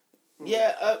 2.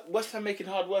 Yeah, West Ham making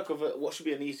hard work of what should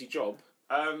be an easy job.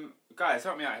 Guys,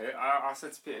 help me out here. I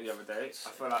said to Peter the other day, I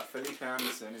feel like Felipe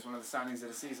Anderson is one of the signings of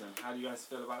the season. How do you guys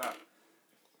feel about that?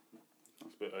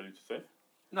 That's a bit early to say.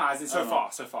 No, as in so far.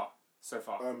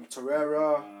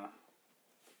 Torreira.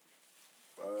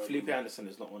 Felipe Anderson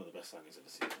is not one of the best signings of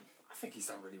the season. I think he's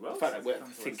done really well. The fact that since we're he's come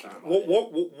to thinking West Ham.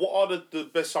 about What are the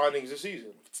best signings this season?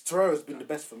 Torreira's been the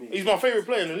best for me. He's my favourite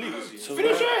player in the league this season.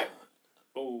 Finish it!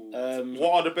 Oh,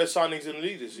 What are the best signings in the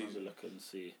league this Have a season? look and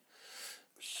see.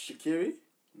 Shaqiri.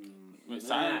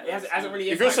 Nah, it hasn't really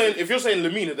If you're impacted. saying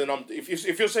Lemina, then I'm. If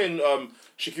you're saying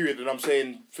Shaqiri, then I'm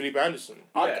saying Felipe Anderson.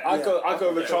 I go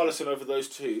Richarlison over those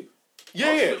 2.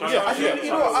 Yeah. You know, I think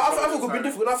it'll be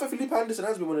difficult. I think Felipe Anderson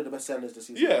has been one of the best signings this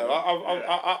season. Yeah,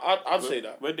 I'd say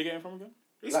that. where'd they get him from again?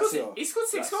 He scored Lazio.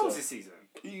 6 goals this season.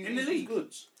 In the league.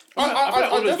 Good. I feel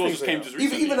like all those definitely goals say came that. just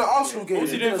recently. Even the Arsenal game. What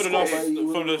was he doing for the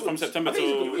last from September I think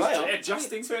he's a to? good player.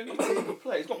 Adjusting to it. He's a good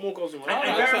player. He's got more goals than And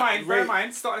Ronaldo. bear in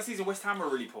mind, start of the season, West Ham were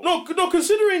really poor. No,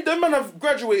 considering them man have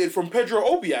graduated from Pedro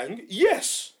Obiang,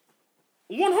 yes.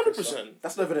 100%.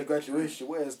 That's not even a graduation.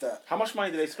 Where is that? How much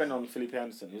money did they spend on Felipe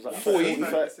Anderson? It was like 40. It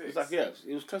was like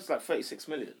it was close to like 36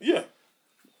 million. Yeah.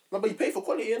 No, but you pay for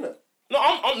quality, innit? No,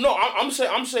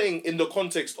 I'm saying in the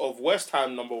context of West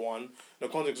Ham, number one, the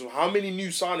context of how many new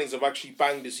signings have actually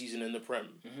banged this season in the Prem.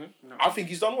 Mm-hmm. I think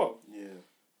he's done well. Yeah.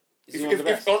 Is he one of the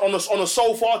best? On a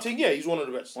so far thing, yeah, he's one of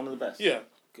the best. One of the best. Yeah.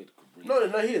 Good. grief.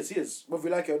 No, he is. Whether we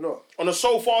like it or not. On a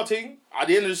so far thing, at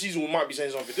the end of the season, we might be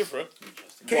saying something different.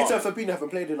 Keita and Fabinho haven't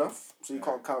played enough, so you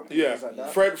can't count Yeah. things like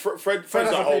that. Fred's Fred at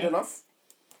hasn't played home. enough.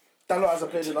 Dalot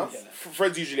hasn't played enough.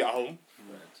 Fred's usually at home.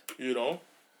 You know.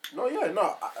 No,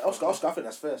 Oscar, I think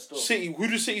that's fair still. City, who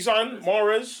does City sign?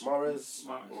 Mahrez. Mahrez.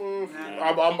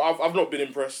 I've not been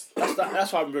impressed.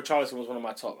 That's why Richarlison was one of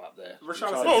my top up there.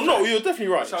 Richarlison. No, you're definitely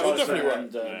right. You're Richarlison definitely right.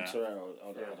 And Torreira.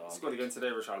 It's got to go in today,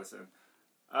 Richarlison.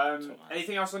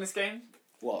 Anything else on this game?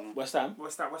 What? West Ham?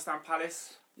 West Ham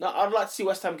Palace. No, I'd like to see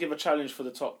West Ham give a challenge for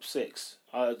the top 6,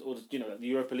 or the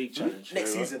Europa League challenge.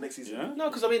 Next season. Yeah. No,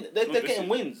 because I mean they're this getting season.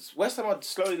 wins. West Ham are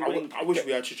slowly winning. I wish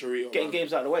we had Chicharito. getting Man.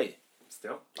 games out of the way.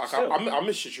 Still. I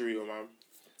miss Chicharito, man.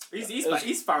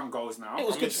 He's found goals now. It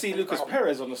was good to see Lucas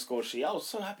Perez on the score sheet. I was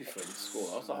so happy for him to score.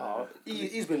 I was like, oh,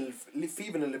 He's been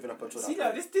thieving and living up until See,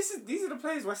 that. like, these are the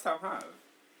players West Ham have.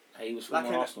 hey, he was from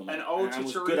Like Arsenal. an man. old And he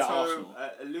was good at Chicharito, Arsenal.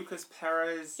 Lucas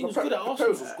Perez. He was good at Arsenal.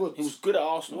 Perez was good. He was good at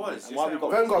Arsenal. Was, And why we you're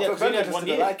got saying- Wenger because he had just 1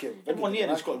 didn't year. like him. He had 1 year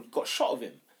and Didn't just got shot of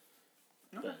him.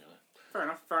 No. But anyway, Fair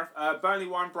enough. Burnley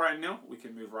 1, Brighton 0. We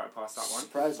can move right past that one.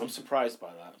 Surprising. I'm surprised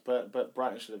by that. But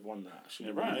Brighton should have won that.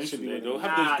 Yeah, Brighton should be they'll winning.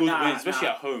 have those good Nah, wins, especially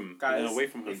nah. at home. Guys, And away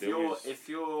from home,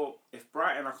 if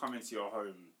Brighton are coming to your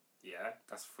home, yeah,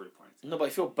 that's 3 points. No, but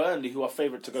if you're Burnley, who are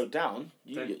favourite to go down,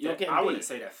 you're getting I beat. wouldn't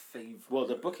say they're favourite. Well,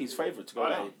 the bookie's favourite to go Oh,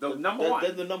 down. the number They're- one?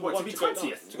 They're the number What, one to be to go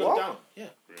 20th? down. To go What? down. Yeah,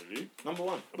 Really? number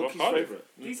one. Above Bookie's Cardiff? favourite.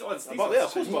 These odds. Of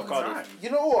course, about Cardiff. You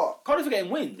know what? Cardiff are getting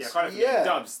wins. Yeah, kind of Yeah.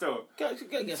 dubs still. Get some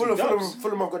Fulham dubs.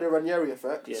 have got their Ranieri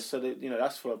effect. Yeah, so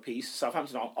that's for a piece.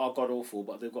 Southampton are god awful,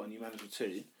 but they've got a new manager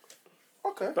too.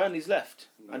 Okay. Burnley's left,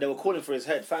 and they were calling for his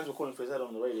head. Fans were calling for his head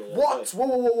on the radio. the What? other day.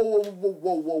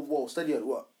 Whoa. Steady on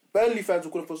what? Burnley fans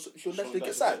were calling for should Sean Leslie get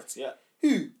Dyche. sacked. Yeah,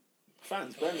 Who?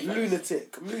 fans. Burnley fans.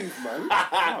 Lunatic. Move, man.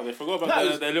 Oh, they forgot about No, it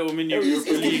was- their little mini He's Europa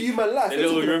giving League. you my life. Their What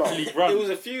little are you Europa talking League about? run.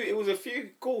 It was a few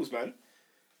calls, man.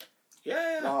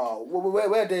 Yeah. Oh,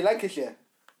 where are they? Lancashire?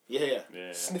 Yeah.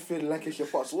 Yeah. Sniffing Lancashire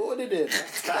pots. What were they doing?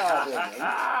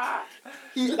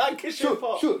 He, Lancashire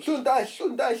pot. Sean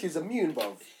Dyche is immune,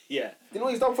 bruv. Yeah. You know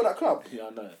what he's done for that club? Yeah, I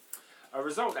know. A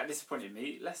result that disappointed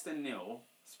me: Leicester 0,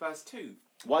 Spurs 2.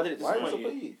 Why did it Why disappoint is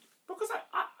it you? you? Because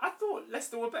I thought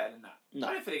Leicester were better than that. No.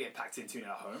 I don't think they get packed in 2-0 at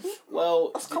home.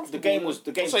 Well, That's the comfortable. game was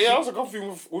the game. So yeah, that was a comfy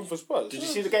win for Spurs. Did you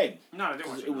see the game? No, I didn't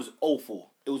watch it. It was awful.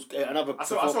 It was another. I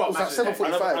saw a was match at of the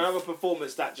day. 7:45. Another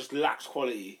performance that just lacks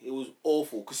quality. It was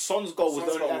awful because Son's goal was Son's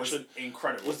the only goal was action.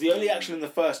 incredible. Was the only action in the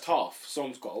first half.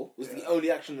 Son's goal was the only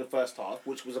action in the first half,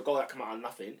 which was a goal that came out of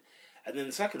nothing. And then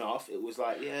the second half, it was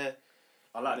like, yeah,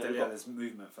 I like Yeah, Dele we got- Alli's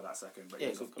movement for that second, but Yeah,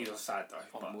 he was sad though.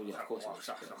 oh, But- well, yeah, of course, Wow, it was.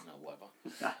 shut up. No,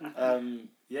 whatever.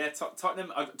 Yeah,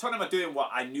 Tottenham are doing what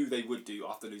I knew they would do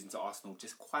after losing to Arsenal.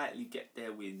 Just quietly get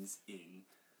their wins in,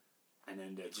 and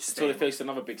then they'll just Until stay. they faced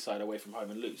another big side away from home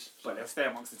and lose. But they'll stay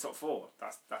amongst the top 4.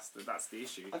 That's the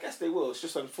issue. I guess they will. It's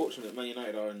just unfortunate that Man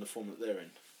United are in the form that they're in.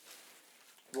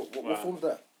 What form's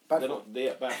that? Bad They're form. not.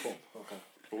 They're at bad form. Okay.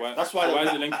 But why, That's why why they-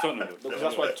 is it linked to Tottenham? though? Because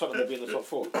that's why Tottenham will be in the top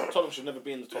 4. Tottenham should never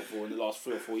be in the top 4 in the last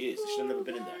 3 or 4 years. They should have never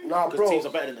been in there. Nah, because bro. teams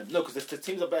are better than them. No, because the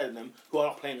teams are better than them who are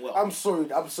not playing well. I'm sorry.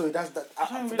 That's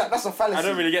a fallacy. I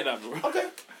don't really get that, bro. Okay.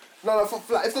 No, like,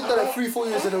 if they've done it 3-4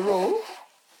 years in a row,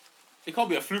 It can't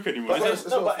be a fluke anymore. But Is it? it's-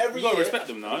 No, but every You gotta year. respect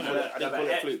them now. I didn't call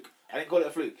it a fluke. I didn't call it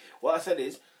a fluke. What I said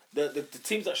is the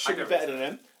teams that should be get better than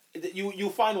them.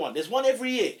 You'll find one. There's one every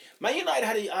year. Man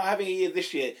United are having a year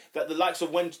this year that the likes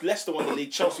of when Leicester won the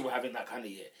league, Chelsea were having that kind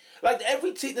of year. Like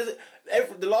every team,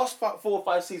 the last 4 or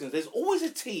 5 seasons, there's always a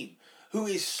team who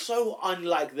is so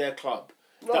unlike their club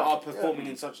that are performing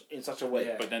in such a way.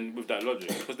 Yeah. But then with that logic,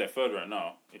 because they're third right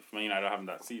now, if Man United are having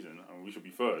that season and we should be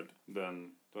third,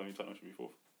 then don't mean Tottenham should be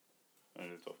fourth.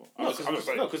 And the top 4.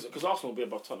 No, because Arsenal will be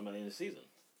above Tottenham at the end of the season.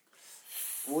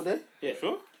 will they? Yeah.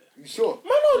 Sure? You sure?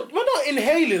 Man not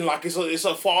inhaling like it's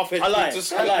a far-fetched I lied. thing to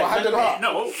say. I lied. Well, hand it up.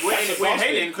 No, we're Last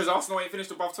hailing week. because Arsenal ain't finished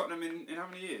above Tottenham in how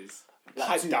many years?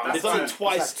 Like, down. That's They've done it two.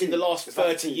 twice It's like in the two. last It's like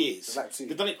 30 two. years. It's like two.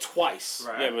 They've done it twice.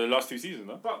 Right. Yeah, but the last 2 seasons,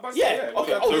 though. But Yeah.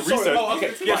 Okay. Oh, So sorry. recent. Oh,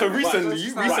 okay. Yeah, so Right, recently,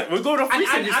 right. recent. We're going off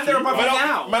recent and they're above history. you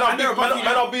now. Man And they're above you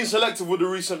now. are being selective with the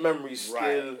recent memories. Right.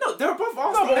 Still. No, they're above No,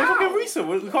 Arsenal but we're now. talking recent.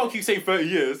 We can't keep saying 30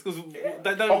 years because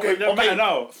that Okay, don't matter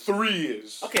now. 3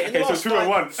 years. Okay. in the Okay, so last 2 and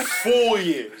 1. 4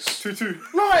 years. 2-2.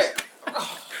 Like,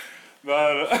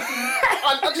 No.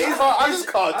 I just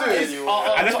can't do it anymore.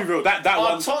 And let's be real, that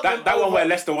one where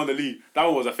Leicester won the league, that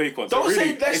one was a fake one. So Don't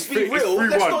really, say let's it's be free- it's real.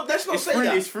 3-1. Let's not It's say free,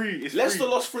 that. It's free. Leicester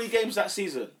lost 3 games that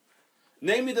season.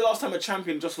 Name me the last time a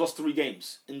champion just lost 3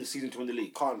 games in the season to win the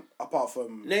league. Can't apart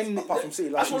from City.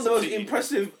 That's one of the most City.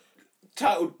 impressive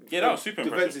title. Yeah, that was super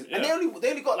defenses. impressive. And Yeah. they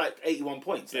only got like 81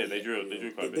 points. Yeah, that they year.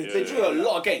 drew quite a bit. They drew a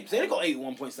lot of games. They only got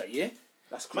 81 points that year.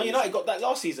 That's Man crazy. United got that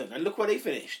last season, and look where they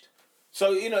finished.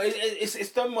 So it's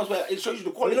them ones where it shows you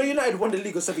the Well, quality. United won the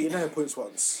league on 79 points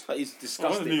once. That is I won the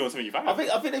disgusting. league on 75. I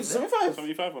think they've 75.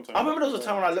 75 on time. I remember there was a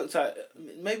time when I looked at,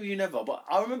 maybe you never, but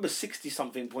I remember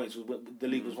 60-something points when the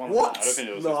league was won. What? I don't think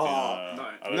it was No. 60.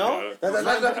 I don't No? think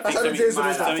That's how the days when it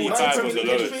was like 75 14, was the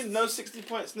 17. lowest. No 60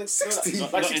 points. 60?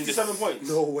 Like Not in 67 points.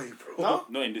 No way, bro. No?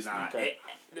 Not in this Nah, league.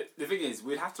 the thing is,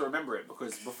 we'd have to remember it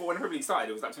because before when the Premier League started,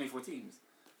 it was like 24 teams.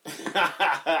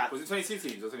 Was it 22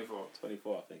 teams or 24?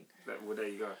 24, I think. Well, there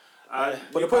you go. But the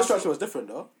point Newcastle- structure was different,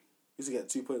 though. You used to get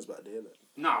 2 points back there, innit?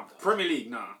 Nah, Premier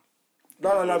League, nah.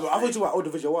 No, but I thought you were about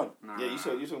Division 1. Nah. Yeah, you're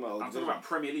talking about. I'm talking about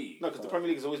Premier League. No, because the Premier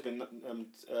League has always been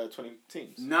 20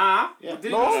 teams. Nah. Yeah.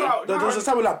 Didn't No, it start- there was a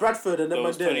time with like Bradford and then There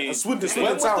was man there. 20 And Swindon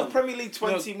When was the Town. Premier League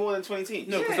 20 more than 20 teams?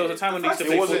 No, because there was a time when they used to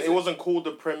It play It wasn't called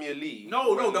the Premier League.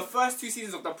 No, the first 2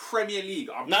 seasons of the Premier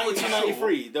League. I'm 92, pretty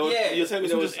 93. There was, Yeah. you're telling me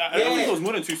there was. I don't think it was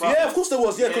more than 2 seasons. Yeah, of course there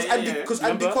was. Yeah, because Yeah, Andy, yeah. because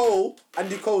Andy Remember?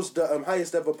 Cole's the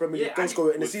highest ever Premier League Yeah, goal Andy-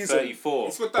 scorer in the With season. 34.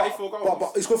 It's got 34 goals.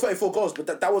 But he scored 34 goals, but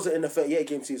that wasn't in a 38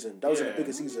 game season. That was in a Yeah.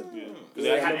 bigger season. They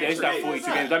used to have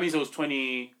 42 games. That means it was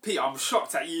 20. Pete, I'm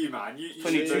shocked at you, man. You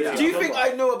 22 should know that. Do you think I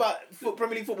know about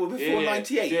Premier League football before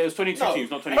 98? Yeah, it was 22 No.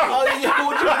 teams, not 24. Oh, yeah,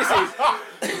 what do you want to say?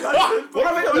 What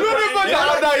I think of the You know, Premier League-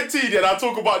 I'm 19 and I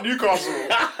talk about Newcastle.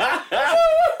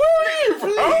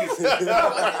 Please.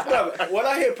 No, when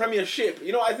I hear Premiership,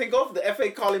 you know what I think of? The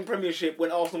FA Carling Premiership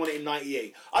when Arsenal won it in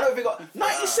 98. I don't think of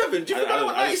 97. Do you think I know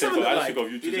what I just 97 think looked of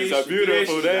like? YouTube. It It's a is,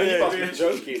 beautiful it is. day. You must be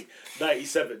joking.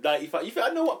 97, 95. You think I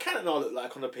know what Cantona looked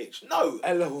like on the pitch? No.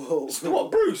 LOL.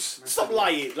 What, Bruce? Stop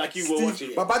lying like you were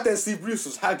watching it. My bad then Steve Bruce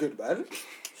was haggard, man.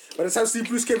 By the time Steve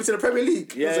Bruce came into the Premier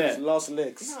League, Yeah. those were his last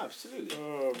legs. No, absolutely.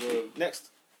 Oh, bro. Next.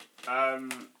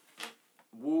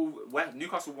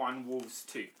 Newcastle 1, Wolves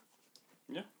 2.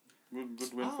 Yeah.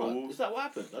 Good win for Oh, Wolves. is that what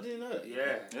happened? I didn't know that.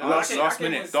 Yeah. Last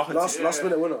minute. Doherty. Last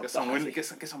minute winner. Get some win. Get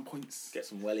some points. Get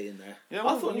some welly in there. Yeah,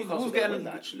 I thought Newcastle Wolves would get getting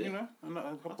that actually. You know,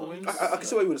 a couple wins. I can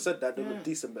see why you would have said that. They were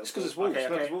decent, but It's because it's Wolves. Okay, No,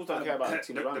 'cause okay. Wolves don't care about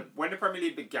teams around. When the Premier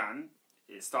League began,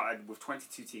 it started with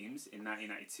 22 teams in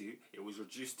 1992. It was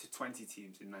reduced to 20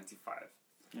 teams in 95.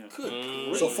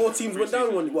 Good. So 4 teams went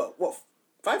down one. What?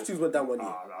 5 teams went down 1 year.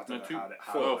 I don't know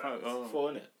how Four. that works. 4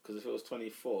 in it because if it was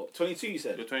 24, 22 you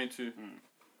said. You're 22.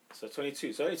 So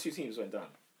 22. So only 2 teams went down.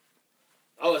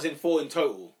 Oh, as in 4 in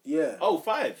total. Yeah. Oh,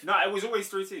 5. No, it was always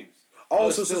 3 teams. Oh,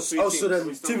 it's so still 3 then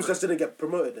teams. teams just didn't get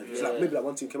promoted then. It's Yeah. like maybe like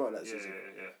 1 team came out that Yeah, season.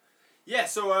 yeah, yeah. Yeah,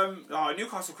 so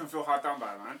Newcastle can feel hard done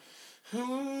by, man.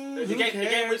 The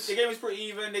game was pretty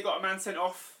even. They got a man sent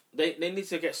off. They need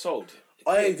to get sold.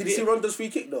 Oh, hey, did you see Rondo's free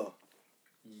kick though?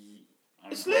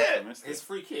 It's lit. His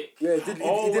free kick. Yeah, he did.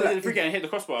 Oh, he did like, the free kick and hit the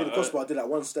crossbar. hit the crossbar. Did like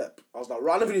 1 step. I was like,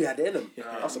 right, I never knew he had it in him.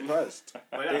 I was surprised.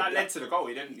 But that led to the goal.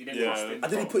 He didn't Yeah. trust it. I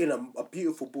think he put in a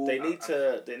beautiful ball. They need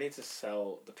to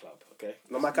sell the club. Okay.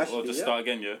 No, Mike Or Ashley, just yeah? start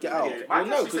again, yeah. Get out. Yeah, Mike Well,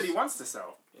 no, actually said 'cause- he wants to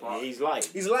sell. But He's lying.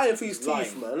 He's lying for his teeth,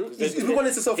 Lying. man. 'Cause He's been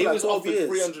wanting to sell for he like was 12 offered years.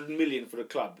 300 million for the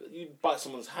club. You bite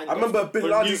someone's hand. I remember off Bin for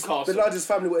Laden's Newcastle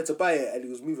family wanted to buy it and he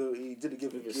was moving. He didn't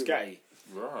give with it. a scatty.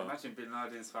 Right. imagine Bin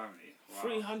Laden's family. Wow.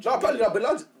 300. No, apparently,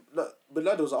 million. Bin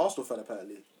Laden was an Arsenal fan.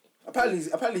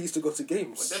 Apparently, he used to go to But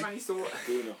games. that man used to.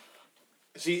 Bruno.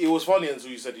 See, it was funny until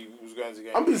you said he was going to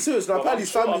game. I'm being serious now. Well, Apparently,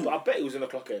 his family. I bet he was in the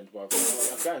clock end, bro.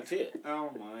 I guarantee it. Oh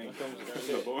my I god.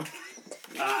 guarantee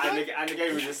it. And the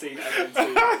game was just seen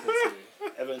Everton 2.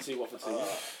 Everton 2, Watford 2.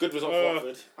 Good result for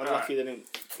Watford. Unlucky they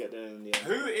didn't get there in the end.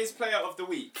 Who is player of the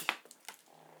week?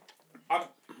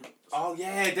 Oh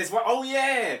yeah, there's one. Oh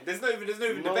yeah, there's no even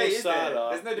Mo debate, is there? Salah.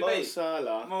 There's no Mo debate.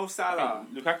 Salah. Mo Salah.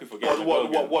 Lukaku forget.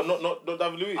 What? Not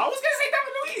David Luiz. I was gonna say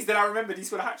David Luiz. Then I remembered he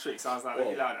scored a hat trick, so I was like, let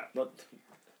me allow that. Not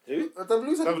who? David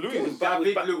Luiz.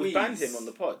 David We Luiz. banned him on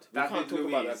the pod. We David can't talk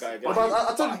about Luiz. that guy But again.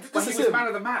 I told you, But this he is was him. man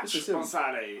of the This match is him. on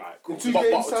Saturday. In 2 But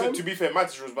games, time. to be fair,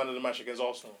 Matic was man of the match against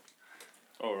Arsenal.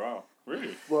 Oh, wow.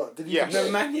 Really? What did he? Yes. No,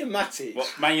 Nemanja Matic.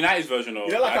 What, Man United's version or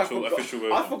You know, like actual official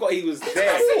version? I forgot he was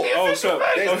there. Oh, so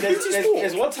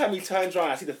There's one time he turns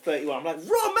around, I see the 31. I'm like,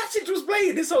 raw, Matic was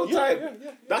playing this whole time.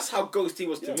 That's how ghost he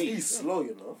was to me. He's slow,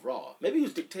 you know. Raw. Maybe he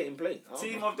was dictating play. I don't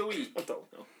Team know. of the week. I don't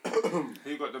know.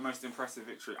 Who got the most impressive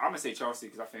victory? I'm gonna say Chelsea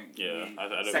because I think I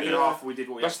don't second think- half we did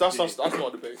what we That's had to not do.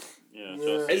 a debate. Yeah, Yeah.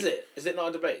 Chelsea. Is it? Is it not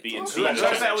a debate? Beating Who had the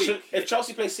best better week? If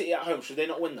Chelsea play City at home, should they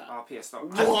not win that? PS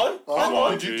stop. Hang on. Hang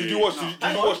on. Did you watch?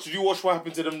 Did you watch what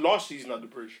happened to them last season at the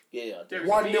Bridge? Yeah, I did.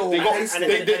 1-0. They got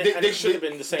And it should have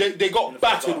been the same. They in got the first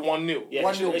battered half. 1-0. Yeah, 1-0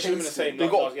 it should have been the pace. same. They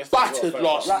got yesterday as battered well,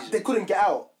 last first half. Like they couldn't get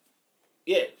out.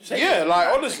 Yeah, same. Yeah, like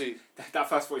honestly. That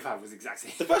first 45 was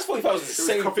exactly. The first 45 was the It was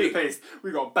same copy thing. paste.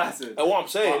 We got battered. And what I'm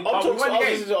saying, I'm we talking won the about game.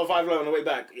 this is on 5 low on the way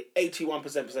back.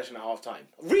 81% possession at half time.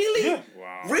 Really? Yeah.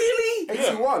 Wow. Really?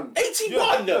 81.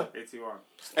 81. Yeah. 81.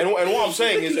 and what I'm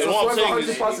saying is, So for every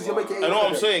 100 passes, you're making 81. and what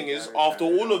I'm saying is, after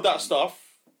all of that stuff,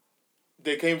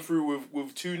 they came through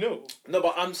with 2-0. No,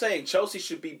 but I'm saying Chelsea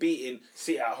should be beating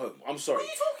City at home. I'm sorry. What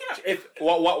are you talking If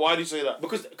Why do you say that?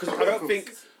 because I don't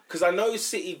think because I know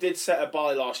City did set a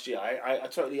bar last year. I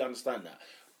totally understand that,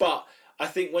 but I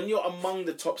think when you're among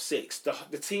the top 6,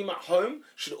 the team at home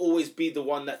should always be the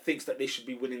one that thinks that they should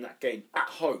be winning that game at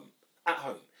home. At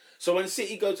home. So when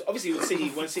City go to obviously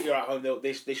when City are at home,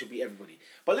 they should beat everybody.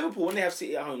 But Liverpool, when they have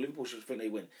City at home, Liverpool should think they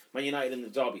win. Man United in the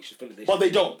derby should think that they. But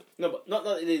they don't. No, but not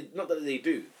that they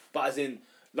do. But as in,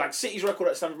 like City's record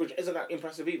at Stamford Bridge isn't that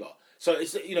impressive either. So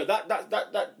it's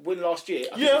that win last year.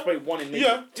 I think Yeah. it's probably 1 in maybe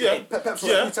Yeah, 10. Pep's lost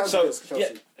Yeah. 3 times So against Chelsea.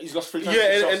 yeah, he's lost 3 times. Yeah,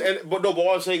 to Chelsea. but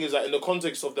what I'm saying is that in the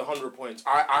context of the 100 points,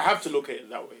 I have to look at it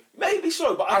that way. Maybe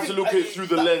so, but I have to look at it through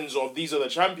the lens of these are the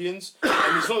champions,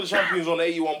 and it's not the champions on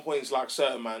 81 points like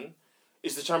certain man.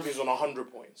 It's the champions on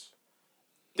 100 points.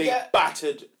 They Yeah.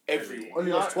 battered everyone.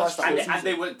 Only lost twice that And, whole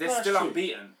and they're That's still true.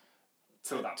 unbeaten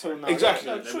till that Till point. now. Exactly.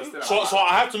 Yeah, They true. were still So unbeaten.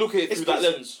 I have to look at it through that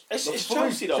lens. It's for me,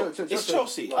 Chelsea though. Chelsea. It's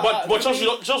Chelsea. But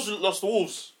Chelsea lost the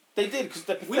Wolves. They did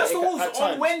because We lost the Wolves at on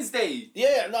times. Wednesday.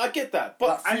 Yeah, no, I get that, but.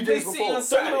 Like, And 3 they days sit before. on Don't get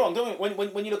Saturday. me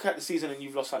wrong. When you look at the season and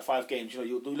you've lost like 5 games,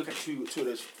 you look at two of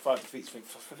those 5 defeats. Think,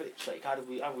 for Philip's sake, how have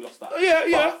we lost that?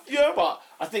 Yeah. But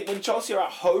I think when Chelsea are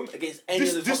at home against any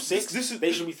This- of the top this- 6, this is-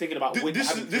 they should be thinking about winning.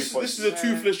 This is a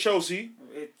toothless Chelsea.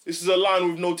 This is a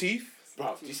lion with no teeth.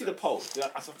 Bro, do you see the poll?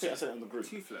 I think I said it in the group.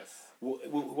 Toothless.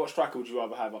 What striker would you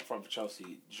rather have up front for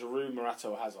Chelsea? Giroud, Morata,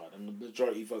 or Hazard? And the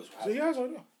majority votes were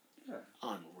Hazard. Yeah.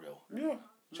 Unreal. Yeah.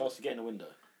 Chelsea, get in the window.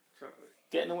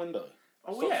 Get in the window.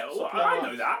 Oh Stop- yeah, stop I playing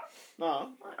know that. No,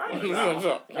 I know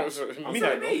that. I'm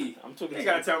Tell me. I'm talking. You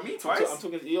gotta tell me twice. I'm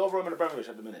talking. You're Roman Abramovich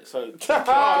at the minute, so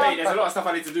Oh, mate, there's a lot of stuff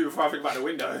I need to do before I think about the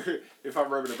window. If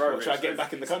I'm Roman Abramovich, try to get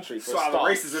back in the country. For sort a out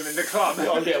the start. racism in the club.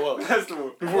 Oh, yeah, well. First of all,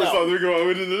 Before we start thinking about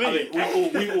winning the I league.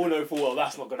 mean, we all know full well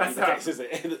that's not going to be the That's case, is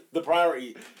it? The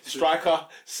priority: striker,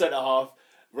 centre half,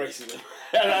 racism.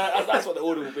 That's what the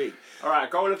order will be. all right,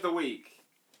 goal of the week.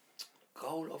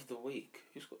 Goal of the week.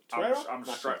 Who's got Torreira?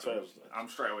 I'm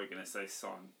straight away gonna say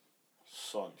Son.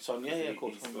 Son. Yeah, of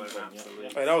course. He's Son, going yeah. absolutely.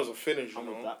 Hey, that was a finish, you I'm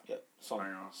with know. that. Yep. Son. Hang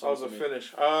on. That was Son a for me.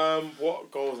 finish.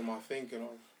 What goals am I thinking of?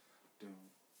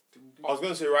 I was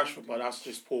going to say Rashford, but that's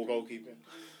just poor goalkeeping.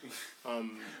 Rashford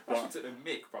But took the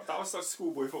mick, bro. That was such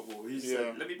schoolboy football. He Yeah.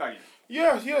 said, "Let me bang it."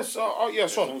 yeah, Son.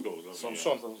 Son's goals, Son.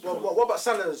 What about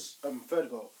Salah's third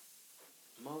goal?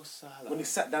 Mo Salah. When he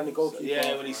sat down the goalkeeper.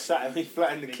 Yeah, when he sat and he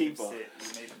flattened the Made him keeper. sit.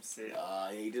 He made him sit.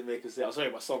 Yeah, he did make us say. I'm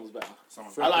sorry, but Son was better.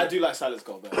 Someone- I do like Salah's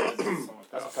goal better. someone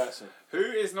That's a better. person. Who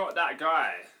is not that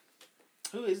guy?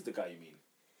 Who is the guy you mean?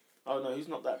 Oh no, who's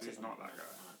not that? Who's team? not that guy?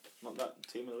 Not that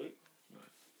team of the week. No.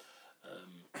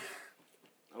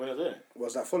 We're not doing it.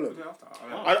 Was that Fulham? Who after?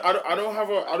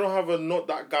 I don't have a not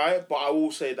that guy, but I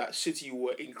will say that City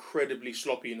were incredibly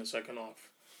sloppy in the second half.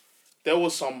 There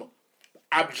was some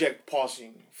abject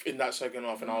passing in that second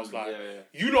half, and I was like,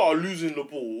 "You lot are losing the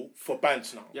ball for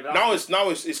bants now. Yeah, but now that it's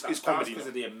That was comedy." because now.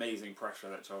 of the amazing pressure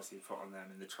that Chelsea put on them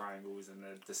in the triangles and the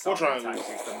What subtle triangles?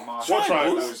 tactics, the What master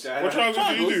triangles? What triangles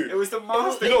did you It do? was the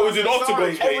master. You know, it was in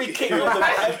octagons,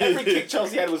 mate. Every kick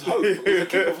Chelsea had was hope. It was a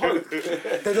kick of hope.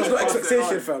 There's no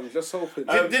expectation, fam. Just hoping.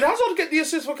 Did Hazard get the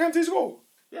assist for Kante's goal?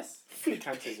 Yes.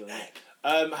 Kante's on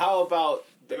that. How about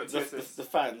They got two the assists.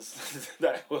 fans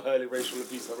that were hurling racial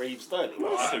abuse at Raheem Sterling?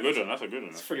 That's a good one.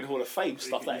 It's friggin' Hall of Fame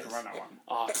stuff, You that can is. run that one.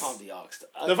 Oh, I can't be asked.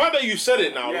 The fact that you said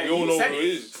it now, Yeah, we all you know said who it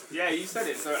is. Yeah, you said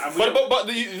it. So, and we But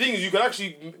the thing is, you can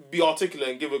actually be articulate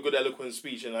and give a good eloquent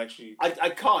speech and actually. I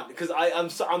can't because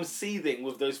I'm seething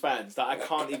with those fans that I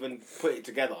can't even put it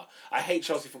together. I hate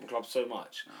Chelsea Football Club so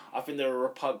much. I think they're a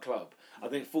repug club. I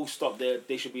think full stop.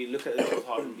 They should be look at it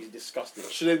hard and be disgusted.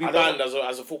 Should they be I don't- banned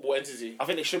as a football entity? I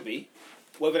think they should be.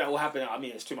 Whether that will happen, I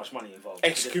mean, it's too much money involved.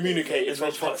 Excommunicated There's no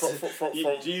from- chance. from-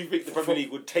 Do you think the Premier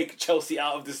League would take Chelsea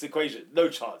out of this equation? No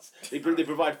chance. They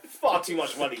provide far too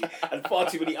much money and far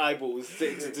too many eyeballs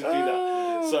to do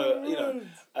that. So, you know,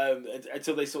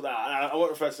 until they sort that out. And I won't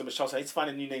refer to them as Chelsea. I need to find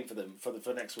a new name for them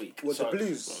for next week. What, So, the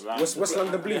Blues? West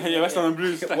London Blues. Yeah, West London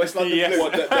Blues. West London Yes. Blue.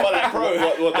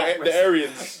 The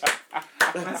Aryans.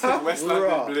 West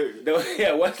London Blue.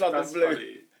 Yeah, West London That's Blue.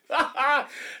 funny.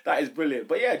 That is brilliant.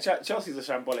 But yeah, Chelsea's a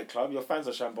shambolic club. Your fans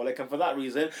are shambolic, and for that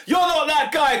reason, you're not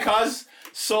that guy, cuz.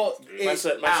 So Man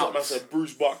said,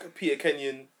 Bruce Buck, Peter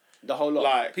Kenyon, the whole lot.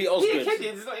 like- Pete Osgood,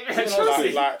 Kenyon's not even Peter at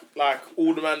Chelsea. like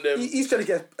all the man them. He's trying to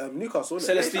get Newcastle,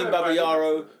 isn't it? Celestine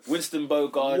Babayaro, Winston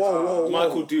Bogard, Whoa.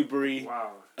 Michael Dewberry,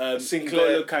 Wow.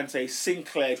 Sinclair. N'Golo Kante,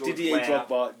 Sinclair, George Didier Weah.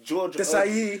 Drogba, George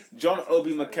Desai. John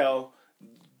Obi Mikel,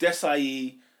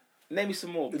 Desai. Name me some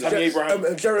more. Tammy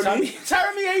Abraham. Jeremy.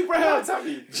 Tammy Abraham.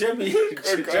 Tammy. Jimmy.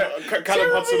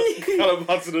 Callum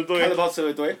Hudson-Odoi. Caleb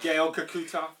Hudson-Odoi. Gail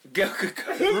Kakuta.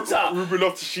 Kakuta. Ruben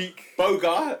Loftus-Cheek.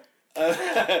 Bogart.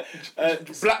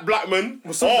 Blackman.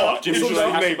 Musonda. Jimmy Musonda.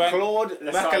 John's name. Claude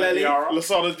Makaleli.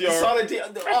 Lasana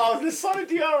Diarra. Lasana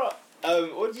Diarra.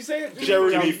 What did you say?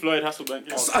 Jimmy Floyd Hasselbank.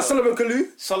 Yeah. Solomon Kalou.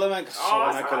 Solomon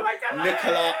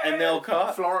Nicola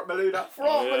Anelka. Florent Malouda.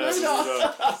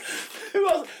 Who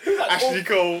else? Who's that? Ashley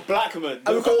Cole. Blackman.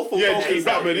 And we got- Awful Yeah, goalkeeper. James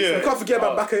Blackman, We yeah. can't forget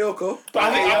about Bakayoko. But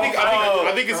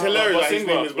I think it's hilarious that his Basingwa.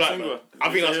 name is Blackman. I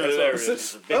think that's hilarious.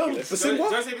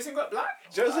 Basingwa? Jose Basingwa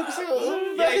Black? Joseph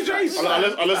Basile. Yeah, he's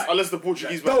right. Unless the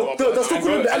Portuguese No, they'll still call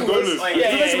him the N-word. Angolas.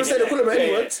 They say they call him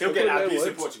N-words. He'll get that abuse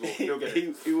in Portugal.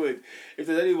 He would. If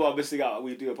there's anyone missing out,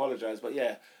 we do apologise. But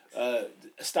yeah,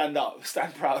 stand up,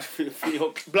 stand proud for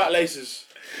your Black Laces.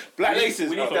 Black Laces.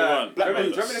 We need That's the. what I want. Black Do you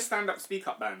Laces. remember the stand-up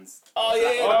speak-up bands? Oh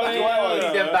yeah, yeah. We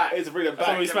need them back. It's a brilliant That's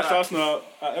when we back. smashed Arsenal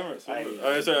at Emirates.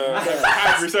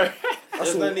 Aye. Sorry.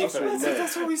 There's no need for it.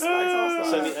 That's what we smacked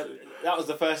So Arsenal. that was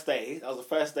the first day. That was the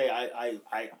first day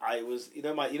I was you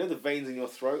know the veins in your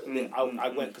throat. I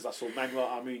went because I saw Manuel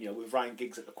Almunia with Ryan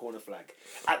Giggs at the corner flag.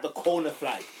 At the corner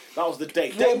flag. That was the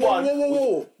day. Day one.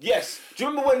 Whoa. Yes. Do you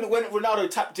remember when Ronaldo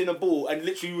tapped in a ball and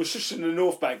literally was shushing the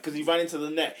North Bank because he ran into the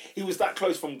net? He was that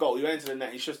close from goal. He ran into the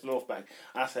net. He shushed the North Bank.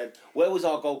 And I said, "Where was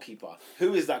our goalkeeper?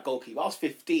 Who is that goalkeeper?" I was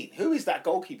 15. Who is that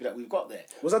goalkeeper that we've got there?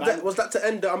 Was that to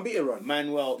end the unbeaten run?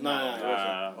 Manuel? No,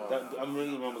 it wasn't. I'm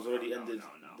really was already ended.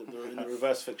 In the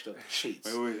reverse fixture. Cheats.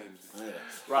 Yeah.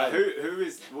 Right, who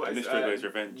is what is Mystery Boys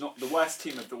Revenge. not the worst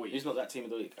team of the week? Who's not that team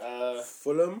of the week?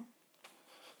 Fulham.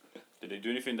 Did they do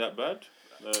anything that bad?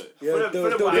 Yeah,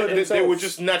 Fulham They were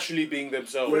just naturally being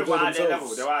themselves. They were at their themselves.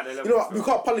 level. They were at their level. You know what? We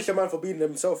can't punish a man for being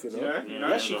himself, you know. You know?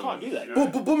 You actually can't do that.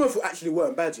 But Bournemouth actually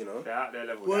weren't bad, you know. They're at their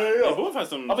level. Yeah, both had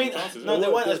some I mean, chances. no, they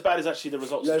weren't as bad as actually the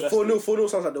results. Yeah, suggested. 4-0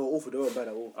 sounds like they were awful. They weren't bad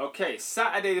at all. Okay,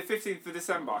 Saturday the 15th of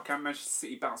December, can Manchester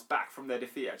City bounce back from their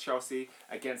defeat at Chelsea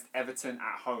against Everton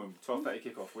at home? 12:30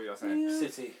 kickoff. What are you saying?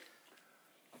 City.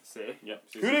 See? Yep.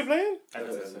 Who are they playing?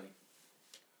 Everton.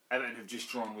 Everton have just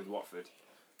drawn with Watford.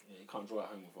 Yeah, you can't draw at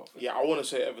home with Watford. Yeah, I want to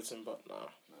say Everton, but nah.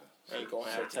 Ain't going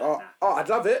to happen. I'd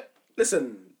love it.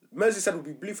 Listen, Merseyside would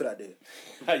be blue for that day.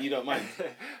 You don't mind.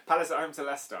 Palace at home to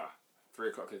Leicester. 3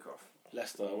 o'clock kickoff.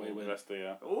 Leicester away win. Leicester,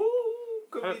 yeah. Ooh,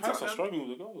 could be Palace are Tottenham. struggling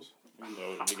with the goals.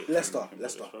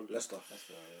 Leicester.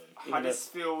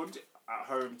 Huddersfield at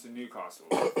home to Newcastle.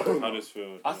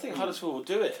 Huddersfield. I think Huddersfield will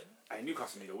do it. Hey,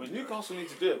 Newcastle need a win. Newcastle need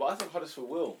to do it, but I think Huddersfield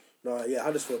will. No, yeah,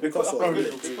 Huddersfield. They put up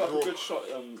Newcastle. a good shot.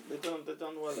 They've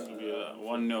done well. Yeah,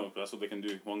 1-0. That's what they can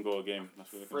do. 1 goal a game.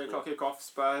 That's what they 3 can o'clock kickoff.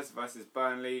 Spurs versus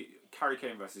Burnley. Harry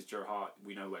Kane versus Joe Hart.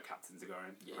 We know where captains are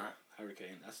going. Yeah, Right?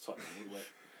 Hurricane. That's Tottenham.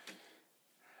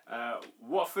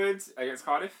 Watford against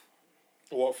Cardiff.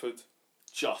 Watford.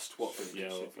 Just Watford. Yeah,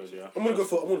 Watford, yeah. I'm gonna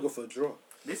go for a draw.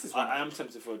 This is one. I am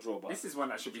tempted for a draw, but This is one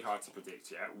that should be hard to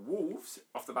predict. Yeah, Wolves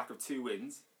off the back of 2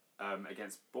 wins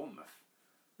against Bournemouth.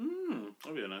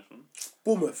 That'll be a nice one.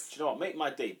 Bournemouth. do you know what? Make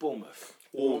my day. Bournemouth.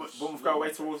 Bournemouth go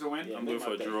away towards a win. Yeah, I'm make going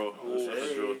for a my day. draw. Let's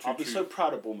have a draw. I'll be 2-2. so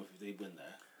proud of Bournemouth if they win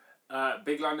there.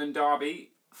 Big London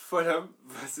derby. Fulham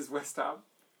versus West Ham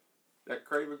at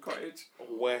Craven Cottage.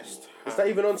 West. Is that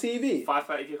even on TV?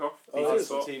 5:30 kickoff. Oh, BT it is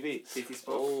Sport. on TV. BT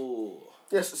Sport. Oh.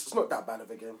 Yes, it's not that bad of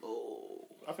a game.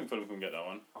 I think Fulham can get that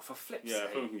one. Oh, for flip's Yeah, sake.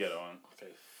 Fulham can get that one.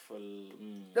 Okay.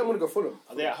 Fulham. Yeah, I'm gonna go Fulham.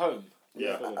 Are they at home?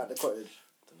 Yeah. Fulham. At the Cottage.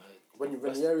 Dunno. When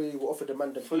Ranieri will offer the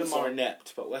man the Fulham pizza. are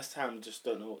inept, but West Ham just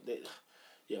don't know.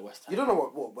 Yeah, West Ham. You don't know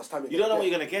what West Ham You don't know what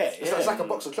you're gonna get. It's, it's like a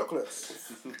box of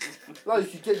chocolates. No, you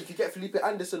could get Felipe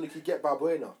Anderson. You could get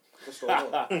Balbuena. Just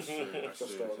don't know.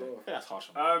 Just don't know. Yeah, that's harsh.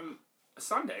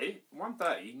 Sunday,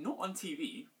 1:30, not on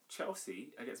TV. Chelsea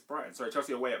against Brighton. Sorry,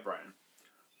 Chelsea away at Brighton.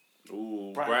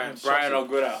 Ooh, Brighton, Brighton are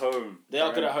good at home. They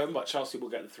are good at home, but Chelsea will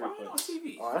get the 3 Why not points.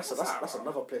 TV? Oh, that's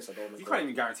another place I don't know. You can't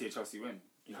even guarantee a Chelsea win.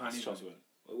 You can't It's even. Chelsea win.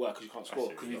 Well, because you can't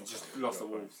score. Actually, Because you just lost the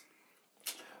Wolves.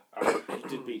 You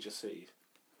did beat just City.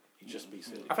 You just beat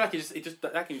City. I feel like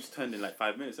that game just turned in like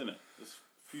 5 minutes, isn't it? Just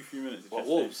few minutes. What,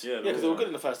 Wolves? Yeah, because they were good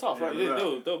in the first half, right? They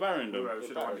were barren though. We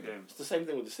should have won the game. It's the same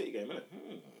thing with the City game, isn't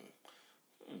it?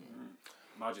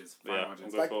 Margins. Yeah, Fine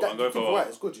margins. Like I'm that, going for White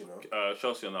is good, you know.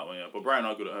 Chelsea on that one, yeah. But Brighton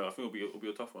are good at home. I think it'll be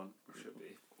a tough one. Should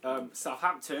be.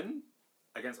 Southampton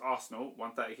against Arsenal.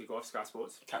 1:30 kick off. Sky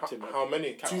Sports. Captain. How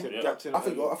many? Captain. Yeah. Captain. I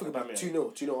think it'll be Aubameyang.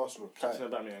 2-0. 2-0 Arsenal. Captain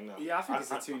Aubameyang now. Yeah, I think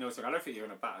it's a 2-0 thing. I don't think you're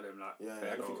going to battle him like. Yeah,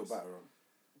 fair I don't think goals. it'll batter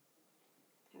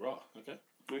him. Right. Okay.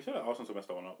 We feel like Arsenal to mess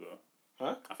that one up though.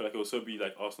 Huh? I feel like it will so be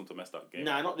like Arsenal to mess that game.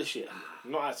 Nah, not this year.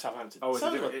 Not at Southampton. Oh, is it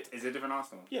Southampton- different? Is it a different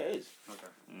Arsenal? Yeah, it is.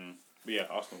 Okay. But yeah,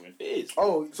 Arsenal win. It is.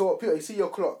 Oh, so what, Peter, you see your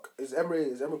clock? Is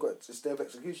Emery got its day of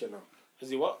execution now? Is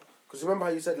he what? Because remember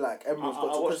how you said like Emery's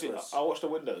got till Christmas? I watched the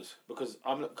windows because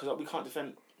we can't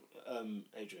defend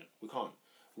Adrian. We can't.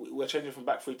 We're changing from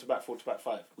back 3 to back 4 to back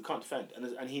 5. We can't defend,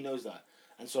 and he knows that.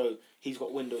 And so he's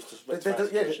got windows to rectify the Yeah,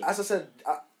 situation. as I said,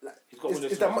 He's got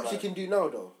windows is to there much rectify you it. can do now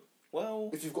though? Well,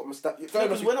 If you've got Mustafi,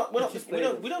 because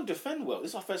we don't defend well.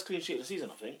 This is our first clean sheet of the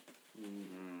season, I think.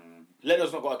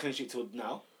 Leno's not got a clean sheet till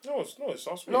now. No, it's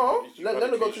Arsenal. No, You've had a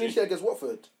Leonard got clean clean sheet. sheet against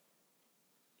Watford.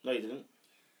 No, he didn't.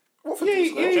 Watford Yeah, didn't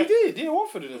he score. did. Yeah,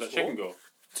 Watford didn't That score. second goal.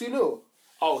 2-0.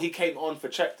 Oh, he came on for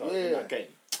Czech though in Yeah. that game.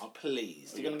 Oh,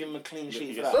 please. You're going to give him a clean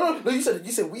sheet for yes. that? No, you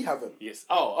said we haven't. Yes.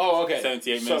 Oh, okay.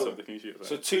 78 minutes of the clean sheet.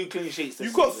 So 2 clean sheets this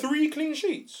You've got season. 3 clean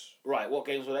sheets. Right, what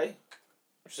games were they?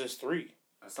 It says 3.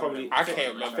 Probably. I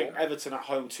can't remember. I think Everton at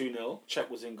home 2-0. Czech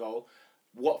was in goal.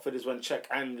 Watford is when Czech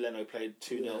and Leno played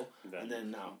 2-0. Yeah. And then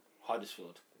now,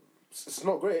 Huddersfield. It's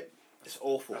not great. It's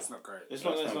awful. That's not great. It's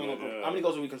not That's not good. good, yeah. How many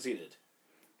goals have we conceded?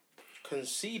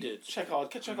 Conceded. Check hard.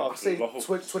 I say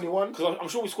 21. Because I'm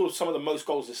sure we scored some of the most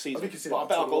goals this season. I think you said But I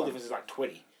bet our goal 21. difference is like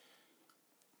 20.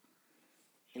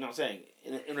 You know what I'm saying?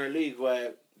 In a league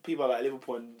where people like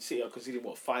Liverpool and City are conceding,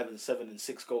 5 and 7 and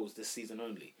 6 goals this season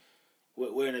only.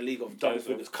 We're in a league of double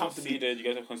figures. Comfortably. You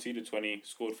guys have conceded 20,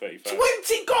 scored 35.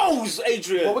 20 goals,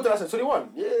 Adrian! What did I say? 21.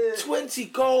 Yeah. 20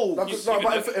 goals! No,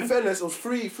 but in fairness, it was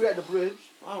 3 at the bridge.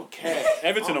 I don't care.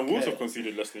 Everton I and don't Wolves care. have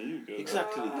conceded less than you. Guys.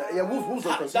 Exactly. Yeah, Wolves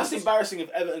don't concede. That's embarrassing if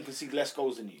Everton concede less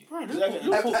goals than you. Because Everton-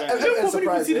 Liverpool Everton's only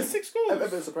conceded surprising. 6 goals.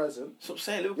 Everton's surprising. Stop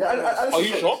saying Liverpool. Yeah, Are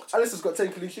you shocked? Alice got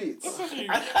 10 clean sheets.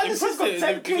 Alice has got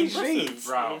 10 clean sheets.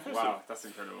 Wow, that's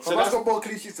incredible. So I've got more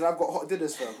clean sheets and I've got hot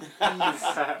dinners, fam.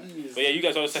 Jeez. But yeah, you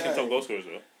guys are the second top goal scorers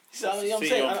though. So, you know what I'm City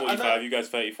saying? on I know 45, you guys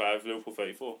 35, Liverpool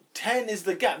 34. 10 is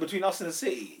the gap between us and the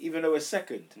City, even though we're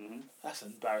second. That's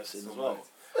embarrassing as well.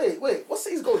 Wait, what's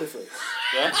City's goal difference?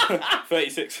 Yeah?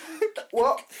 36.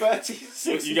 What?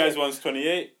 36. You guys won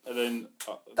 28, and then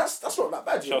That's not that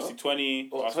bad, you Chelsea know? 20,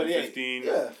 What, Arsenal 28? 15,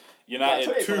 Yeah. United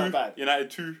 28 's not 2, that bad.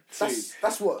 United 2,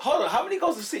 That's what? Hold on, how many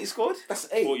goals has City scored? That's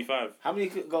 8. 45, How many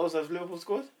goals has Liverpool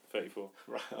scored? 34.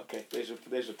 Right, okay, there's your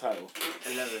title.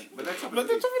 11. But they're top But of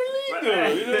they're the top of the league.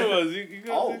 league though. You know, you guys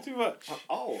Oh. do too much.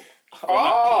 Oh. For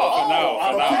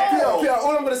now. Peter,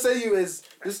 all I'm gonna say to you is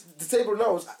the table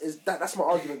now is that's my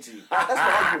argument to you. That's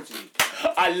my argument to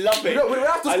you. I love it. We don't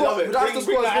have to I score. love it. We don't have to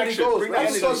Bring score the as many action. goals. Bring We the don't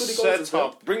have to score as energy. many goals as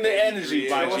well. Bring the energy, You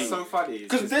know what's Banji. so funny?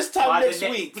 Because this time next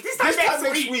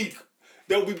week,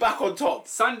 they'll be back on top.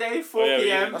 Sunday, 4 yeah,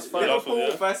 p.m. that's fine. Liverpool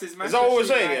Yeah. versus Manchester Is that what we're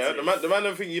saying, yeah? United. The man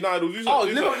don't think United will do Oh,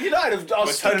 something. Liverpool United are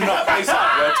We're turning up. face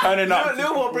up. We're turning up.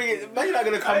 Liverpool bring it. Imagine they're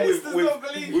going to come I with still don't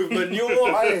believe.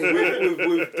 manure,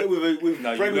 with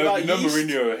No, Premier you know League yeast.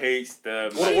 Mourinho hates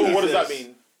them. What does that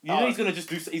mean? You know he's gonna just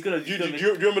do. He's gonna. Do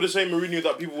you remember the same Mourinho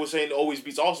that people were saying always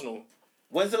beats Arsenal?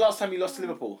 When's the last time you lost to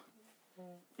Liverpool?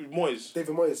 Moyes.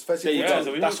 David Moyes, 30 Yeah, goals.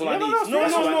 so we that's what I need. No,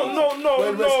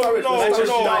 When we're starting, Manchester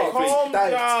United, calm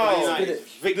Died. down. Did it.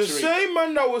 The Victory. same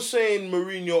man that was saying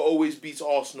Mourinho always beats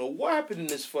Arsenal, what happened in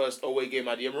his first away game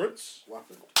at the Emirates? What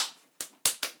happened?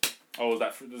 Oh, was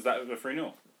that the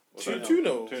 3-0? 2-0.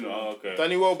 2-0. Oh, okay.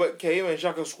 Danny Welbeck came and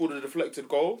Xhaka scored a deflected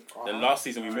goal. Then last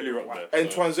season we really rocked there. And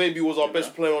Twanzebe was our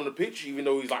best player on the pitch, even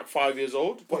though he's like 5 years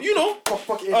old. But you know,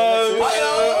 Fuck it in the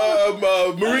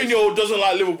next Mourinho doesn't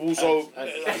like Liverpool, so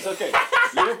It's okay.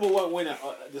 Liverpool won't win it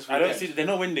this weekend. I don't see. They're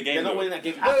not winning the game. They're not though. winning that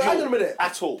game Wait, hang on a at minute. all.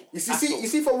 At all. You At all.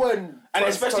 see for when... And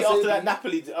especially after that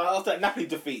Twanzebe- Napoli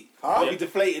defeat. Huh? They'll be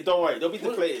deflated, don't worry. They'll be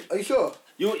deflated. Are you sure?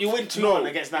 You win 2-1 No,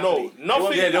 against no, Napoli.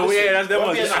 nothing- Yeah, they'll win. That's the Won't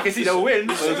one. be I enough. can see they'll win.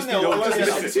 Listen, They'll they'll just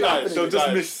win. miss it. Guys, They'll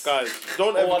just miss. guys,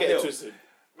 don't ever get 1-0. it twisted.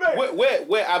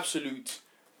 We're absolute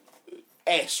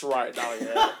S right now,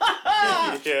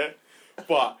 yeah. Yeah.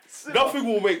 But nothing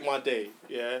will make my day,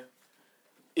 yeah.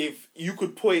 if you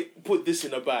could put this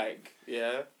in a bag,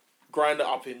 yeah, grind it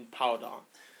up in powder,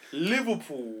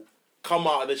 Liverpool come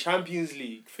out of the Champions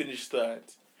League, finish third,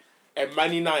 and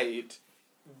Man United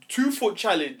 2-foot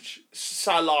challenge,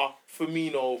 Salah,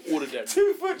 Firmino, all of them.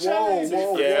 2-foot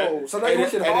Whoa. So now you're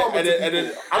watching harm and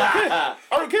then I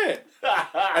don't care.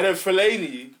 And then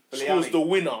Fellaini scores the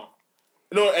winner.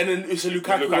 No, and then it's a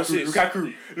Lukaku assist.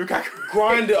 Lukaku.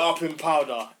 Grind it up in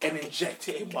powder and inject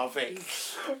it in my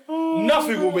veins.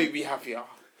 Nothing will make me happier.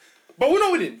 But we're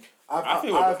not winning. I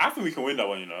think we can win that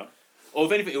one, you know. Or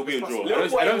if anything, it'll be a draw.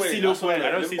 I don't see Liverpool winning.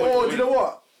 I don't see Oh, do you know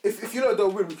what? If you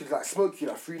don't win, we could like smoke you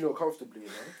like 3-0 comfortably, you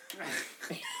know?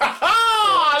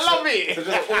 I love it. So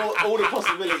just all the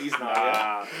possibilities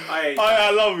now.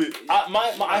 I love it.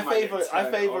 I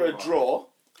favour a draw.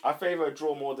 I favour a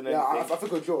draw more than anything. Yeah, I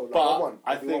think a draw. Like but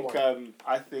 1-1.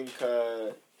 I think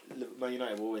Man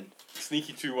United will win.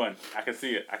 Sneaky 2-1. I can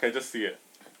see it. I can just see it.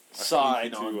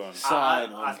 Sign on.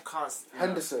 I can't.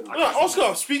 Henderson.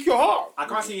 Oscar, speak your heart. I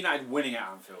can't see United winning at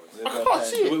Anfield. I can't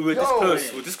see it. We're this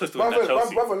close. We're this close to winning that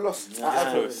Chelsea. Brother lost.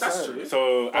 That's true.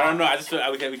 So I don't know. I just feel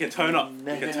like we can turn up.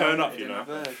 We can turn up, you know.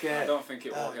 I don't think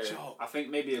it will here. I think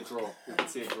maybe a draw. We can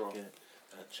see a draw.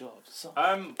 Job.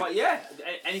 But yeah,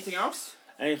 anything else?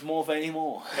 Any more? Man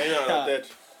United are dead.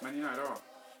 Man United are.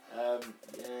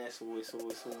 Yeah, it's always.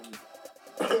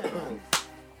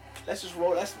 Let's just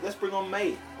roll. Let's bring on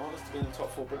May. I want us to be in the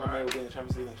top 4. Bring on May. We'll be in the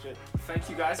Champions League next year. Thank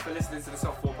you guys for listening to the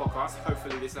Soft 4 podcast.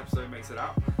 Hopefully this episode makes it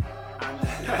out. And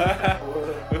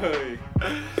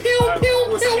Pew, pew,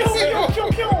 pew, pew, pew,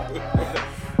 pew.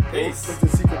 peace.